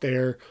out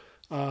there.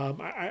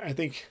 I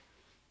think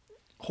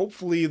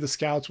hopefully the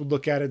scouts would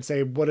look at it and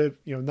say,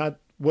 not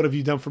what have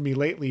you done for me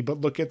lately,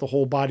 but look at the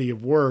whole body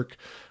of work.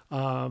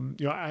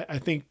 I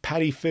think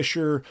Patty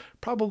Fisher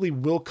probably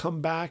will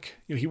come back.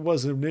 He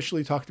was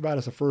initially talked about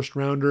as a first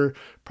rounder,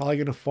 probably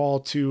going to fall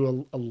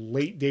to a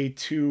late day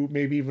 2,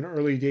 maybe even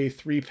early day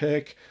 3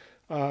 pick,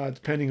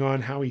 depending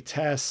on how he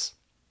tests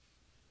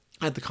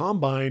at the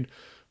combine.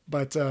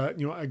 But,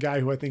 a guy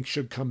who I think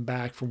should come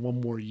back for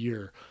one more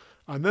year.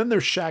 And then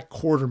there's Shaq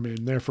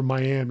Quarterman there from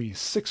Miami,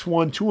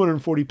 6'1",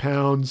 240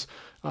 pounds.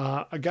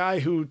 A guy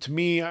who, to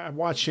me, I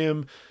watch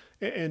him,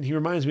 and he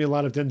reminds me a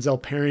lot of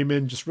Denzel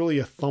Perryman, just really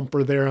a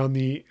thumper there on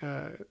the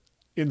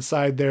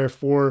inside there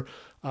for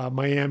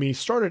Miami.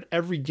 Started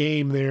every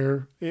game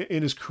there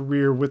in his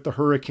career with the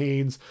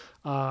Hurricanes.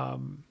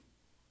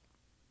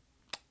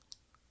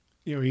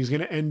 He's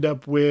going to end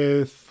up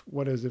with,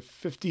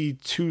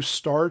 52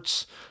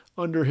 starts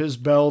under his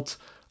belt.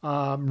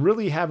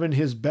 Really having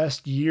his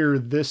best year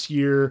this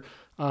year.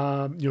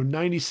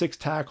 96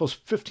 tackles,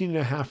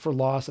 15.5 for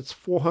loss. That's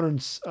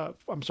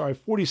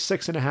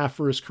 46.5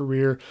 for his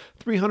career,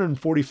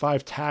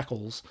 345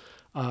 tackles,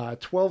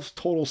 12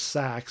 total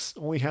sacks,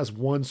 only has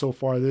 1 so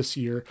far this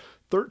year,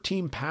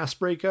 13 pass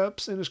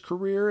breakups in his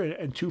career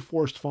and 2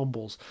 forced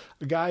fumbles.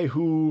 A guy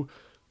who,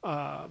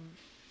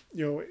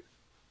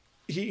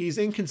 he's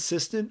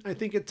inconsistent, I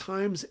think, at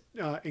times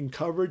in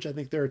coverage. I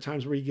think there are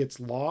times where he gets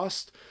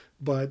lost,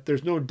 but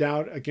there's no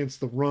doubt against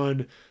the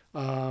run.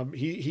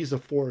 He's a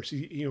force.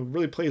 He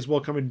really plays well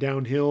coming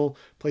downhill,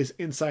 plays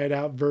inside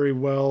out very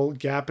well.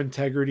 Gap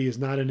integrity is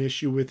not an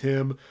issue with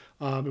him.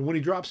 And when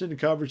he drops into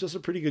coverage, does a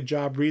pretty good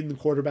job reading the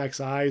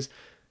quarterback's eyes.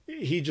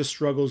 He just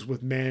struggles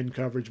with man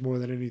coverage more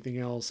than anything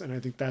else. And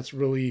I think that's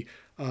really,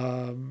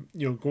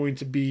 going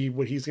to be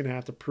what he's going to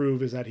have to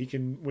prove, is that he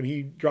can, when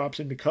he drops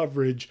into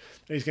coverage,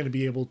 that he's going to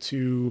be able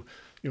to,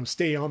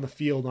 stay on the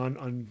field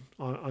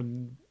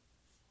on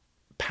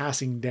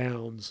passing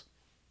downs.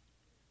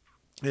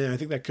 And I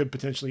think that could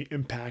potentially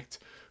impact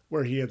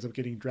where he ends up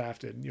getting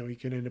drafted. He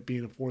could end up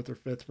being a 4th or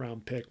 5th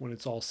round pick when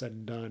it's all said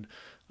and done.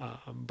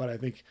 But I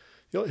think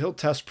he'll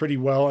test pretty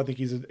well. I think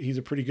he's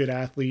a pretty good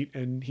athlete,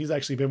 and he's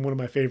actually been one of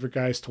my favorite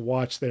guys to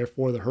watch there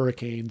for the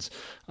Hurricanes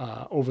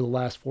over the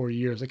last 4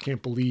 years. I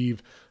can't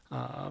believe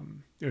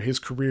his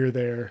career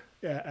there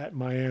at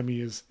Miami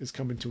is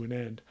coming to an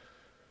end.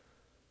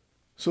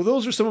 So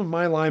those are some of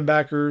my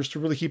linebackers to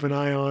really keep an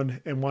eye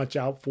on and watch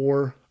out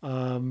for.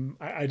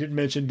 I did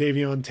mention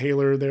Davion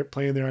Taylor. They're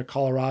playing there at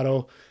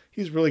Colorado.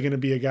 He's really going to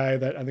be a guy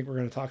that I think we're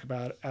going to talk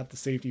about at the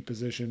safety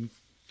position.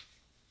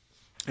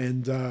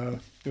 And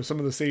some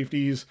of the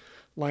safeties,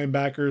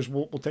 linebackers,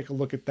 we'll take a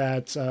look at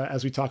that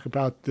as we talk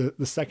about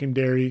the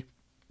secondary,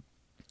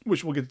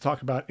 which we'll get to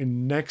talk about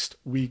in next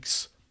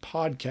week's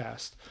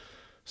podcast.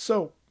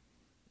 So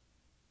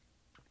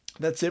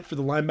that's it for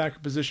the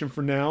linebacker position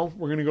for now.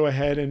 We're going to go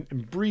ahead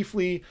and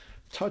briefly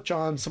touch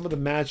on some of the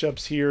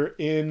matchups here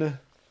in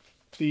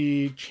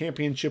the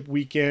championship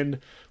weekend,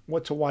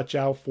 what to watch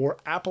out for.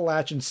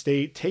 Appalachian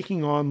State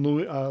taking on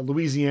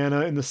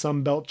Louisiana in the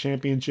Sun Belt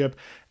Championship.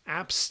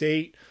 App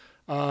State,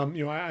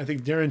 I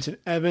think Darrington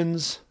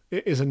Evans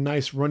is a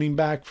nice running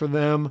back for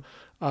them.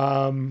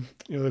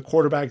 The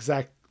quarterback,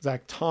 Zach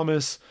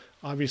Thomas,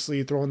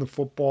 obviously throwing the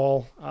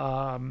football,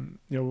 a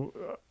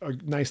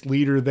nice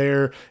leader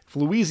there. If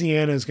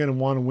Louisiana is going to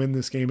want to win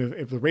this game,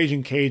 if the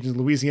Raging Cajuns,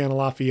 Louisiana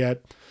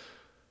Lafayette,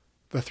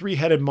 the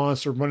 3-headed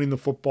monster running the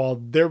football,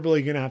 they're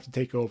really going to have to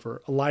take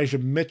over. Elijah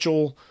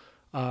Mitchell,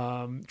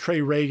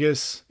 Trey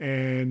Regis,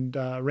 and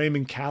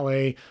Raymond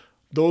Calais,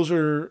 those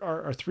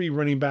are three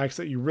running backs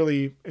that you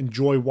really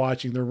enjoy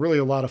watching. They're really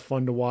a lot of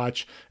fun to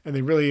watch, and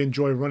they really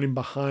enjoy running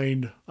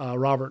behind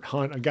Robert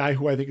Hunt, a guy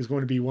who I think is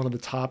going to be one of the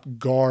top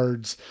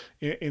guards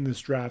in this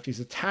draft. He's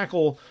a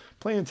tackle,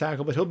 playing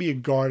tackle, but he'll be a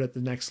guard at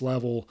the next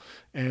level.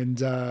 And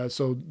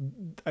so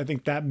I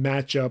think that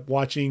matchup,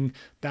 watching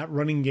that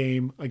running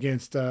game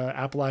against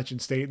Appalachian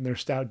State and their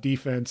stout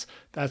defense,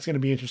 that's going to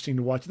be interesting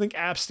to watch. I think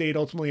App State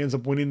ultimately ends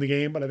up winning the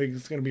game, but I think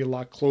it's going to be a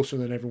lot closer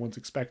than everyone's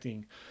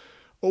expecting.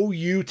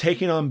 OU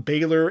taking on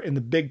Baylor in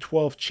the Big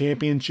 12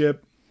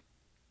 championship.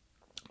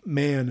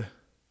 Man,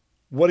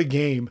 what a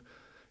game.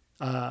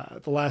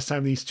 The last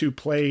time these two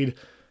played.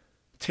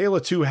 Tale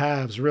of two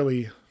halves,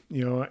 really.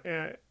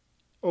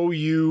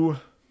 OU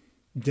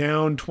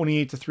down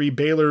 28-3.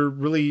 Baylor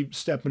really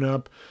stepping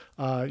up.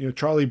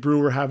 Charlie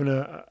Brewer having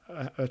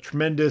a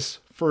tremendous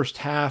first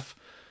half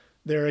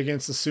there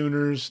against the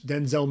Sooners.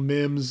 Denzel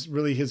Mims,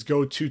 really his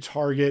go-to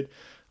target.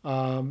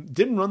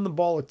 Didn't run the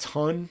ball a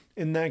ton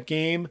in that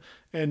game.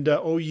 And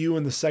OU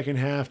in the second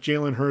half,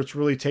 Jalen Hurts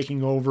really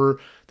taking over.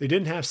 They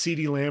didn't have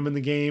CeeDee Lamb in the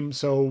game,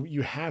 so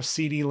you have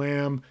CeeDee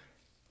Lamb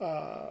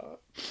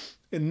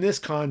in this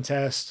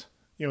contest.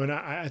 And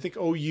I think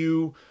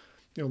OU,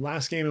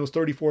 last game it was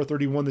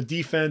 34-31. The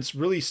defense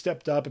really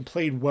stepped up and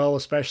played well,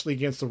 especially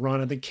against the run.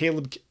 I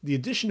think the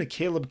addition of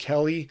Caleb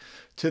Kelly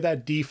to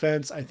that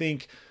defense, I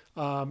think,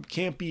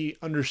 can't be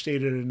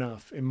understated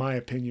enough, in my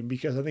opinion,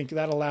 because I think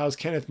that allows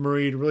Kenneth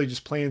Murray to really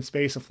just play in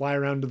space and fly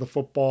around to the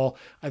football.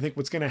 I think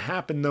what's going to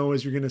happen, though,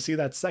 is you're going to see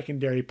that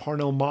secondary,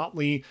 Parnell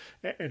Motley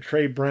and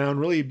Trey Brown,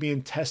 really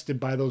being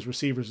tested by those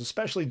receivers,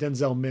 especially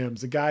Denzel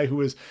Mims, a guy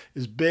who is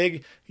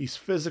big, he's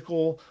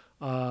physical,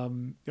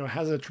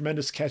 has a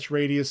tremendous catch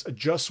radius,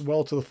 adjusts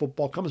well to the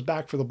football, comes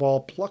back for the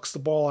ball, plucks the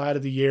ball out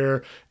of the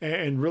air,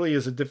 and really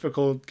is a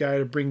difficult guy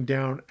to bring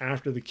down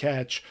after the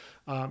catch.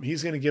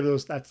 He's going to give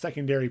that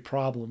secondary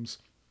problems.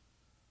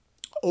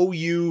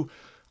 OU,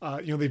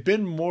 they've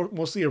been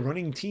mostly a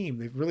running team.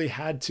 They've really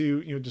had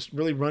to, just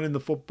really running the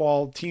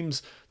football.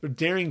 They're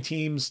daring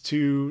teams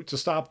to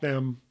stop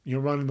them,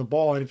 running the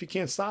ball. And if you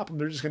can't stop them,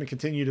 they're just going to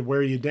continue to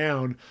wear you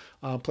down,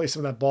 play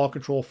some of that ball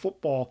control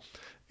football.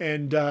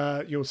 And,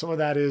 some of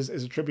that is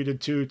attributed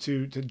to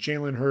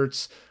Jalen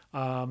Hurts,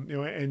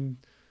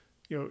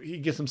 he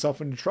gets himself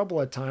into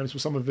trouble at times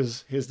with some of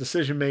his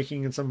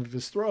decision-making and some of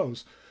his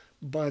throws.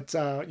 But,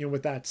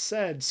 with that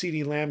said,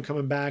 CeeDee Lamb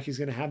coming back, he's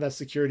going to have that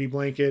security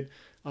blanket,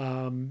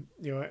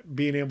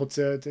 being able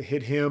to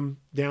hit him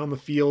down the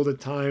field at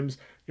times.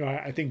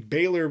 I think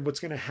Baylor, what's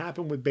going to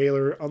happen with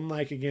Baylor,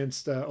 unlike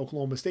against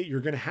Oklahoma State,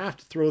 you're going to have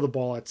to throw the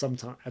ball at some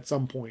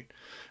point.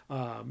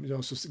 So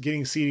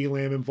getting CeeDee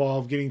Lamb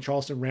involved, getting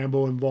Charleston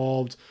Rambo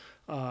involved,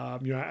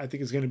 I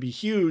think is going to be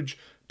huge,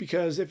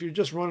 because if you're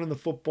just running the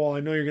football, I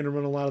know you're going to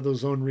run a lot of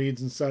those zone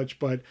reads and such,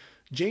 but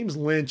James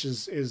Lynch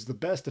is the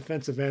best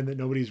defensive end that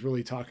nobody's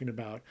really talking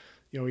about.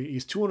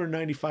 He's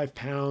 295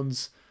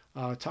 pounds.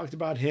 Talked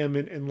about him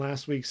in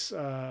last week's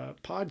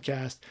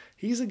podcast.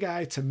 He's a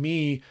guy, to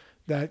me,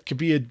 that could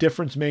be a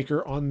difference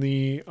maker on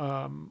the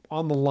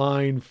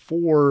line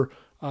for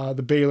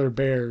the Baylor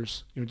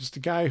Bears. Just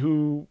a guy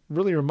who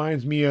really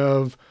reminds me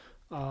of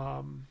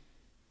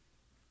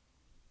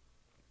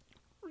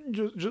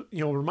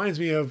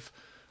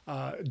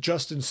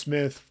Justin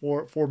Smith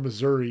for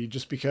Missouri,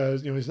 just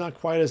because he's not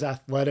quite as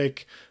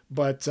athletic,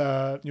 but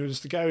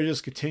just a guy who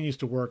just continues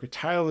to work, a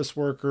tireless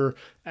worker,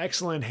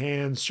 excellent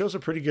hands, shows a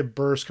pretty good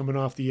burst coming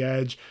off the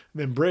edge.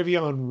 And then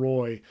Bravion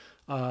Roy,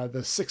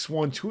 the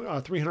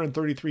 6'1",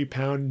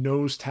 333-pound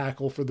nose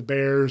tackle for the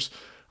Bears.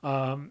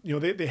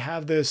 They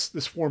have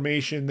this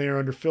formation there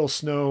under Phil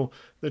Snow,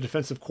 the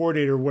defensive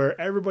coordinator, where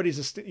everybody's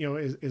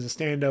is a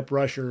stand-up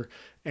rusher,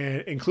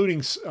 and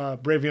including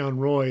Bravion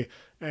Roy.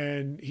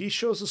 And he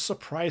shows a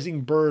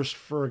surprising burst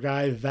for a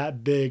guy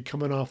that big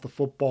coming off the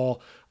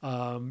football.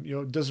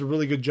 Does a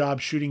really good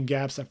job shooting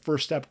gaps, that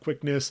first step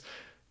quickness.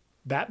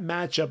 That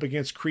matchup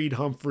against Creed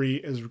Humphrey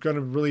is going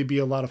to really be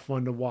a lot of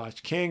fun to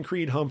watch. Can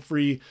Creed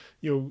Humphrey,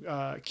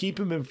 keep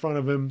him in front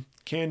of him?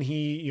 Can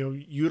he,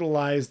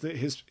 utilize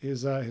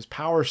his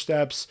power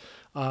steps,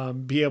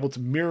 be able to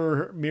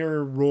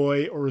mirror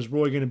Roy, or is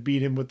Roy going to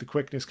beat him with the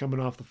quickness coming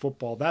off the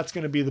football? That's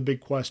going to be the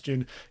big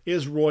question.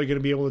 Is Roy going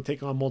to be able to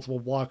take on multiple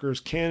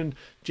blockers? Can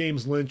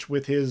James Lynch,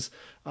 with his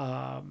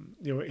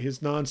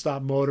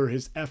nonstop motor,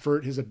 his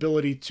effort, his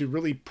ability to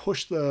really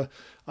push the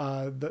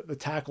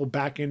tackle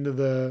back into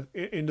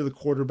the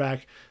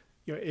quarterback,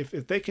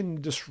 if they can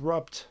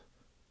disrupt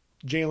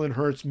Jalen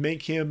Hurts,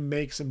 make him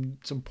make some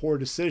poor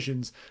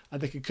decisions, I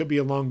think it could be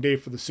a long day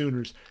for the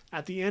Sooners.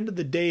 At the end of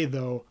the day,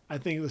 though, I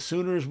think the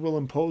Sooners will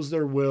impose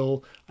their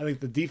will. I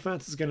think the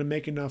defense is going to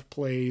make enough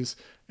plays,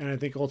 and I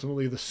think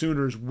ultimately the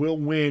Sooners will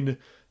win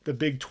the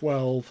Big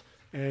 12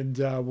 and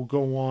will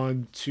go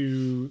on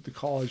to the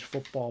college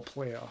football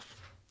playoff.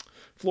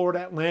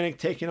 Florida Atlantic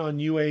taking on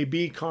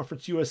UAB,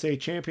 Conference USA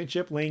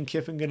Championship. Lane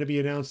Kiffin going to be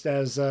announced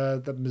as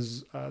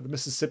the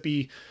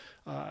Mississippi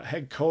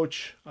head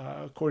coach,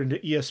 according to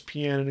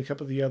ESPN and a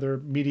couple of the other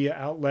media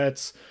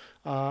outlets.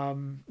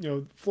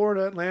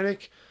 Florida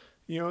Atlantic,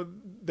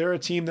 they're a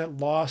team that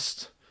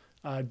lost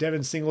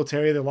Devin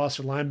Singletary. They lost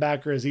their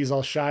linebacker Azeez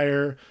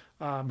Al-Shire,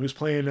 who's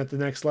playing at the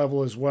next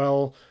level as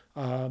well.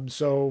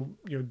 So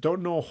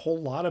don't know a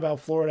whole lot about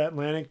Florida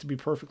Atlantic, to be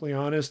perfectly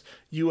honest.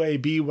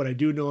 UAB, what I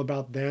do know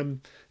about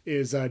them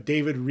is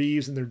David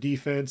Reeves and their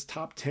defense,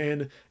 top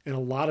 10 in a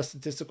lot of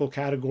statistical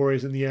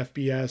categories in the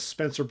FBS.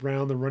 Spencer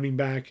Brown, the running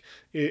back,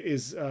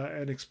 is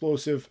an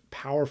explosive,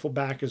 powerful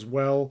back as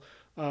well.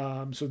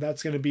 So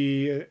that's going to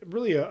be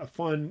really a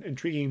fun,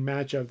 intriguing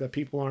matchup that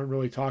people aren't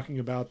really talking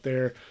about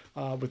there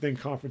within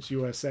Conference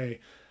USA.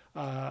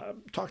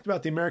 Talked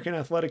about the American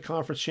Athletic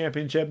Conference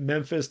Championship.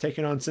 Memphis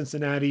taking on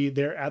Cincinnati.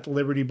 They're at the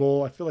Liberty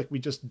Bowl. I feel like we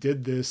just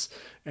did this,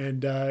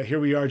 and here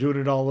we are doing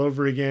it all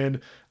over again.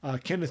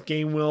 Kenneth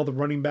Gainwell, the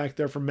running back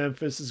there from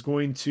Memphis, is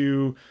going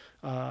to,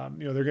 they're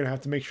going to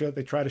have to make sure that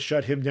they try to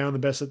shut him down the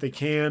best that they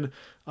can.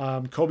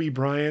 Kobe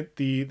Bryant,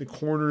 the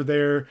corner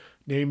there,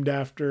 named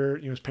after,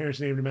 his parents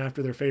named him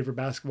after their favorite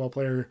basketball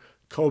player,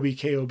 Kobe,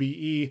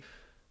 Kobe,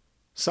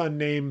 son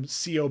named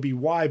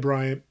Coby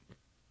Bryant.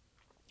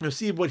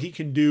 See what he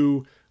can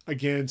do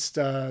against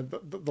the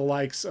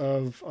likes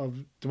of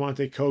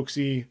DeMonte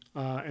Coxie,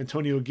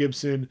 Antonio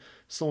Gibson,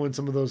 slowing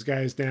some of those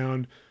guys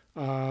down.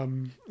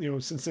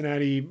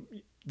 Cincinnati,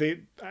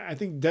 I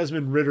think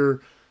Desmond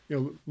Ridder,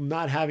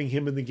 not having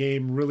him in the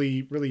game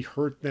really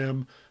hurt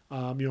them.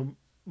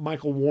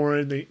 Michael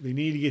Warren, they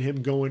need to get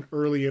him going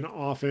early and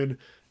often,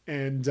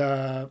 and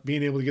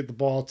being able to get the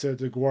ball to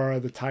Guara,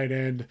 the tight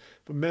end.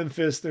 But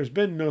Memphis, there's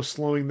been no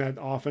slowing that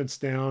offense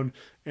down,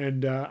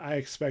 and I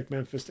expect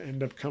Memphis to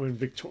end up coming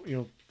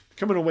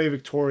away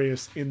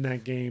victorious in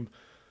that game.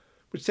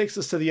 Which takes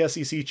us to the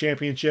SEC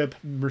Championship,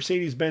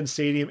 Mercedes-Benz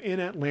Stadium in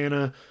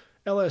Atlanta.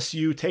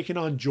 LSU taking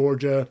on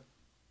Georgia.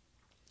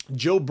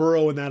 Joe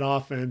Burrow in that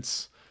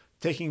offense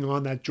taking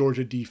on that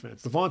Georgia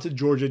defense, the vaunted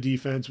Georgia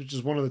defense, which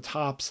is one of the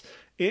tops,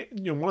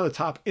 one of the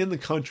top in the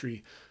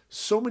country.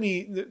 So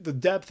many, the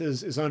depth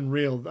is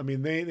unreal. I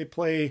mean, they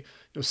play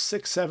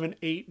 6, 7,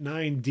 8,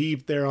 9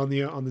 deep there on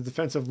the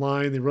defensive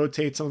line. They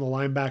rotate some of the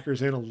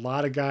linebackers in. A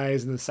lot of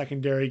guys in the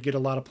secondary get a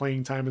lot of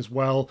playing time as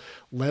well,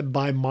 led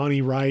by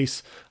Monty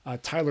Rice,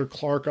 Tyler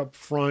Clark up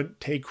front,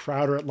 Tay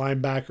Crowder at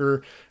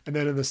linebacker, and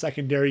then in the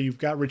secondary you've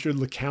got Richard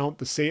LeCount,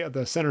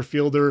 the center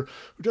fielder,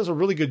 who does a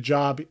really good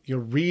job,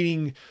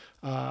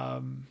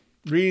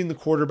 reading the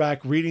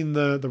quarterback, reading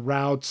the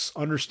routes,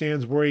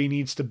 understands where he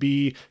needs to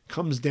be,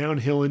 comes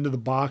downhill into the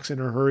box in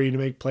a hurry to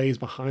make plays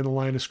behind the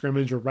line of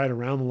scrimmage or right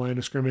around the line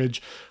of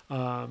scrimmage.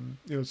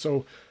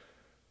 So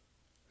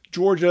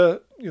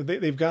Georgia,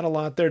 they've got a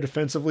lot there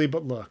defensively,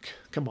 but look,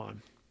 come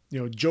on.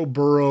 Joe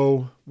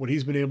Burrow, what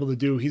he's been able to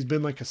do, he's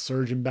been like a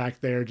surgeon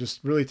back there,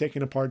 just really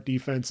taking apart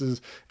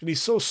defenses. And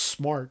he's so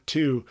smart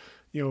too.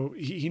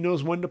 He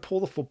knows when to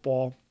pull the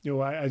football.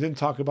 I didn't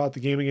talk about the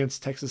game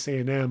against Texas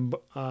A&M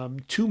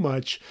too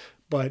much,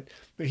 but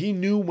he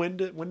knew when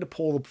to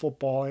pull the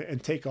football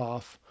and take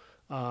off.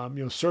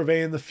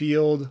 Surveying the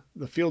field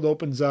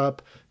opens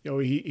up.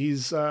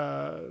 He's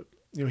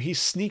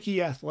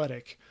sneaky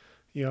athletic.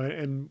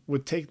 And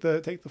would take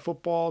the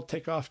football,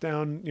 take off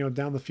down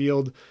the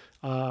field.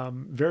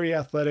 Very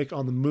athletic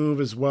on the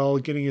move as well,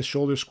 getting his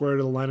shoulder square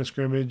to the line of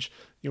scrimmage.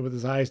 With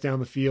his eyes down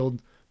the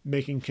field,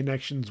 making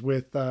connections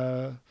with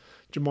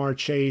Jamar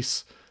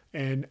Chase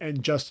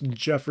and Justin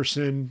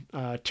Jefferson,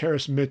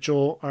 Terrace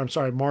Marshall,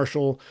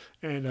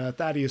 and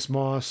Thaddeus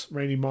Moss,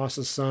 Randy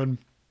Moss's son.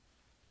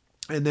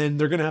 And then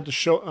they're going to have to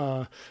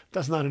show,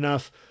 that's not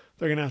enough.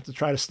 They're going to have to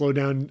try to slow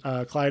down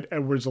Clyde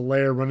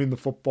Edwards-Helaire running the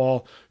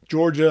football.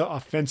 Georgia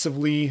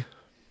offensively,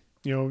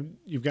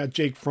 you've got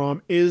Jake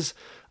Fromm. Is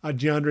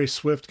DeAndre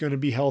Swift going to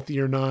be healthy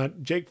or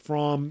not? Jake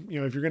Fromm,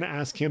 if you're going to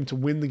ask him to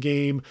win the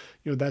game,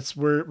 that's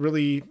where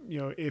really,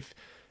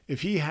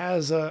 if he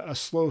has a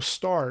slow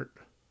start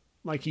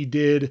like he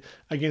did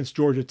against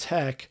Georgia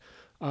Tech,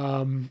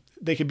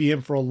 they could be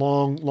in for a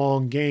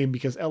long game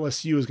because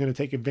LSU is going to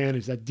take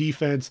advantage. That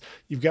defense,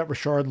 you've got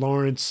Rashard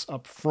Lawrence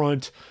up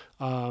front.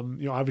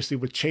 Obviously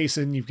with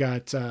Chasen, you've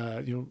got,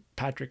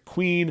 Patrick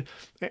Queen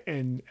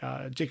and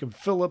Jacob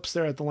Phillips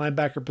there at the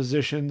linebacker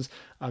positions.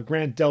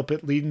 Grant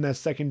Delpit leading that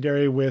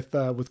secondary with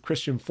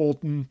Christian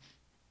Fulton.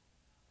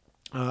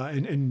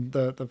 And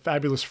the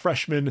fabulous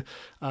freshman,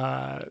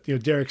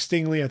 Derek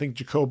Stingley. I think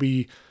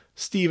Jacoby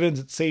Stevens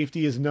at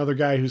safety is another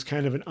guy who's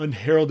kind of an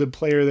unheralded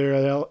player there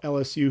at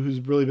LSU who's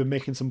really been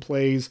making some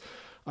plays.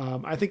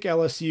 I think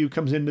LSU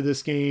comes into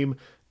this game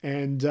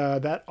and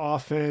that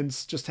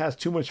offense just has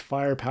too much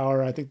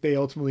firepower. I think they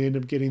ultimately end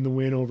up getting the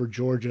win over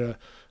Georgia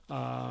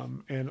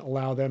and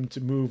allow them to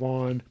move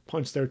on,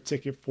 punch their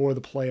ticket for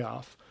the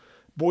playoff.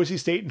 Boise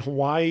State and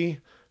Hawaii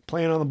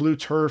playing on the blue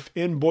turf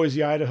in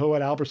Boise, Idaho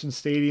at Albertson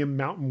Stadium,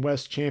 Mountain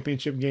West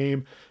Championship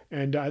game.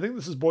 And I think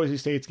this is Boise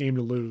State's game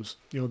to lose.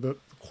 The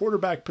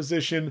quarterback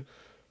position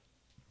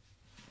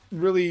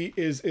really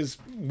is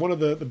one of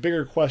the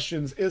bigger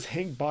questions. Is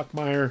Hank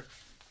Bachmeier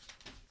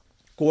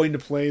going to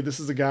play? This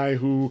is a guy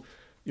who,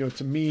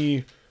 to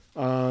me,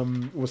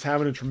 was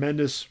having a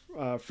tremendous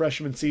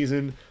freshman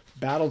season,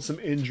 battled some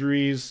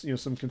injuries,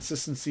 some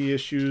consistency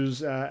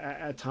issues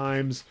at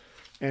times.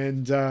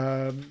 and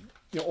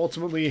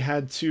ultimately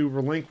had to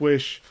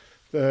relinquish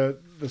the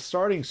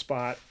starting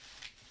spot.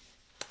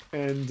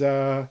 And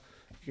you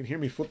can hear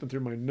me flipping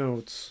through my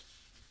notes.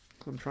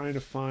 I'm trying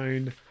to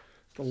find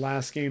the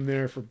last game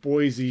there for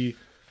Boise.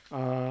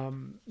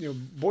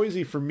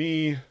 Boise for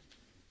me,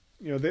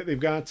 they've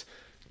got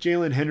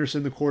Jalen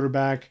Henderson, the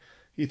quarterback.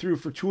 He threw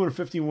for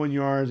 251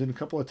 yards and a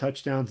couple of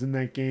touchdowns in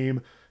that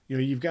game.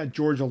 You've got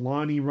George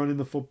Alani running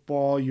the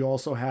football. You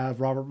also have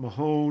Robert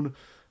Mahone,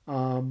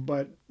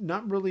 but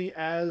not really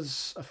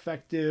as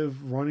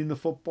effective running the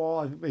football.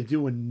 I think they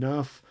do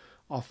enough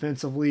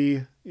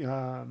offensively.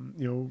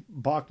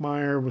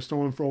 Bachmeier was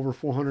throwing for over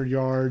 400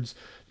 yards.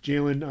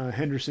 Jalen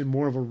Henderson,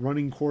 more of a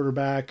running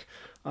quarterback.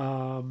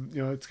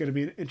 It's going to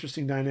be an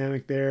interesting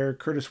dynamic there.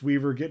 Curtis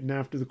Weaver getting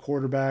after the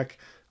quarterback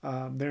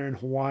there in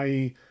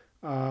Hawaii.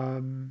 I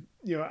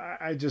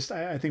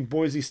think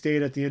Boise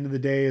State at the end of the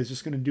day is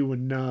just going to do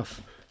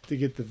enough to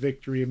get the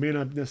victory. It may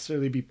not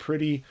necessarily be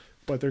pretty,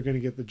 but they're going to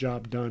get the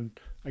job done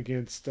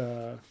against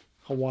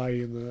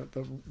Hawaii and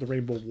the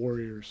Rainbow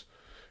Warriors.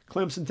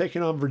 Clemson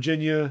taking on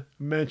Virginia.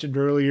 Mentioned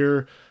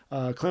earlier,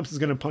 Clemson's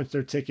going to punch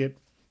their ticket,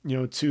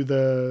 to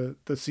the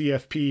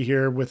CFP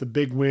here with a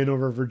big win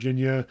over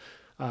Virginia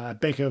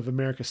at Bank of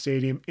America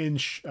Stadium in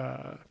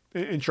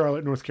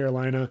Charlotte, North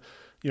Carolina.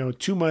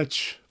 Too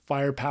much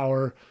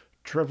firepower.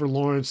 Trevor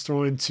Lawrence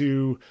throwing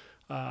to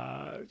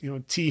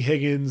T.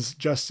 Higgins,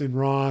 Justin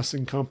Ross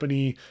and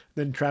company,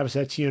 then Travis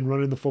Etienne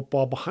running the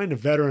football behind a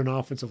veteran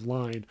offensive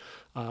line.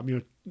 The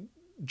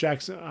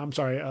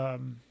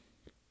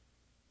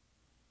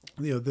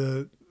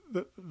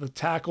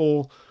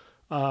tackle,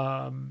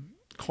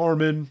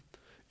 Carmen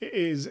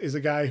is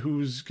a guy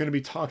who's going to be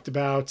talked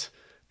about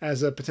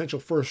as a potential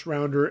first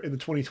rounder in the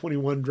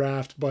 2021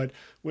 draft, but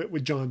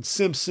with John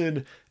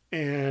Simpson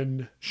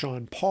and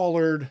Sean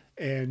Pollard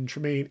and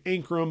Tremaine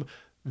Ankrum,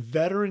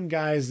 veteran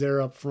guys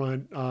there up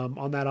front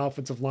on that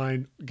offensive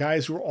line,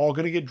 guys who are all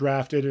going to get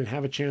drafted and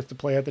have a chance to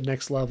play at the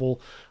next level.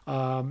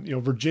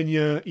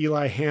 Virginia,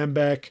 Eli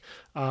Hambeck,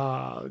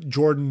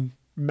 Jordan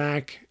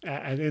Mack,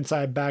 an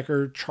inside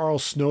backer,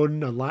 Charles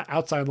Snowden, an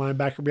outside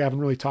linebacker we haven't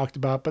really talked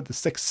about, but the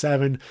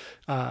 6'7"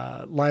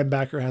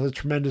 linebacker has a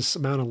tremendous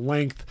amount of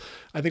length.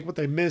 I think what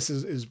they miss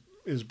is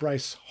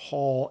Bryce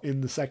Hall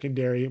in the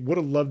secondary. Would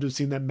have loved to have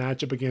seen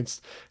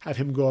that have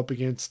him go up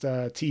against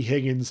T.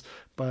 Higgins,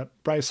 but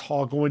Bryce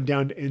Hall going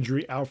down to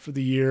injury, out for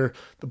the year.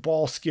 The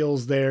ball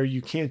skills there,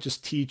 you can't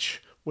just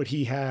teach what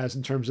he has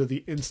in terms of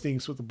the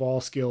instincts with the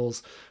ball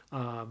skills.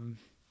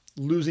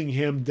 Losing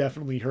him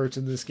definitely hurts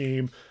in this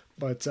game,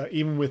 but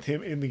even with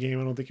him in the game,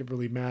 I don't think it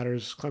really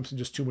matters. Clemson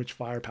just too much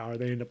firepower.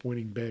 They end up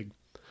winning big.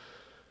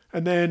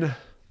 And then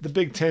the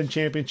Big Ten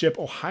Championship,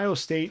 Ohio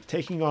State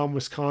taking on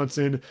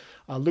Wisconsin,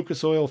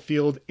 Lucas Oil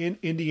Field in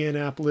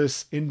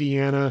Indianapolis,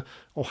 Indiana.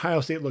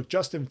 Ohio State, look,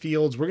 Justin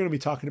Fields, we're going to be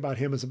talking about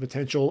him as a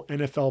potential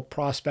NFL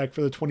prospect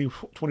for the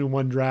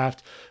 2021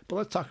 draft, but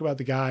let's talk about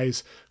the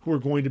guys who are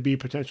going to be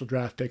potential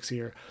draft picks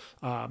here.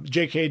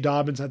 J.K.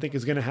 Dobbins, I think,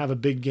 is going to have a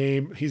big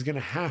game. He's going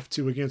to have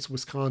to against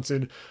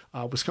Wisconsin.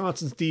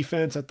 Wisconsin's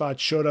defense, I thought,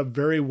 showed up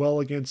very well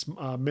against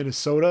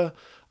Minnesota.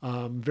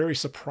 Very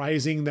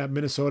surprising that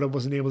Minnesota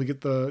wasn't able to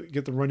get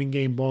the running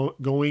game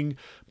going,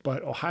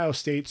 but Ohio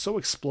State so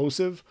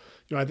explosive.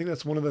 I think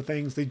that's one of the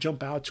things. They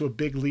jump out to a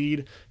big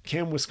lead.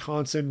 Can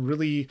Wisconsin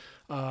really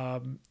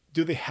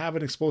do they have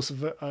an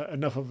explosive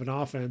enough of an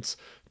offense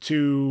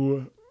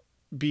to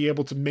be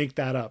able to make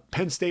that up?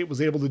 Penn State was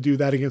able to do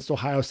that against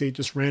Ohio State,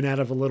 just ran out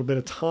of a little bit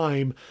of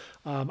time.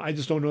 I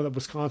just don't know that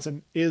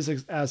Wisconsin is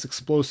as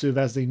explosive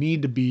as they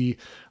need to be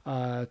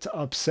to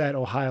upset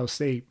Ohio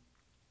State.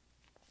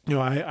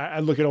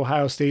 I look at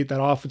Ohio State,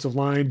 that offensive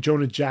line,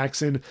 Jonah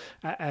Jackson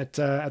at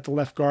the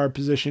left guard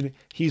position.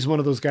 He's one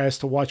of those guys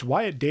to watch.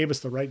 Wyatt Davis,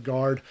 the right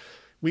guard.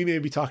 We may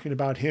be talking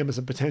about him as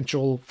a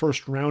potential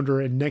first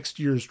rounder in next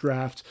year's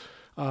draft.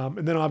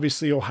 And then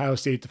obviously Ohio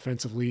State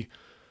defensively.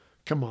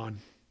 Come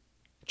on.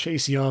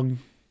 Chase Young,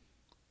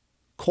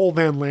 Cole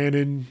Van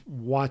Lanen,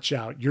 watch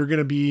out. You're going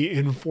to be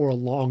in for a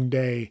long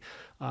day.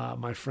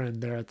 My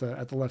friend there at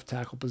the left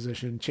tackle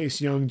position.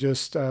 Chase Young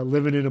just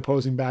living in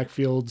opposing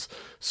backfields,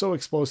 so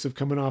explosive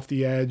coming off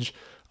the edge.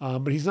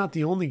 But he's not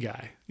the only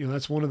guy.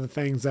 That's one of the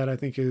things that I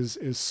think is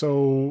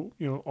so,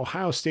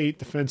 Ohio State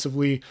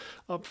defensively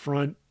up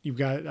front. You've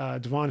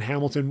got Devon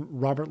Hamilton,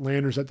 Robert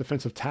Landers at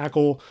defensive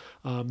tackle.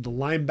 The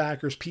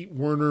linebackers, Pete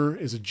Werner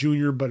is a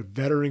junior, but a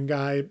veteran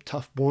guy.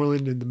 Tuff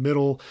Borland in the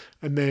middle.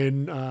 And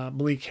then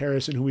Malik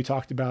Harrison, who we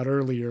talked about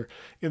earlier.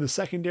 In the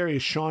secondary,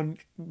 is Sean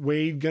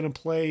Wade going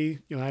to play?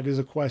 That is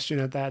a question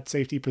at that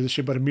safety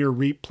position, but Amir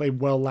Reep played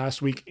well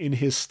last week in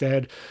his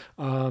stead.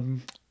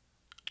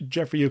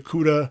 Jeffrey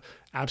Okudah,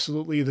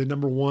 absolutely the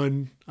number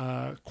one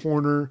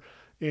corner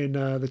in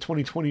the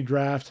 2020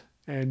 draft.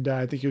 And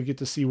I think you'll get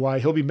to see why.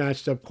 He'll be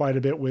matched up quite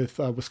a bit with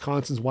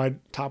Wisconsin's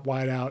top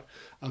wideout,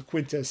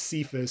 Quintez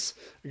Cephas,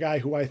 a guy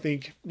who I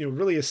think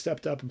really has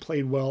stepped up and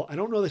played well. I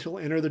don't know that he'll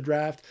enter the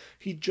draft.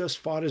 He just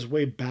fought his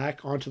way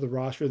back onto the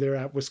roster there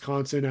at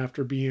Wisconsin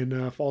after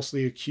being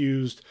falsely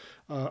accused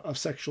of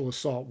sexual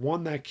assault.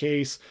 Won that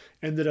case,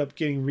 ended up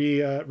getting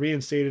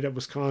reinstated at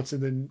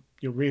Wisconsin, then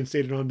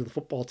reinstated onto the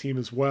football team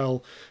as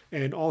well.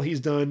 And all he's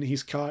done,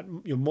 he's caught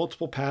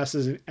multiple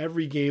passes in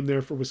every game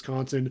there for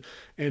Wisconsin.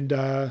 And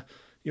the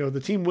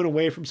team went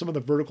away from some of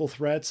the vertical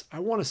threats. I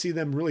want to see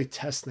them really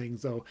test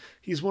things, though.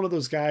 He's one of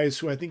those guys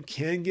who I think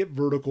can get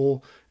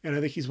vertical, and I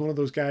think he's one of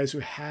those guys who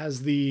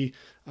has the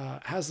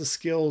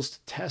skills to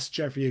test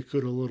Jeffrey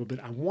Okudah a little bit.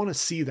 I want to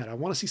see that. I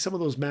want to see some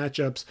of those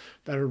matchups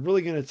that are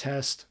really going to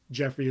test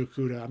Jeffrey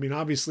Okudah. I mean,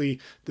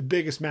 obviously, the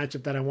biggest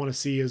matchup that I want to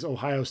see is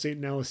Ohio State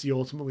and LSU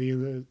ultimately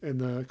in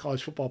the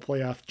college football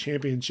playoff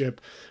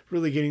championship.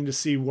 Really getting to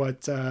see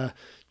what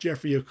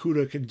Jeffrey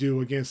Okudah can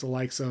do against the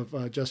likes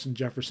of Justin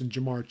Jefferson,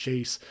 Jamar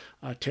Chase,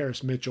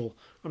 Terrace Mitchell.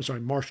 I'm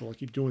sorry, Marshall. I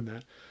keep doing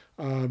that.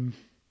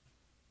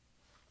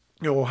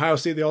 Ohio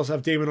State, they also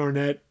have Damon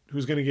Arnett,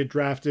 who's going to get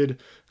drafted.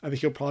 I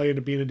think he'll probably end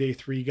up being a day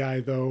 3 guy,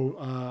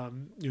 though.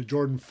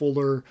 Jordan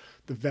Fuller,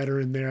 the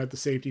veteran there at the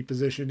safety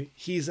position,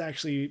 he's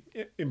actually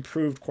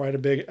improved quite a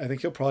bit. I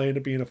think he'll probably end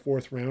up being a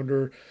 4th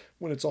rounder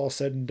when it's all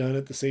said and done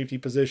at the safety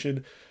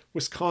position.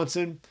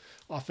 Wisconsin,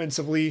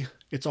 offensively,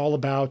 it's all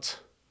about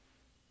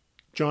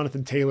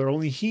Jonathan Taylor.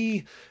 Only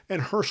he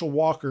and Herschel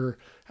Walker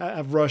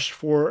have rushed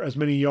for as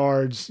many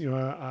yards,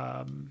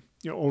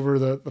 over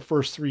the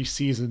first 3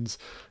 seasons.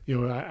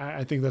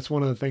 I think that's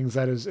one of the things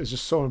that is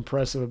just so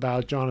impressive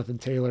about Jonathan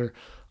Taylor.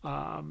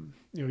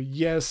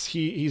 Yes,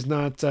 he's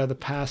not the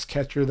pass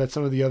catcher that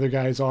some of the other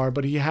guys are,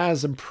 but he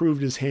has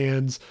improved his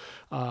hands.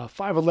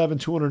 5'11",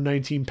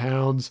 219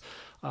 pounds.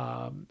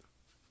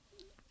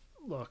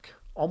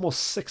 Almost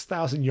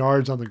 6,000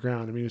 yards on the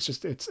ground. I mean,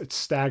 it's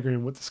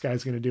staggering what this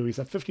guy's going to do. He's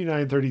at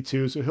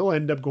 59-32, so he'll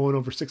end up going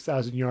over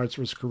 6,000 yards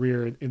for his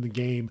career in the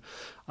game.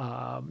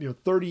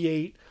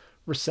 38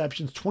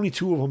 receptions,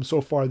 22 of them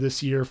so far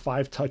this year,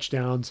 5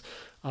 touchdowns.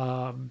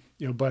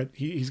 But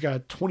he's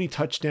got 20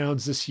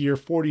 touchdowns this year,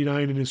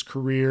 49 in his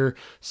career,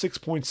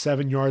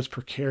 6.7 yards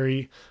per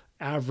carry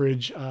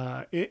average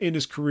in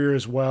his career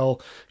as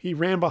well. He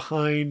ran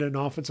behind an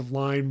offensive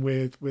line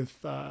with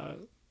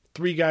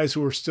 3 guys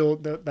who are still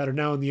that are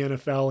now in the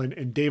NFL,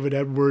 and David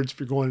Edwards, if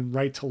you're going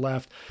right to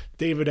left,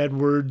 David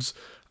Edwards,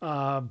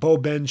 Bo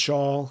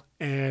Benshaw,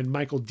 and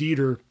Michael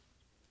Dieter.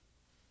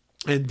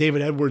 And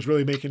David Edwards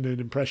really making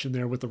an impression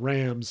there with the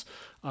Rams.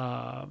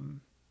 I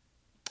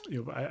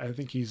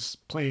think he's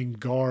playing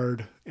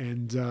guard,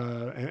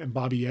 and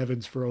Bobby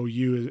Evans for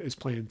OU is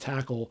playing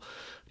tackle.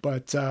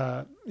 But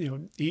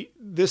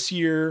this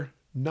year,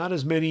 not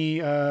as many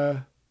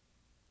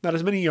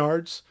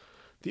yards.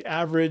 The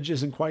average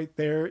isn't quite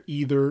there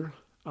either.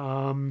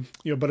 But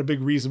a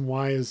big reason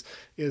why is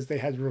they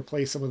had to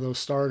replace some of those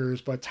starters.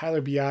 But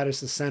Tyler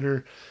Biadasz, the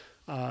center,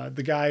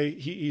 the guy,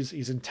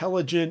 he's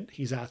intelligent,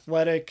 he's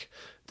athletic,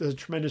 does a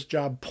tremendous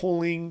job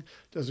pulling.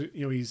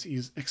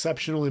 He's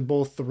exceptional in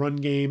both the run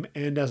game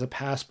and as a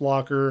pass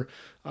blocker.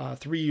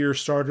 3-year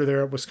starter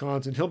there at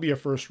Wisconsin. He'll be a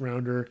 1st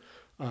rounder.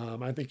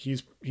 I think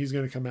he's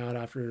going to come out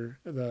after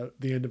the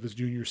end of his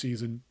junior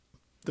season.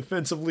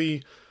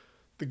 Defensively,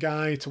 the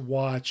guy to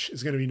watch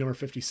is going to be number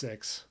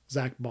 56,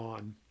 Zach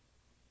Bond.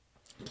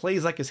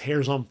 Plays like his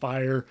hair's on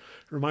fire.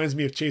 Reminds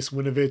me of Chase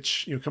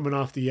Winovich, coming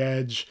off the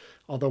edge.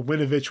 Although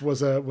Winovich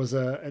was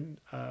a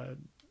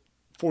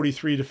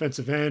 43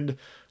 defensive end.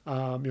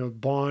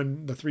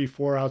 Bond, the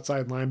 3-4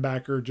 outside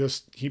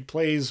linebacker, he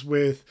plays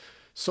with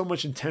so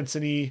much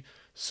intensity,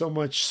 so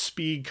much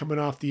speed coming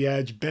off the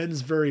edge,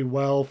 bends very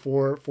well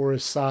for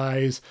his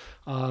size.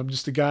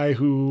 Just a guy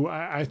who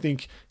I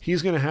think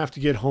he's going to have to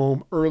get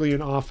home early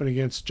and often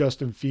against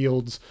Justin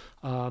Fields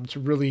to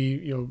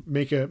really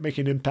make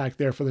an impact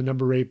there for the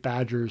number 8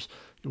 Badgers.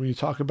 When you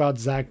talk about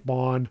Zach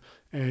Bond,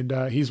 and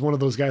he's one of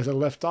those guys that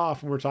left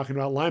off when we're talking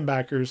about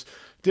linebackers,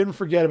 didn't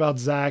forget about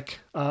Zach.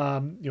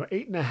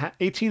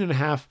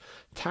 18.5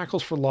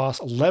 tackles for loss,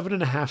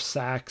 11.5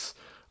 sacks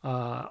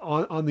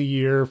on the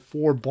year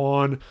for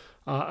Bond.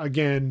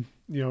 Again,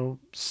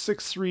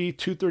 6'3",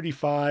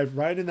 235,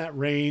 right in that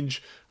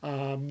range.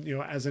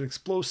 As an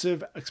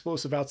explosive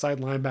outside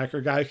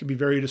linebacker, guy who can be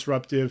very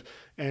disruptive.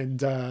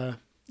 And, I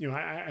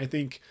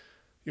think,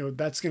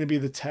 that's going to be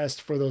the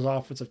test for those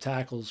offensive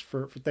tackles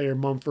for Thayer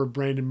Mumford,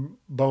 Brandon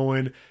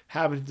Bowen,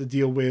 having to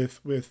deal with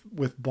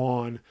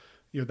Bond.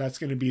 That's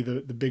going to be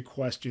the big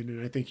question.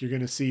 And I think you're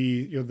going to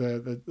see,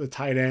 the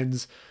tight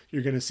ends.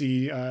 You're going to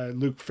see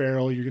Luke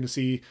Farrell. You're going to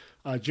see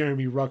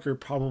Jeremy Rucker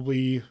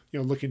probably,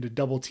 looking to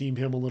double team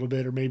him a little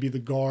bit, or maybe the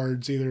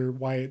guards, either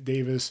Wyatt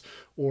Davis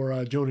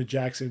or Jonah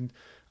Jackson,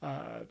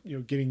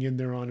 getting in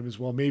there on him as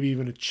well. Maybe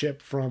even a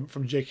chip from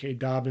J.K.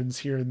 Dobbins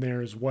here and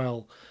there as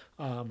well.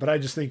 But I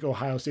just think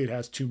Ohio State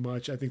has too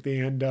much. I think they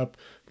end up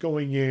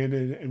going in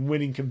and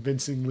winning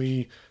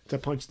convincingly to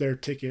punch their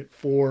ticket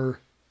for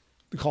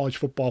the college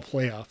football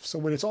playoff. So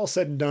when it's all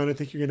said and done, I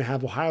think you're going to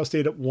have Ohio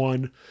State at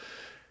 1,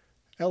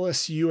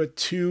 LSU at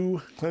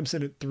 2,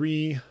 Clemson at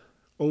 3,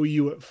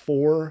 OU at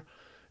 4.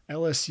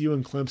 LSU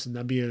and Clemson,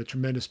 that'd be a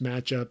tremendous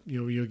matchup.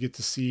 You'll get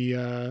to see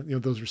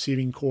those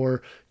receiving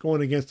core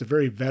going against a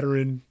very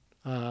veteran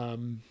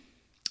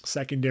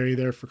secondary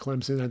there for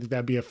Clemson. I think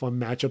that'd be a fun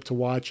matchup to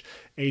watch.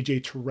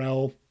 AJ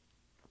Terrell,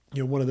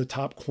 one of the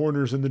top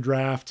corners in the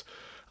draft.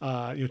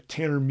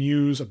 Tanner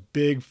Muse, a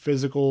big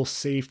physical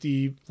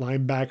safety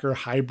linebacker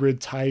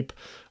hybrid type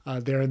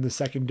there in the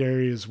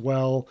secondary as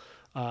well.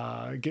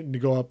 Getting to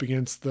go up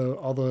against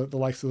all the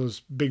likes of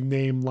those big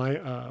name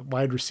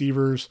wide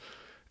receivers.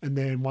 And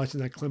then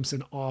watching that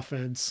Clemson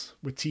offense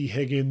with T.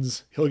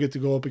 Higgins, he'll get to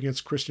go up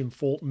against Christian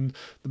Fulton.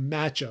 The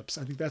matchups,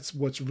 I think that's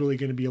what's really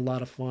going to be a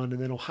lot of fun. And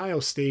then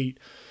Ohio State,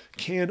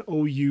 can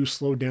OU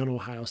slow down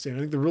Ohio State? I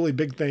think the really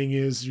big thing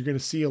is you're going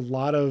to see a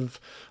lot of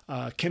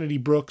Kennedy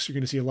Brooks. You're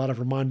going to see a lot of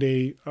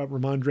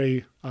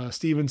Ramondre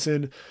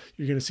Stevenson.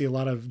 You're going to see a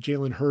lot of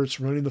Jalen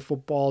Hurts running the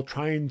football,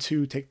 trying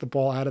to take the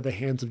ball out of the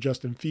hands of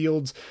Justin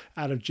Fields,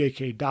 out of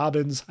J.K.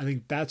 Dobbins. I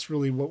think that's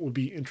really what will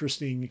be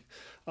interesting,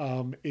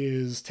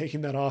 is taking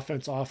that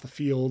offense off the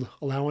field,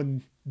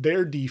 allowing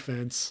their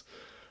defense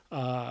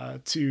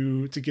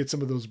to get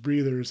some of those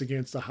breathers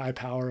against a high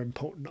power and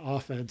potent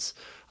offense,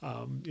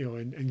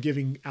 and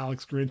giving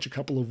Alex Grinch a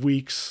couple of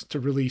weeks to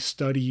really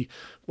study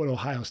what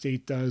Ohio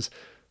State does.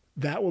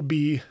 That will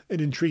be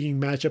an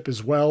intriguing matchup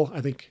as well.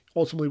 I think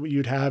ultimately what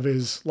you'd have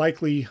is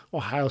likely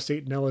Ohio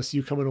State and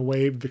LSU coming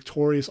away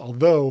victorious,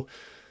 although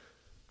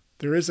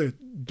there is a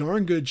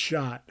darn good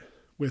shot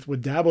with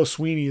what Dabo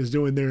Swinney is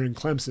doing there in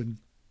Clemson.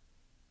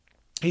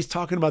 He's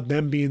talking about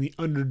them being the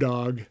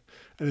underdog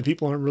and the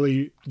people aren't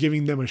really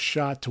giving them a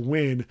shot to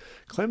win.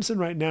 Clemson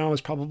right now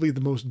is probably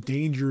the most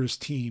dangerous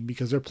team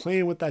because they're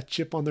playing with that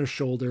chip on their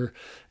shoulder,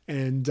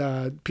 and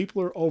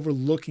people are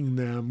overlooking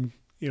them.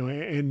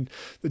 And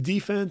the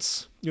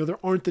defense, there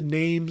aren't the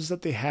names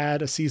that they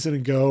had a season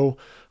ago.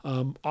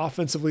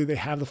 Offensively, they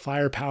have the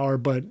firepower,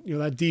 but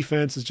that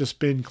defense has just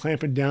been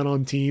clamping down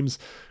on teams.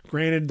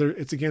 Granted,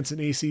 it's against an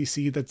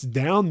ACC that's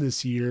down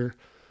this year,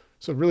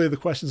 so really the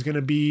question is going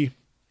to be,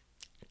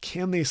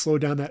 can they slow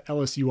down that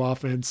LSU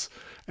offense?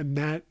 And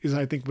that is,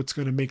 I think, what's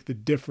going to make the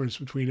difference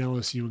between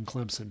LSU and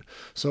Clemson.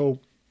 So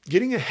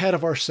getting ahead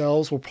of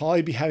ourselves, we'll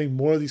probably be having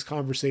more of these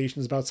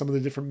conversations about some of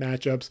the different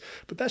matchups,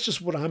 but that's just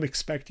what I'm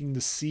expecting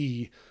to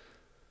see.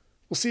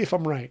 We'll see if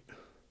I'm right.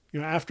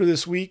 After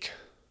this week,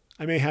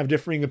 I may have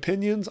differing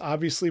opinions.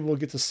 Obviously, we'll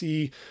get to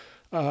see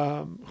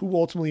who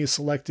ultimately is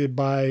selected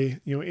by,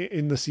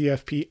 in the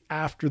CFP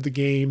after the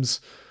games.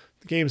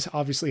 The games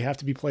obviously have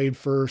to be played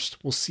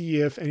first. We'll see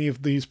if any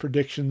of these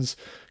predictions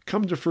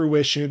come to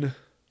fruition.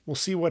 We'll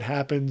see what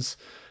happens,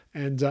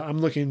 and I'm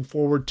looking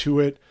forward to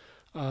it.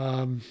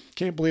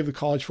 Can't believe the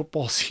college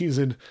football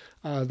season,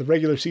 the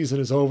regular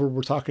season is over.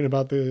 We're talking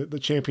about the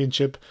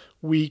championship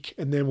week,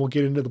 and then we'll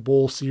get into the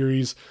bowl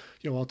series.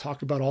 I'll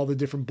talk about all the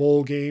different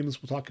bowl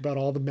games. We'll talk about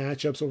all the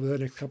matchups over the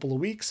next couple of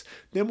weeks.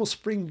 Then we'll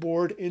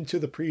springboard into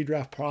the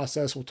pre-draft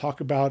process. We'll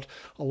talk about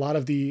a lot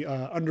of the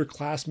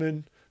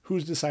underclassmen,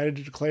 who's decided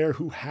to declare,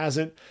 who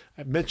hasn't.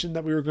 I mentioned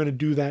that we were going to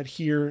do that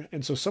here.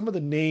 And so some of the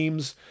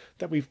names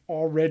that we've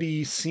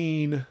already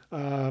seen,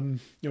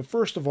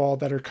 first of all,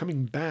 that are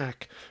coming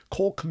back,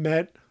 Cole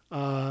Kmet,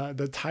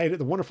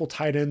 the wonderful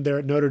tight end there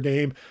at Notre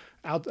Dame,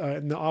 out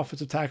in the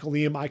offensive tackle,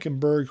 Liam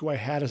Eichenberg, who I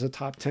had as a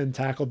top 10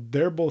 tackle.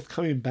 They're both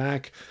coming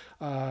back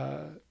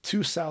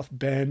to South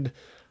Bend,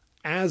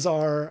 as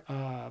are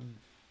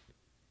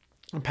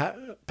Pat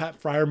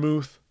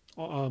Freiermuth,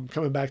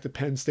 coming back to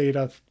Penn State.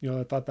 I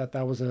thought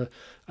that was a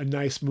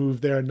nice move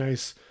there, a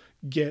nice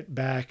get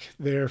back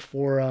there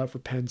for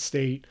Penn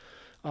State.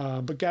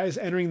 But guys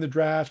entering the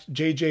draft,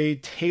 J.J.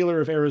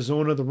 Taylor of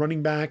Arizona, the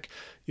running back,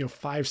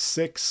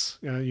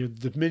 5'6",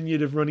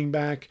 diminutive running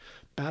back,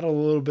 battled a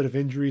little bit of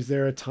injuries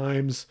there at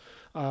times.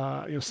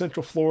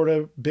 Central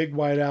Florida, big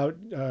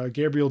wideout,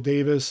 Gabriel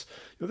Davis.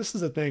 This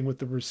is the thing with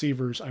the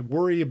receivers. I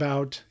worry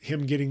about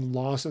him getting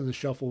lost in the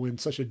shuffle in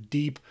such a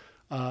deep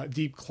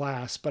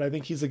class, but I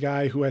think he's a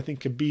guy who I think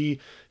could be,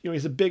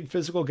 he's a big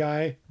physical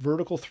guy,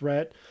 vertical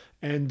threat,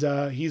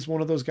 and he's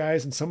one of those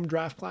guys in some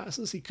draft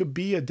classes. He could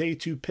be a day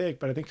 2 pick,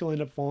 but I think he'll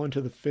end up falling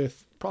to the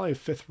probably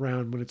fifth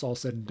round when it's all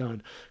said and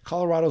done.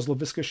 Colorado's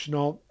Laviska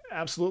Shenault,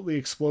 absolutely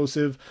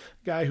explosive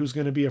guy who's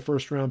going to be a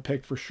first round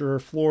pick for sure.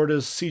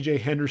 Florida's CJ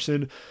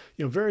Henderson,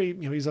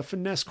 he's a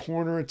finesse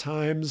corner at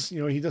times.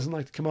 He doesn't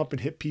like to come up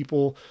and hit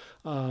people,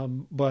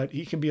 but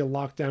he can be a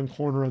lockdown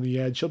corner on the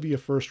edge. He'll be a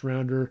first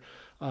rounder.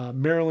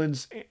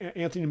 Maryland's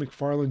Anthony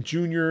McFarland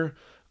Jr.,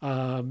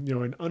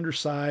 an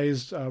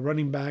undersized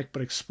running back,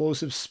 but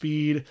explosive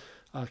speed.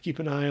 Keep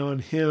an eye on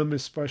him,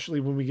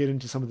 especially when we get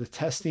into some of the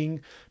testing.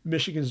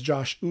 Michigan's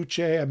Josh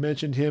Uche, I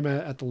mentioned him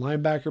at the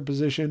linebacker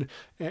position.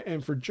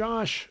 And for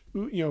Josh,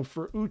 for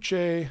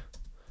Uche,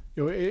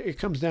 it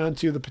comes down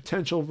to the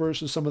potential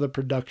versus some of the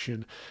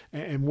production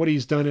and what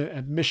he's done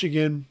at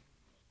Michigan.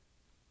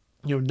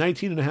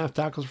 19 and a half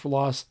tackles for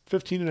loss,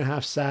 15 and a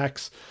half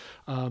sacks,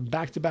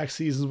 back-to-back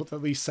seasons with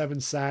at least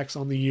 7 sacks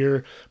on the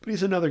year. But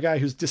he's another guy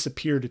who's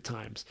disappeared at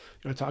times.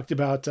 I talked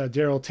about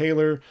Darrell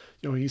Taylor.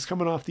 He's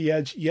coming off the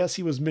edge. Yes,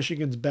 he was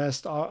Michigan's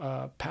best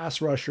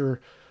pass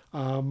rusher,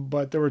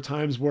 but there were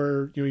times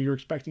where you're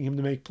expecting him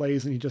to make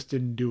plays and he just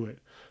didn't do it.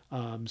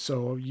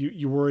 So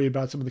you worry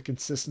about some of the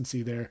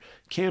consistency there.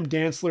 Cam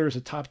Dantzler is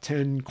a top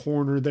 10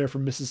 corner there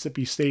from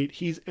Mississippi State.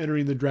 He's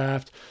entering the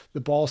draft. The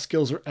ball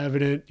skills are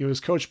evident. He's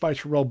coached by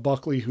Terrell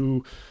Buckley,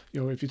 who,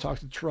 if you talk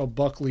to Terrell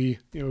Buckley,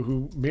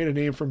 who made a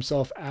name for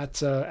himself at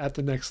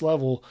the next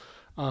level,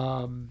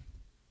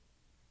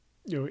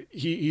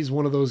 he's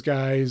one of those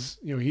guys,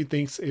 he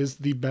thinks is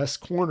the best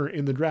corner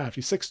in the draft.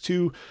 He's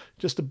 6'2",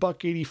 just a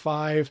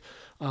 $185.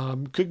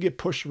 Could get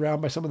pushed around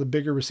by some of the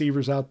bigger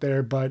receivers out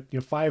there, but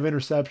 5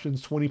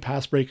 interceptions, 20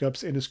 pass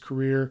breakups in his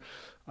career.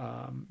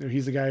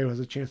 He's the guy who has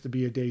a chance to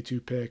be a day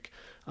 2 pick.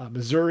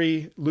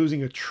 Missouri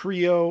losing a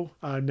trio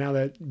now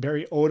that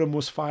Barry Odom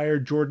was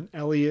fired. Jordan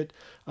Elliott,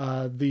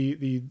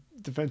 the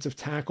defensive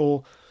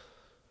tackle,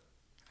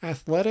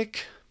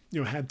 athletic,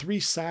 had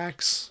 3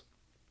 sacks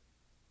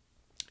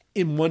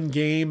in one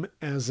game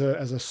as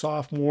a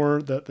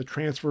sophomore. The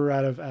transfer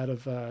out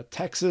of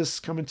Texas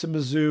coming to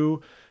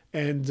Mizzou,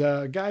 and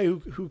a guy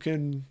who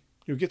can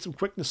get some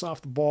quickness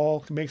off the ball,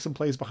 can make some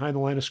plays behind the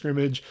line of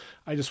scrimmage.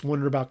 I just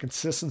wonder about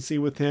consistency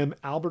with him.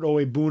 Albert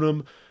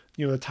Owe-Bunam,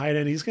 the tight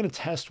end, he's going to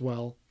test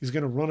well. He's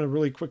going to run a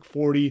really quick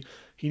 40.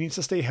 He needs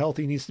to stay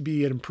healthy. He needs to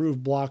be an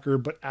improved blocker,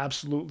 but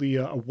absolutely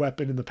a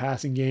weapon in the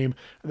passing game.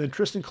 And then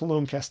Tristan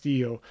Colon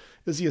Castillo.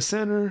 Is he a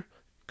center?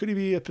 Could he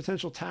be a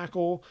potential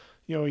tackle?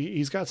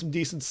 He's got some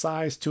decent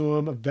size to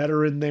him, a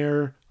veteran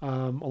there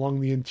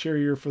along the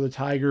interior for the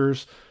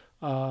Tigers.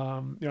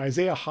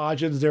 Isaiah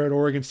Hodgins there at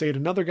Oregon State,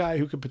 another guy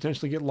who could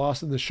potentially get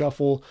lost in the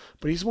shuffle,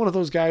 but he's one of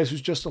those guys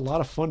who's just a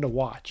lot of fun to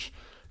watch.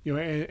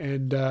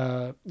 And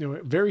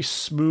very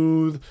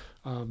smooth,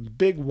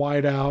 big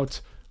wideout.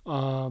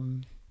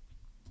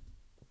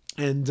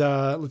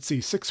 Let's see,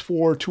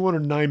 6'4",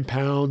 209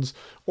 pounds,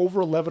 over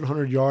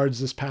 1,100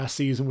 yards this past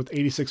season with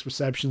 86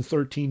 receptions,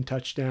 13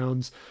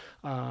 touchdowns.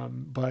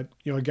 But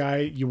a guy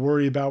you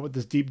worry about with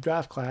this deep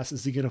draft class,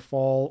 is he going to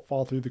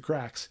fall through the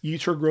cracks?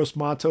 Yetur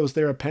Gross-Matos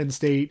there at Penn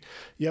State.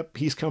 Yep,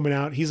 he's coming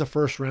out. He's a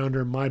first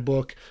rounder in my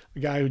book. A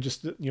guy who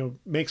just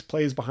makes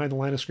plays behind the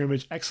line of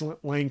scrimmage,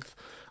 excellent length.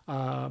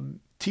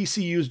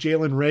 TCU's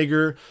Jalen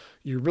Reagor,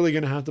 you're really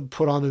going to have to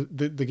put on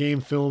the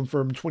game film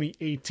from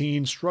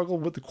 2018.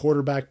 Struggled with the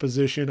quarterback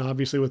position,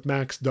 obviously with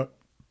Max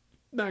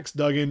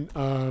Duggan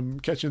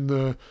catching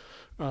or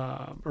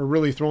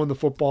really throwing the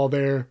football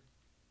there.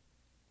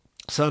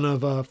 Son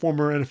of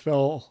former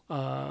NFL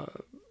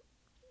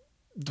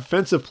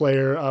defensive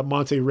player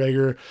Monte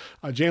Reagor.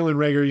 Jalen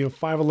Reagor,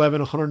 5'11",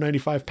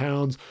 195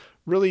 pounds.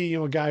 Really,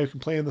 a guy who can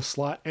play in the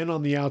slot and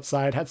on the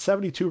outside. Had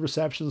 72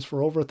 receptions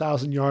for over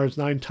 1,000 yards,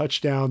 9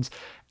 touchdowns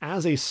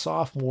as a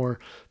sophomore.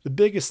 The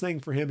biggest thing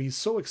for him, he's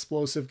so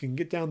explosive, can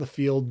get down the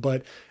field,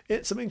 but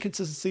it's some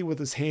inconsistency with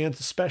his hands,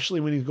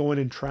 especially when he's going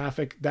in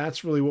traffic.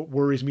 That's really what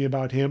worries me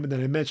about him. And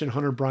then I mentioned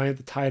Hunter Bryant,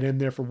 the tight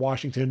end there for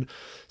Washington,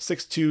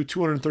 6'2",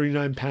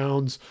 239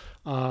 pounds.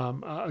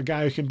 A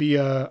guy who can be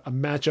a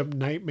matchup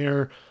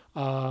nightmare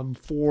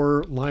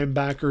for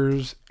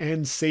linebackers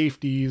and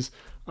safeties.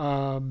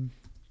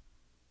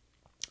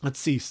 Let's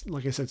see,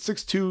 like I said,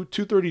 6'2",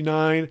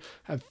 239,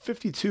 have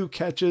 52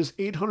 catches,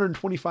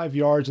 825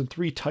 yards, and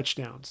 3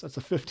 touchdowns. That's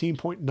a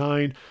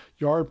 15.9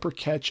 yard per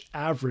catch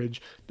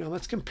average. Now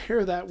let's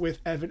compare that with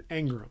Evan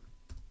Engram,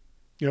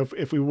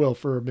 if we will,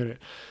 for a minute.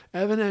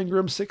 Evan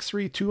Engram,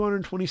 6'3",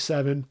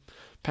 227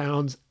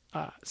 pounds,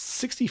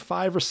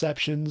 65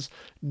 receptions,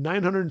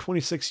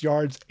 926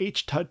 yards,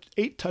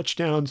 8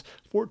 touchdowns,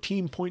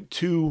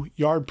 14.2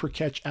 yard per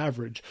catch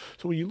average.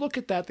 So when you look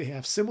at that, they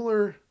have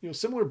similar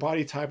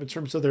body type in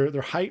terms of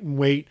their height and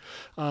weight.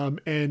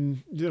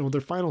 And their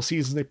final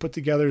season, they put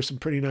together some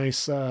pretty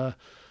nice,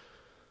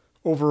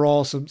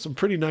 overall, some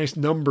pretty nice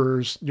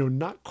numbers,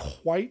 not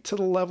quite to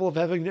the level of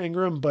Evan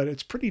Engram, but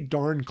it's pretty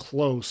darn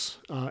close,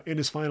 in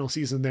his final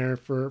season there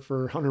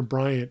for Hunter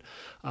Bryant.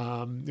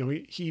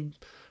 He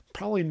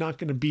probably not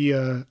going to be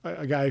a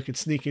guy who could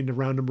sneak into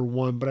round number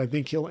 1, but I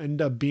think he'll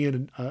end up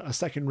being a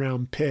second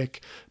round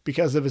pick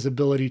because of his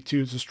ability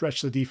to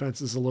stretch the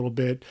defenses a little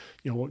bit.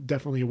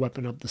 Definitely a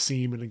weapon up the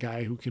seam and a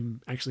guy who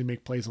can actually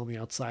make plays on the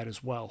outside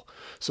as well.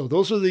 So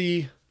those are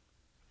the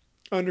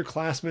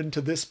underclassmen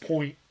to this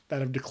point that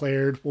have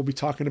declared. We'll be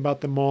talking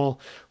about them all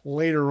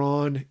later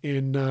on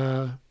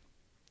in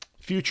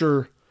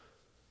future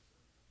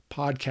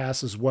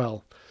podcasts as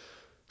well.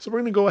 So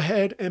we're going to go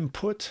ahead and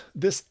put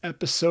this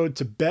episode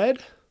to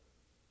bed.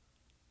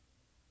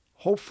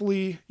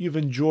 Hopefully you've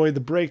enjoyed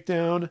the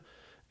breakdown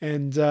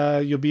and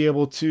you'll be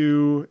able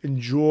to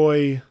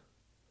enjoy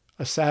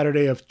a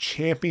Saturday of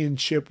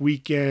championship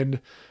weekend.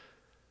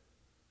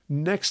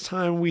 Next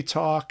time we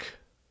talk,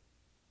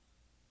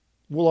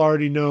 we'll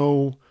already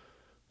know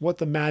what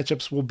the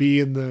matchups will be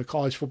in the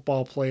college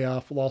football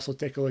playoff. We'll also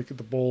take a look at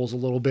the bowls a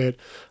little bit.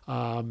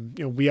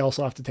 We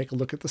also have to take a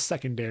look at the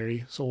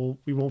secondary, so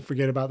we won't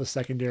forget about the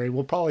secondary.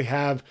 We'll probably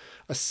have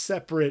a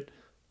separate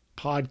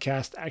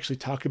podcast to actually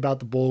talk about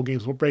the bowl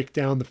games. We'll break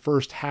down the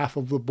first half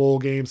of the bowl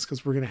games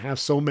because we're going to have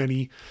so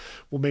many.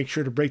 We'll make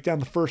sure to break down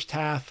the first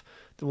half.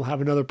 Then we'll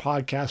have another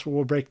podcast where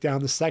we'll break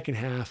down the second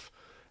half.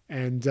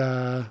 And,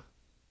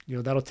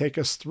 that'll take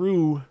us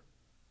through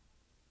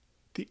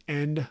the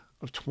end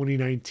of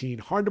 2019.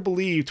 Hard to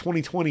believe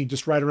 2020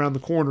 just right around the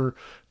corner,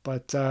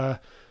 but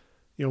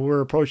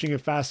we're approaching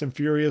it fast and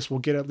furious. We'll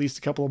get at least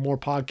a couple of more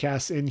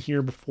podcasts in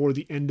here before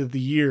the end of the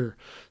year.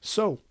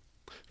 So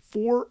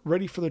for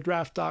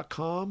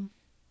readyforthedraft.com,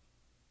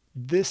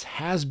 this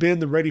has been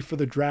the Ready for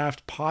the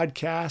Draft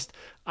podcast.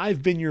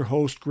 I've been your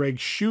host, Greg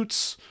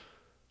Schutz.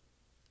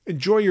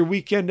 Enjoy your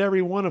weekend,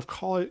 everyone.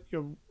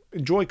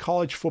 Enjoy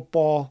college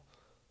football,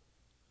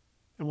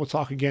 and we'll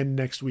talk again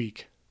next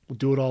week. We'll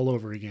do it all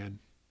over again.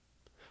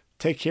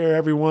 Take care,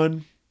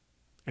 everyone,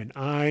 and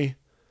I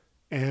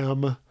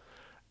am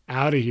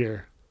out of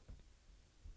here.